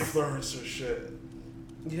That's do... the influencer shit.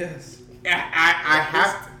 Yes. I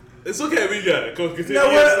have to... It's okay, we got it. Go continue. No,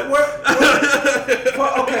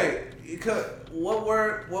 okay. Because what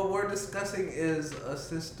we're discussing is a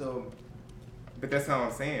system. But that's not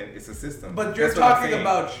what I'm saying. It's a system. But you're talking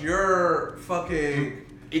about your fucking...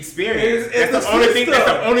 experience. That's the only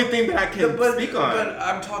thing that I can speak on. But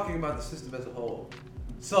I'm talking about the system as a whole.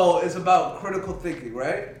 So it's about critical thinking,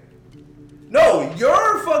 right? No,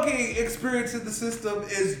 your fucking experience in the system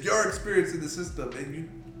is your experience in the system,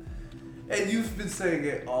 and you've been saying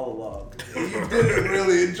it all along. And you didn't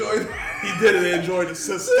really enjoy that. He didn't enjoy the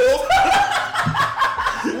system.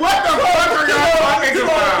 What the fuck are y'all talking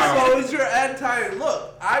about? So is your anti?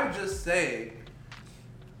 Look, I'm just saying.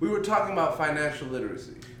 We were talking about financial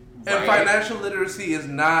literacy, and Right. financial literacy is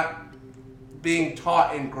not being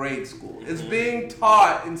taught in grade school. It's being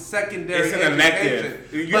taught in secondary It's an education.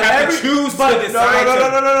 elective. You have to choose to decide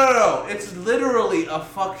No. It's literally a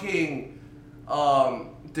fucking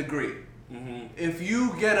degree. If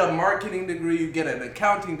you get a marketing degree, you get an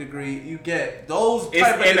accounting degree, you get those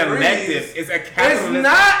type of It's an degrees. elective. It's a It's capitalist.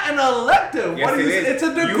 not an elective. Yes, What it is is. It's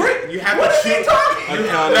a degree. You have What to is he choose. talking? You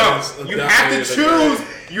Accounting no. is You have to definitely a choose.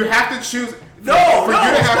 degree. You have to choose. No, for you no,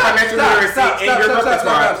 to have stop, financial stop, literacy stop, in stop, your stop,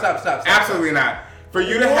 repertoire. stop. Absolutely not. For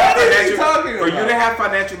you to What have is he financial, talking for you about? to have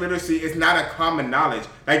financial literacy is not a common knowledge.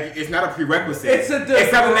 Like it's not a prerequisite. It's a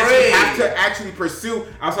It's something that degree. you have to actually pursue.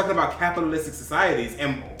 I was talking about capitalistic societies,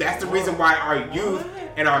 and that's the reason why our youth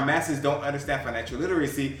and our masses don't understand financial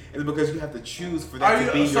literacy is because you have to choose for that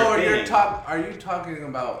to be your thing. Are you talking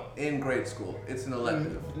about in grade school? It's an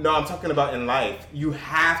elective. No, I'm talking about in life. You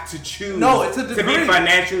have to choose. No, it's a to degree. be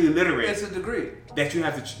financially literate. It's a degree. That you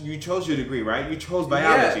have to. You chose your degree, right? You chose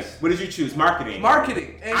biology. Yes. What did you choose? Marketing.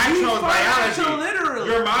 Marketing. And I you chose financial biology. literally.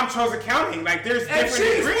 Your mom chose accounting. Like there's and different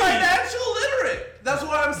she's degrees. financial literate. That's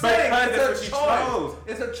what I'm saying. Because It's that's a what she choice. chose.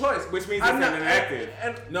 It's a choice. Which means I'm it's an not- elective.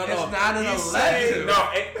 And No, it's no. not an He's elective. saying- No,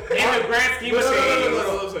 in the grand scheme of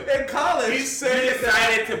things, In college, He's saying you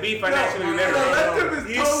decided to be financially No, literate. no, elective is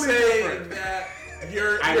He's totally saying different. that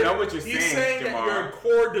I know what you're He's saying, saying Jamar. that your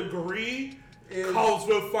core degree Is comes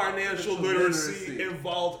with financial financial literacy literacy.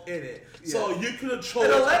 involved in it. Yeah. So you could have chose.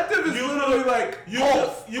 An elective is you literally could've- like you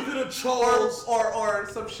health. could have chose. or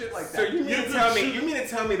some shit like that. So you mean You to tell me? could You mean to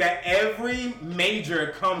tell me that every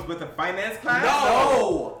major comes with a finance class?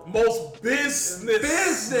 No, most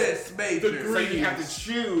business major. degree. So you have to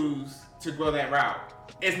choose to go that route.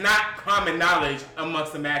 It's not common knowledge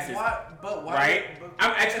amongst the masses. What? But why? Right? But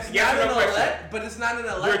I'm actually it's yes not or no an question. but it's not an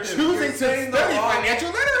You're elective. choosing to saying the study wrong-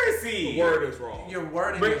 financial literacy. The word is wrong. Your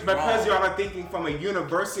wording But is because wrong. y'all are thinking from a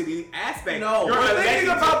university aspect. No, you're we're thinking electing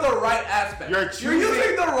to- about the right aspect. You're You're choosing-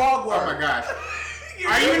 using the wrong word. Oh my gosh.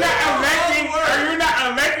 You're Are you using not the wrong electing? word. Are you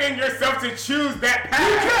not electing yourself to choose that path?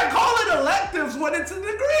 You can't call it electives when it's a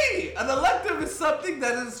degree. An elective is something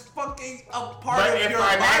that is fucking a part But of if your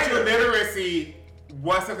financial minor. literacy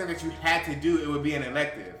was something that you had to do, it would be an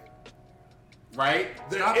elective, right? Stop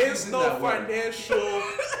There is using no that word. financial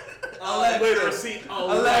Elective. literacy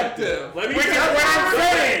Elective. Let me Which is tell what you I'm something.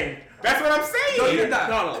 saying. That's what I'm saying. No, you're not.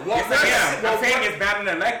 No. What Yes, I am. I'm saying it's not an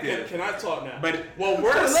elective. Can I talk now? But what we're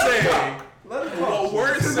Let him saying, talk. Let him talk. what we're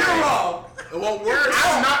You're saying, wrong. what we're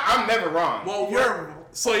saying, I'm never wrong. what You're we're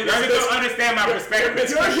so you Y'all just don't understand my perspective.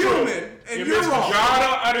 You're human, and you're wrong. Y'all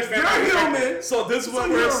don't understand my You're perspective. human. So this is what So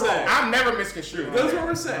we're you're saying. I'm never misconstrued. This is what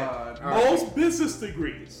we're saying. God. Most business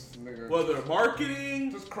degrees, Nigga. whether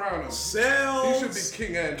marketing, Just crown him. sales, He should be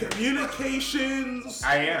King Andrew. communications,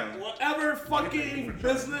 I am. whatever fucking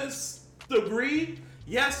business degree,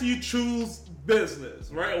 yes, you choose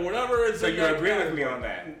business, right? Or whatever is So in you that agree with category. me on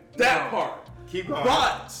that? That part. Keep going.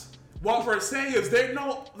 But what we're saying is there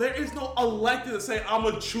is no elective to say I'm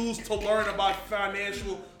gonna choose to learn about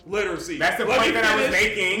financial literacy. That's the Let point me that I was finish.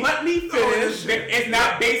 making. Let me finish. It's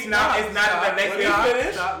not based now. It's not Stop. an Let me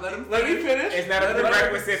elective. finish. Let me finish. It's not a Let him-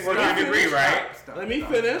 prerequisite for let your me degree, finish. right? Let me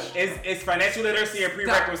finish. Is financial literacy a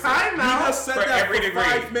prerequisite? Time You out. just said For that every for degree.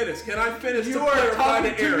 5 minutes. Can I finish You to are clarify talking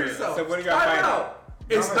the to area? yourself. So what are y'all Time fighting? out.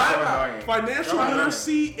 It's Y'all are not so annoying. financial Y'all are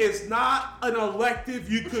literacy is not an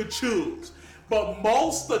elective you could choose. But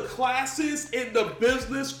most the classes in the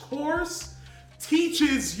business course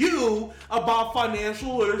teaches you about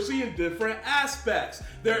financial literacy in different aspects.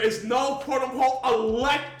 There is no quote unquote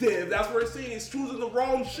elective. That's what we're saying. It's choosing the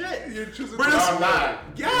wrong shit. You're choosing But the it's- wrong line.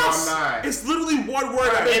 Yes. No, I'm not. It's literally one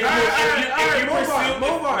word. that If makes you- no if sense. you pursue-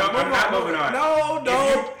 Move on. No, I'm not moving on.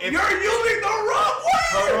 No, If- you're using the wrong word.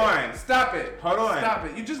 Hold on. Stop it. Hold on. Stop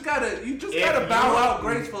it. You just gotta If bow you- out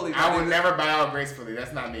gracefully. I would buddy. never bow out gracefully.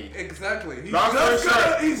 That's not me. Exactly. He's Long story just short,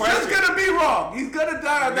 gonna question. be wrong. He's gonna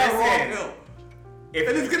die on that Listen. wrong hill. If,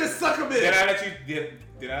 And he's gonna suck him in. Did I let you?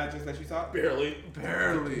 Did I just let you talk? Barely.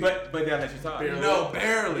 Barely. But did I let you talk? Barely. no,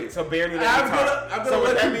 barely. So barely let I'm you gonna- talk. I'm gonna So with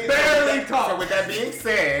let that you being- barely talk. So with that being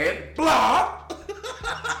said, Blah.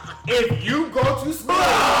 if you go to school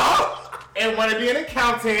Blah. and want to be an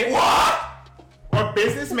accountant What? or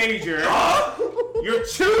business major, you're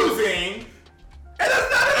choosing. And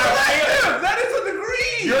that's not an Okay. elective. That is a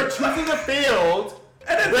degree. You're choosing a field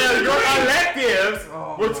Well, your electives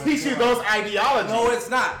will teach you those ideologies. No, it's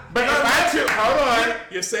not. But if I choose, hold on.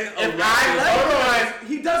 You're saying Hold on.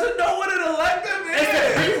 He doesn't know what an elective is. It's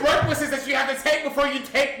the prerequisites that you have to take before you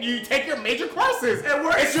take your major courses. And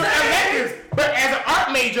we're it's your electives. But as an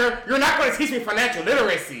art major, you're not going to teach me financial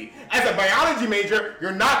literacy. As a biology major,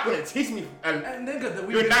 you're not going to teach me.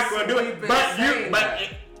 You're not going to do it.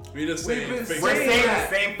 We're just saying. We're saying the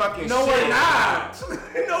same fucking shit. No, we're not.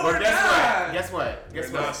 No, we're not. Guess what?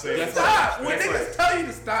 Stop. When niggas tell you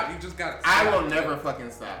to stop, you just gotta stop. I will never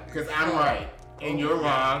fucking stop. Because I'm right. And you're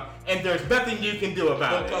wrong. And there's nothing you can do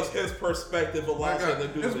about it. Because his perspective allows him to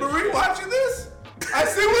do this. Is Marie watching this? I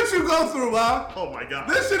see what you go through, Bob. Oh my god.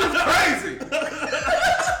 This shit is crazy.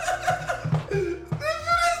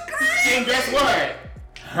 And guess what?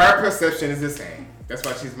 Her perception is the same. That's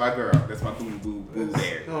why she's my girl. That's my boo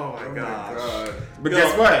there. Oh my god. But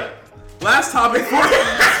guess what? Last topic for You're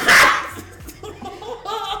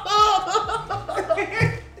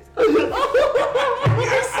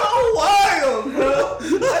so wild, bro.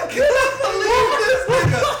 I cannot believe this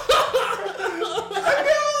nigga.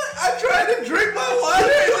 I tried to drink my water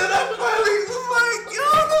and then I finally was like, yo,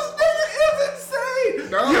 this nigga is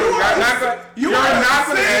insane. No, you're not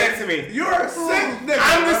gonna add to me. You're a sick nigga.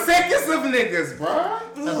 I'm the sickest of niggas, bro.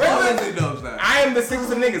 Lindsay knows that. I am the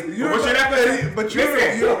sickest of niggas. But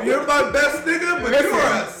you're my best nigga, but you're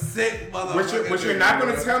a sick motherfucker. What you're not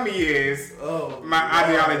gonna tell me is my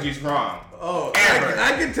ideology is wrong. Oh, ever.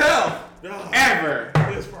 I can tell. Ever.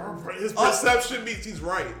 His perception means he's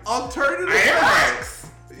right. Alternative facts.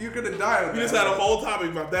 You're gonna die with that. We just had a whole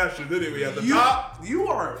topic about that shit, didn't we? At the top. You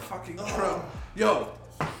are a fucking Trump. Yo.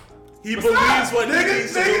 He believes what he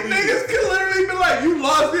needs to believe. Niggas can literally be like, you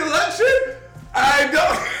lost the election? I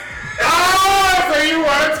don't. Oh, so you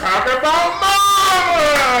want to talk about mama?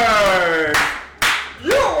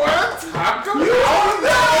 You want to talk about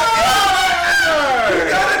that? You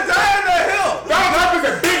gotta die on that hill. Donald Trump is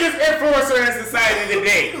the biggest influencer in society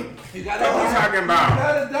today. You gotta what are you talking about? You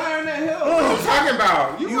gotta die on that hill. What are you talking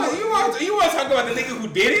about? You want to talk about the nigga who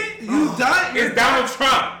did it? You died. It's Donald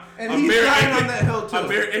Trump. And he's dying on that hill too.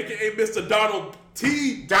 Amir, aka Mr. Donald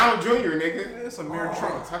T. Donald Jr., nigga. It's Amir Trump.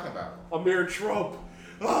 What are you talking about? Amir Trump.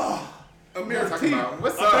 Amir T.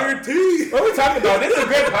 What's up? Amir T. What are we talking about? This is a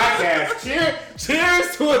good podcast.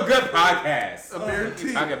 Cheers to a good podcast. Amir T. What are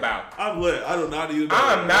you talking about? I'm lit. I don't know how to use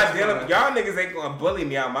that. I'm not dealing. Y'all niggas ain't gonna bully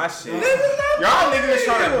me out my shit. Y'all niggas is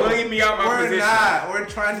trying to bully me out my position. We're not. We're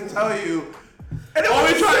trying to tell you. And all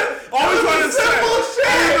we trying to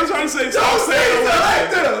say, stop saying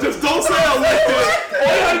elective. Just don't say elective.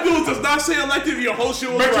 All you gotta do is just not say elective. Your whole shit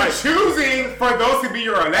was but right. You're choosing for those to be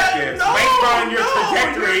your electives based on your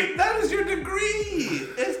trajectory. That is your degree.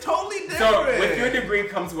 It's totally different. So with your degree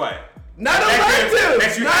comes what? Not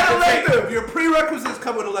elective. Not elective. Your prerequisites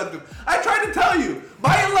come with elective. I tried to tell you.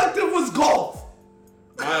 My elective was golf.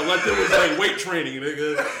 My elective was like weight training,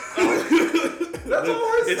 nigga. That's what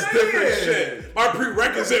we're saying. It's different shit. My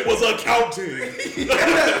prerequisite was accounting.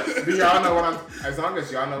 Do y'all know what I'm? As long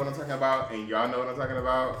as y'all know what I'm talking about, and y'all know what I'm talking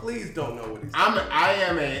about. Please don't know what he's. I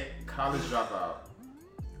am a college dropout,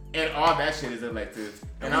 and all that shit is elective,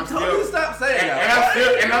 and I'm told you to stop saying that.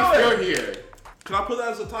 And I'm still here. Can I put that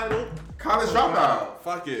as a title? College dropout.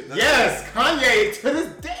 Fuck it. Yes, Kanye to this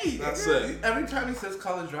day. That's it. Every time he says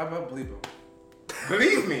college dropout, believe him.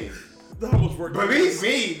 Believe me. Believe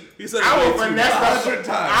me. He said I will finesse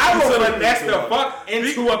the fuck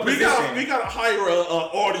into a position. We gotta hire an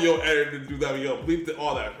audio editor to do that. Yo, bleep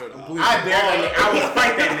all that shit. I dare that nigga. I will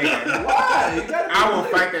fight that nigga. Why? I will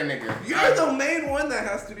fight that nigga. You're the main one that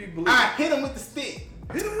has to be believed. I hit him with the stick.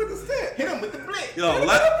 Hit him with the stick. Hit him with the blick. Yo,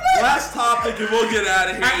 last topic and we'll get out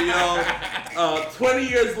of here, yo. 20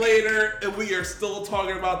 years later, and we are still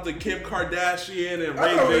talking about the Kim Kardashian and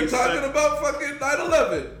Ray J. We're talking about fucking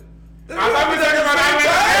 9/11. I thought we were talking about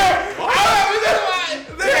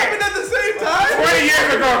 9/11. They happened at the same time. 20 years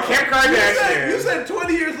ago, Kim Kardashian. You said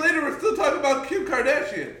 20 years later, we're still talking about Kim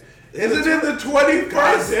Kardashian. Is it in the 21st?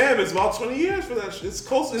 God damn, it's about 20 years for that shit. It's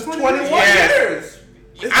close. It's 21 years.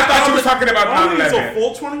 I thought you were talking about 9/11. It's a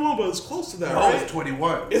full 21, but it's close to that, right? It's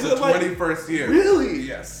 21. Is it's it the like 21st year? Really?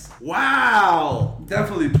 Yes. Wow.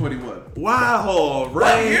 Definitely 21. Wow.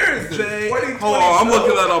 Ray J. Hold on, I'm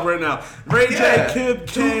looking that up right now. Ray J. Kim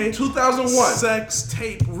K. 2001. Sex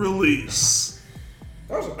tape release.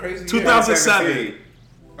 That was a crazy 2007.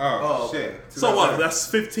 Oh, shit. So what? That's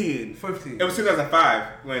 15. 15. It was 2005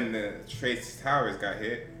 when the Trade Towers got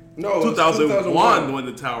hit. No, 2001 when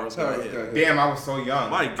the towers got hit. Damn, I was so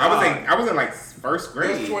young. My God. I was in like first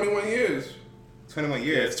grade. It was 21 years. 21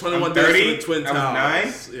 years. Yeah, it's 21 30. days for the Twin I was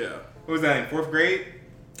Towers. 9. Yeah. What was that in 4th grade?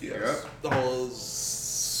 Yes. That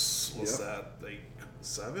was what's that? Like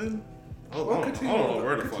 7? I don't know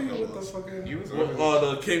where the fuck I was. You was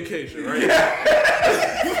The Kim K shit, right?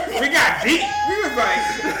 Yeah. We got deep. We was like,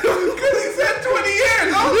 Because he said 20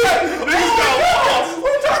 years. I was like,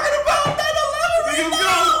 we're talking about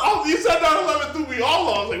 9/11. You said 9/11 threw me all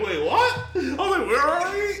off. I was like, wait, what? I was like, where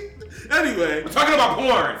are we? Anyway, we're talking about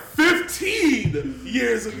porn. 15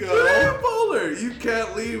 years ago. Damn, Polar, you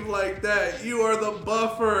can't leave like that. You are the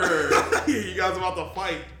buffer. You guys about to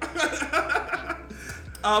fight.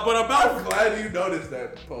 I'm glad you noticed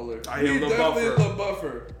that, Polar. I am the definitely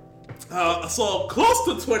buffer. is the buffer. So close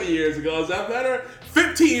to 20 years ago, is that better?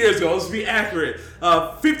 15 years ago, let's be accurate.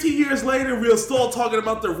 15 years later, we are still talking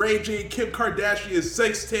about the Ray J Kim Kardashian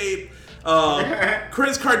sex tape.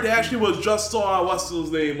 Kris Kardashian was just on, what's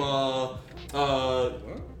his name?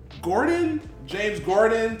 Gordon? James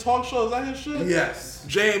Gordon talk show, is that his shit? Yes.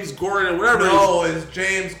 James Gordon, whatever. No, it's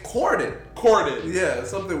James Corden. Corden. Yeah,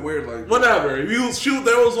 something weird like that. Whatever. There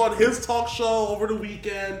was on his talk show over the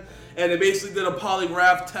weekend, and they basically did a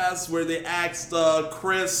polygraph test where they asked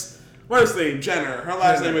Kris, what's his name? Jenner. Her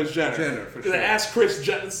last name is Jenner. Jenner, for They sure. asked Kris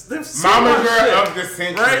Jenner. Momager of the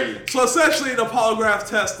century. Right? So essentially, in the polygraph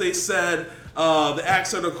test, they said, they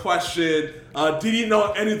asked her the question, did you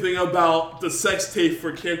know anything about the sex tape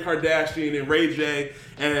for Kim Kardashian and Ray J?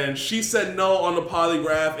 And she said no on the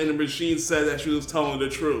polygraph, and the machine said that she was telling the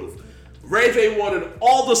truth. Ray J wanted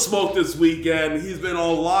all the smoke this weekend. He's been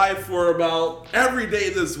on live for about every day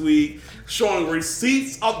this week, showing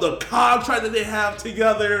receipts of the contract that they have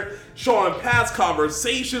together, showing past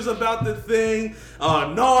conversations about the thing,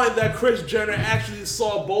 knowing that Kris Jenner actually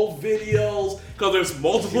saw both videos, because there's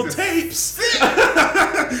multiple tapes.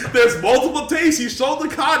 There's multiple tapes. He showed the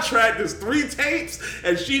contract. There's 3 tapes,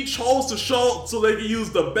 and she chose to show so they can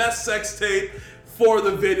use the best sex tape for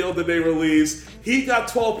the video that they released. He got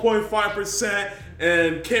 12.5%,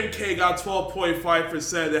 and Kim K got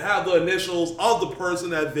 12.5%. They have the initials of the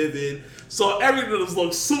person at Vivid. So everything just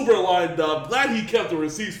looks super lined up. Glad he kept the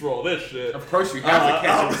receipts for all this shit. Of course you have to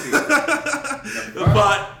catch receipts.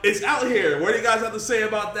 But it's out here. What do you guys have to say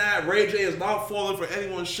about that? Ray J is not falling for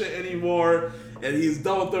anyone's shit anymore, and he's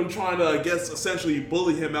done with them trying to, I guess, essentially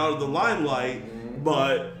bully him out of the limelight.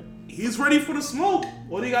 But he's ready for the smoke.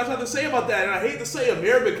 What do you guys have to say about that? And I hate to say,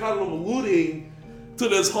 Amir been kind of alluding to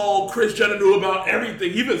this whole Kris Jenner knew about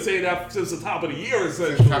everything. He's been saying that since the top of the year,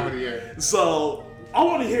 essentially. Since the top of the year. So I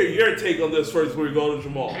want to hear your take on this first before we go to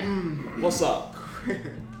Jamal. What's up?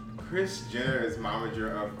 Kris Jenner is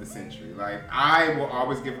momager of the century. Like, I will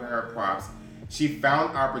always give her props. She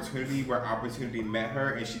found opportunity where opportunity met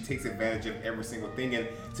her, and she takes advantage of every single thing. And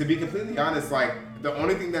to be completely honest, like, the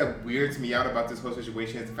only thing that weirds me out about this whole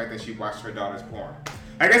situation is the fact that she watched her daughter's porn.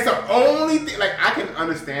 Like, that's the only thing. Like, I can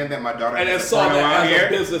understand that my daughter And then has saw porno out that as here, a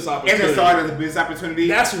business opportunity. and then saw it as a business opportunity.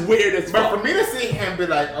 That's weird as But fuck. for me to see him be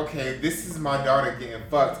like, okay, this is my daughter getting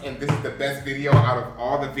fucked, and this is the best video out of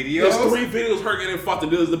all the videos. There's 3 videos of her getting fucked,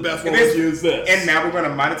 and this is the best one. And Let's use this. And now we're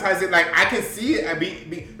gonna monetize it. Like, I can see it.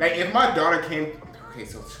 Like, if my daughter came, okay,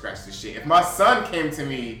 so scratch this shit. If my son came to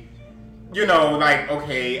me, you know, like,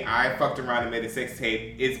 okay, I fucked around and made a sex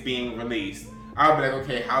tape. It's being released. I'll be like,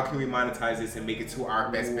 okay, how can we monetize this and make it to our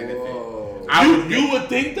best benefit? You would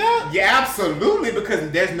think that? Yeah, absolutely, because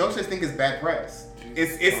there's no such thing as bad press.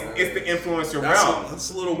 It's the influencer realm.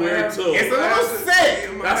 That's a little weird too. It's a little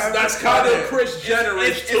sick. That's kind of Kris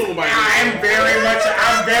Jenner-ish too, my I'm very much a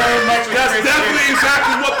That's Kris definitely Jenner.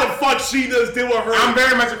 exactly what the fuck she just did with her. I'm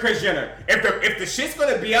very much a Kris Jenner. If the shit's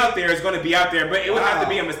gonna be out there, it's gonna be out there, but it would have to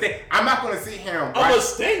be a mistake. I'm not gonna sit here and watch. A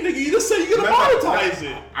mistake, nigga. You just said you're gonna monetize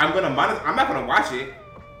it. I'm not gonna watch it.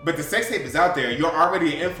 But the sex tape is out there. You're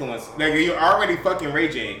already an influence. Like, you're already fucking Ray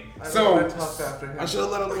J. So I talked after him. I should have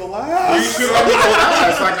let him go you last. should let me go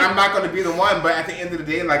last. Like, I'm not gonna be the one. But at the end of the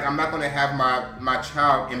day, like, I'm not gonna have my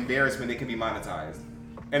child embarrassed when they can be monetized.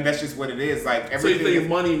 And that's just what it is. Like, So you everything think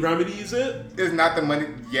money remedies it? is not the money.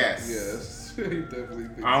 Yes. Yes, he definitely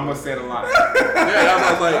thinks I almost said a lot. Yeah,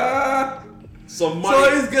 that's what I was like. So money.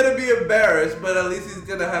 So he's gonna be embarrassed, but at least he's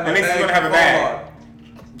gonna have At a least bag. he's gonna have a to bag. fall on.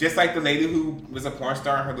 Just like the lady who was a porn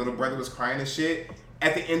star and her little brother was crying and shit.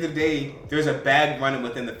 At the end of the day, there's a bag running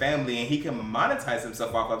within the family, and he can monetize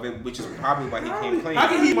himself off of it, which is probably why he came clean. How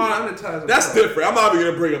can he monetize? That's different. I'm not even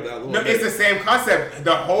gonna bring up that. No, it's the same concept.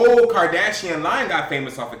 The whole Kardashian line got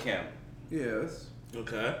famous off of Kim. Yes,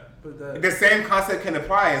 Okay. but that. The same concept can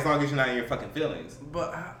apply as long as you're not in your fucking feelings.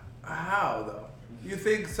 But how though? You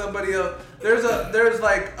think somebody else? There's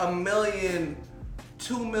like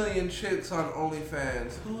 2 million chicks on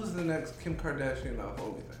OnlyFans. Who's the next Kim Kardashian off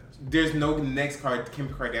OnlyFans? there's no next Kim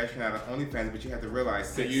Kardashian out of OnlyFans, but you have to realize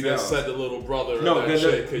So you just said the little brother. No,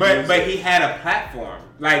 but he had a platform.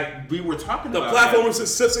 Like we were talking about. The platform was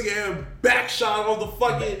just sitting and back shot on the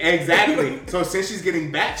fucking. Exactly. So since she's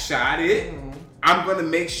getting back shotted, I'm gonna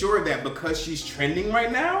make sure that because she's trending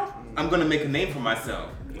right now, I'm gonna make a name for myself.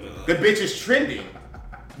 The bitch is trending.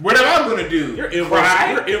 What am I gonna do? Your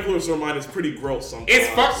Cry? influencer mind is pretty gross sometimes. It's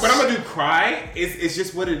fuck. What I'm gonna do? Cry? It's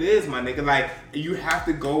just what it is, my nigga. Like you have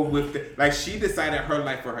to go with the. Like she decided her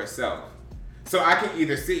life for herself. So I can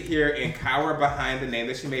either sit here and cower behind the name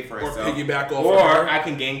that she made for herself, or piggyback off or of her. I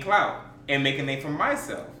can gain clout and make a name for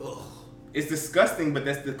myself. Ugh. It's disgusting, but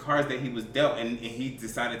that's the cards that he was dealt, and he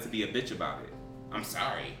decided to be a bitch about it. I'm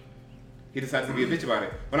sorry. He decided to be a bitch about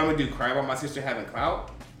it. What I'm gonna do? Cry about my sister having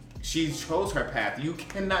clout? She chose her path. You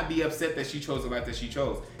cannot be upset that she chose the life that she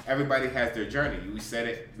chose. Everybody has their journey. We said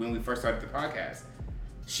it when we first started the podcast.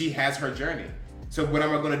 She has her journey. So what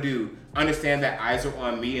am I going to do? Understand that eyes are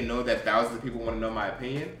on me and know that thousands of people want to know my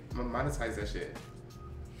opinion? I'm going to monetize that shit.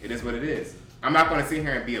 It is what it is. I'm not going to sit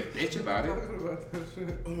here and be a bitch about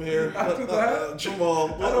it. Man, After that, Jamal,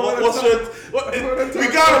 wanna what's talk- your...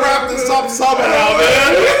 We got to wrap this up somehow,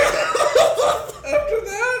 man. After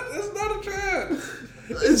that, it's not a chance.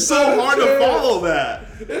 It's so hard to follow that.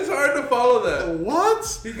 It's hard to follow that.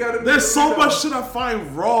 What? You gotta be There's so able to much know. shit I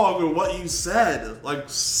find wrong with what you said. Like,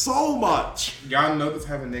 so much. Y'all know the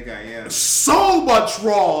type of nigga I am. So much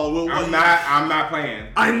wrong with what I'm not playing.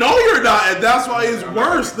 I know you're not, and that's why it's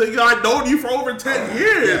worse. Nigga, I've known you for over 10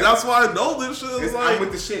 years. Yeah. That's why I know this shit is like... I'm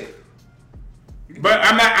with the shit. But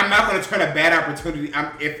I'm not gonna turn a bad opportunity.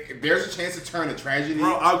 If there's a chance to turn a tragedy,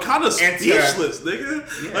 Bro, I'm kind of And, speechless,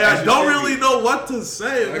 nigga. yeah, Like, as I you don't should really be. know what to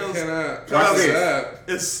say. I because- cannot. Watch Watch this. that.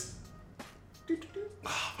 It's...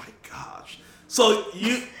 Oh my gosh. So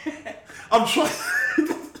you... I'm trying...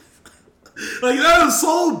 Like, that is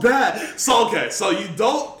so bad. So, okay, so you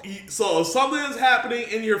don't... So if something is happening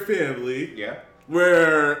in your family... yeah.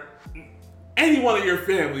 Where... Any one of your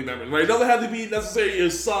family members, right? It doesn't have to be necessarily your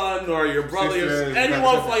son or your brother. Sister, anyone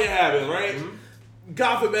brother. fucking have it, right? Mm-hmm.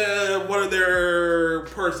 God forbid one of their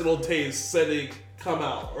personal tastes said they come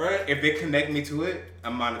out, right? If they connect me to it,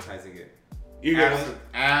 I'm monetizing it. You get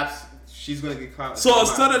Apps. She's gonna get caught. So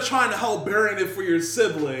instead of trying to help burying it for your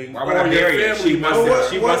sibling why would or I your bury it? family She member,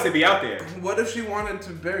 wants to be out there. What if she wanted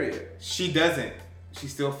to bury it? She doesn't.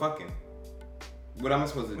 She's still fucking. What am I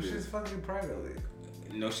supposed to Well, do? she's fucking privately.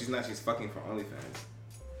 No, she's not. She's fucking for OnlyFans.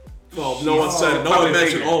 well, no one She's said, a no one public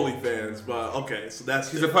mentioned figure. OnlyFans, but okay, so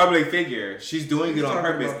that's She's a public figure. She's doing it on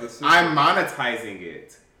talking purpose. about the sister. I'm monetizing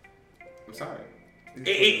it. I'm sorry.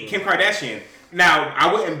 Kim Kardashian. Now,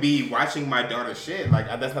 I wouldn't be watching my daughter's shit. Like,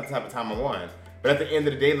 that's not the type of time I'm on. But at the end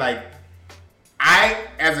of the day, like,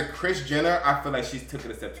 as a Kris Jenner, I feel like she's took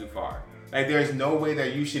it a step too far. Like, there's no way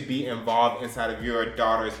that you should be involved inside of your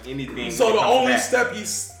daughter's anything. So when it the comes to only that. step you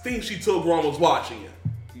think she took wrong was watching it.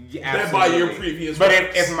 Yeah, Then by your absolutely. previous But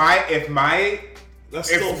works. That's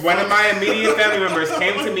still if one of my immediate family members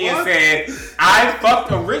came to me and What? said, I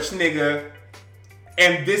fucked a rich nigga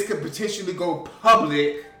and this could potentially go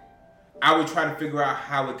public, I would try to figure out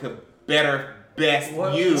how it could best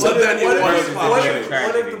you. So then you want versus to the pop what it. bigger if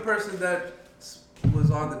tragedy. the person that was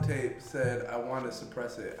on the tape said, I want to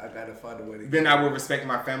suppress it, I gotta find a way to Then I would respect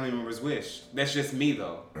my family member's wish. That's just me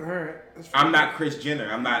though. Alright. I'm not Kris Jenner.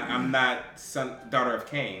 I'm not daughter of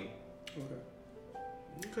Cain.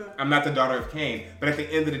 Okay. I'm not the daughter of Cain. But at the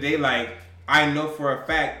end of the day, like, I know for a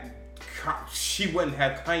fact she wouldn't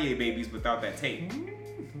have Kanye babies without that tape.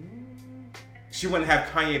 She wouldn't have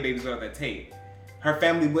Kanye babies without that tape. Her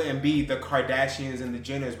family wouldn't be the Kardashians and the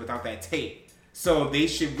Jenners without that tape. So they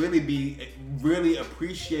should really be really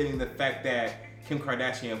appreciating the fact that Kim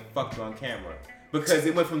Kardashian fucked on camera. Because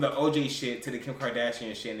it went from the OJ shit to the Kim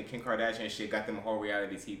Kardashian shit, and the Kim Kardashian shit got them a whole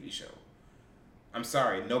reality TV show. I'm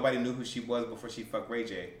sorry, nobody knew who she was before she fucked Ray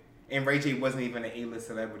J. And Ray J wasn't even an A-list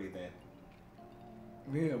celebrity then.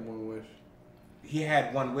 We have one wish. He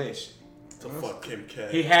had one wish. To fuck Kim K.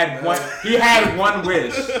 He had one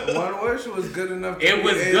wish. One wish was good enough to It be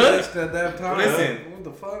was A-list at that time. Listen. What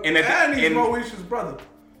the fuck? And at the- he's and- Mo Wish's brother.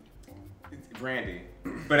 Brandy.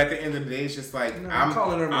 But at the end of the day, it's just like, No, I'm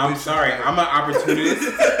calling her I'm Maurice sorry, Brandy. I'm an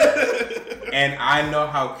opportunist. And I know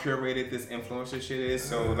how curated this influencer shit is.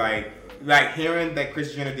 So like hearing that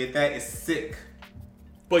Kris Jenner did that is sick.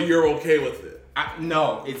 But you're okay with it.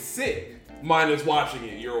 No, it's sick. Mine is watching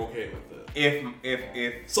it. You're okay with it.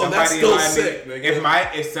 If So somebody that's still in my- sick,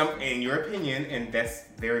 nigga. if some in your opinion, and that's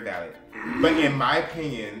very valid, but in my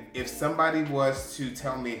opinion, if somebody was to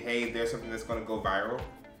tell me, hey, there's something that's gonna go viral,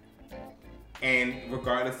 and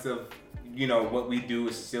regardless of you know, what we do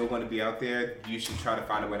is still going to be out there, you should try to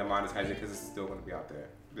find a way to monetize it because it's still going to be out there.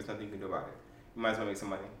 There's nothing you can do about it. You might as well make some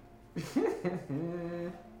money.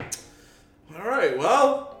 All right,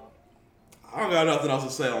 well, I don't got nothing else to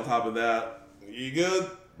say on top of that. You good?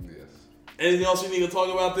 Yes. Anything else you need to talk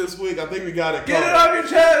about this week? I think we got it. Get it covered. off your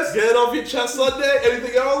chest. Get it off your chest Sunday.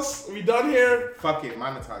 Anything else? Are we done here? Fuck it,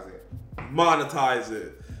 monetize it. Monetize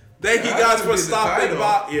it. Thank you That guys should for be the stopping title.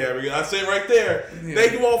 by. Yeah, I say it right there. Yeah.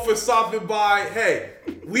 Thank you all for stopping by. Hey,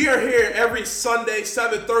 we are here every Sunday,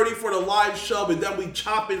 7:30 for the live show, and then we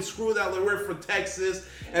chop and screw that like we're from Texas,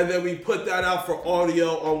 and then we put that out for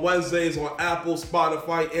audio on Wednesdays on Apple,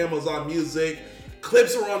 Spotify, Amazon Music.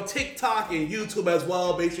 Clips are on TikTok and YouTube as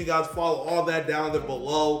well. Make sure you guys follow all that down there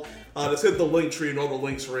below. Just hit the link tree and all the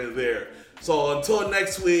links are in there. So until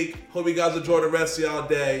next week, hope you guys enjoy the rest of y'all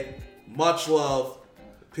day. Much love.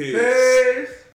 Peace. Peace.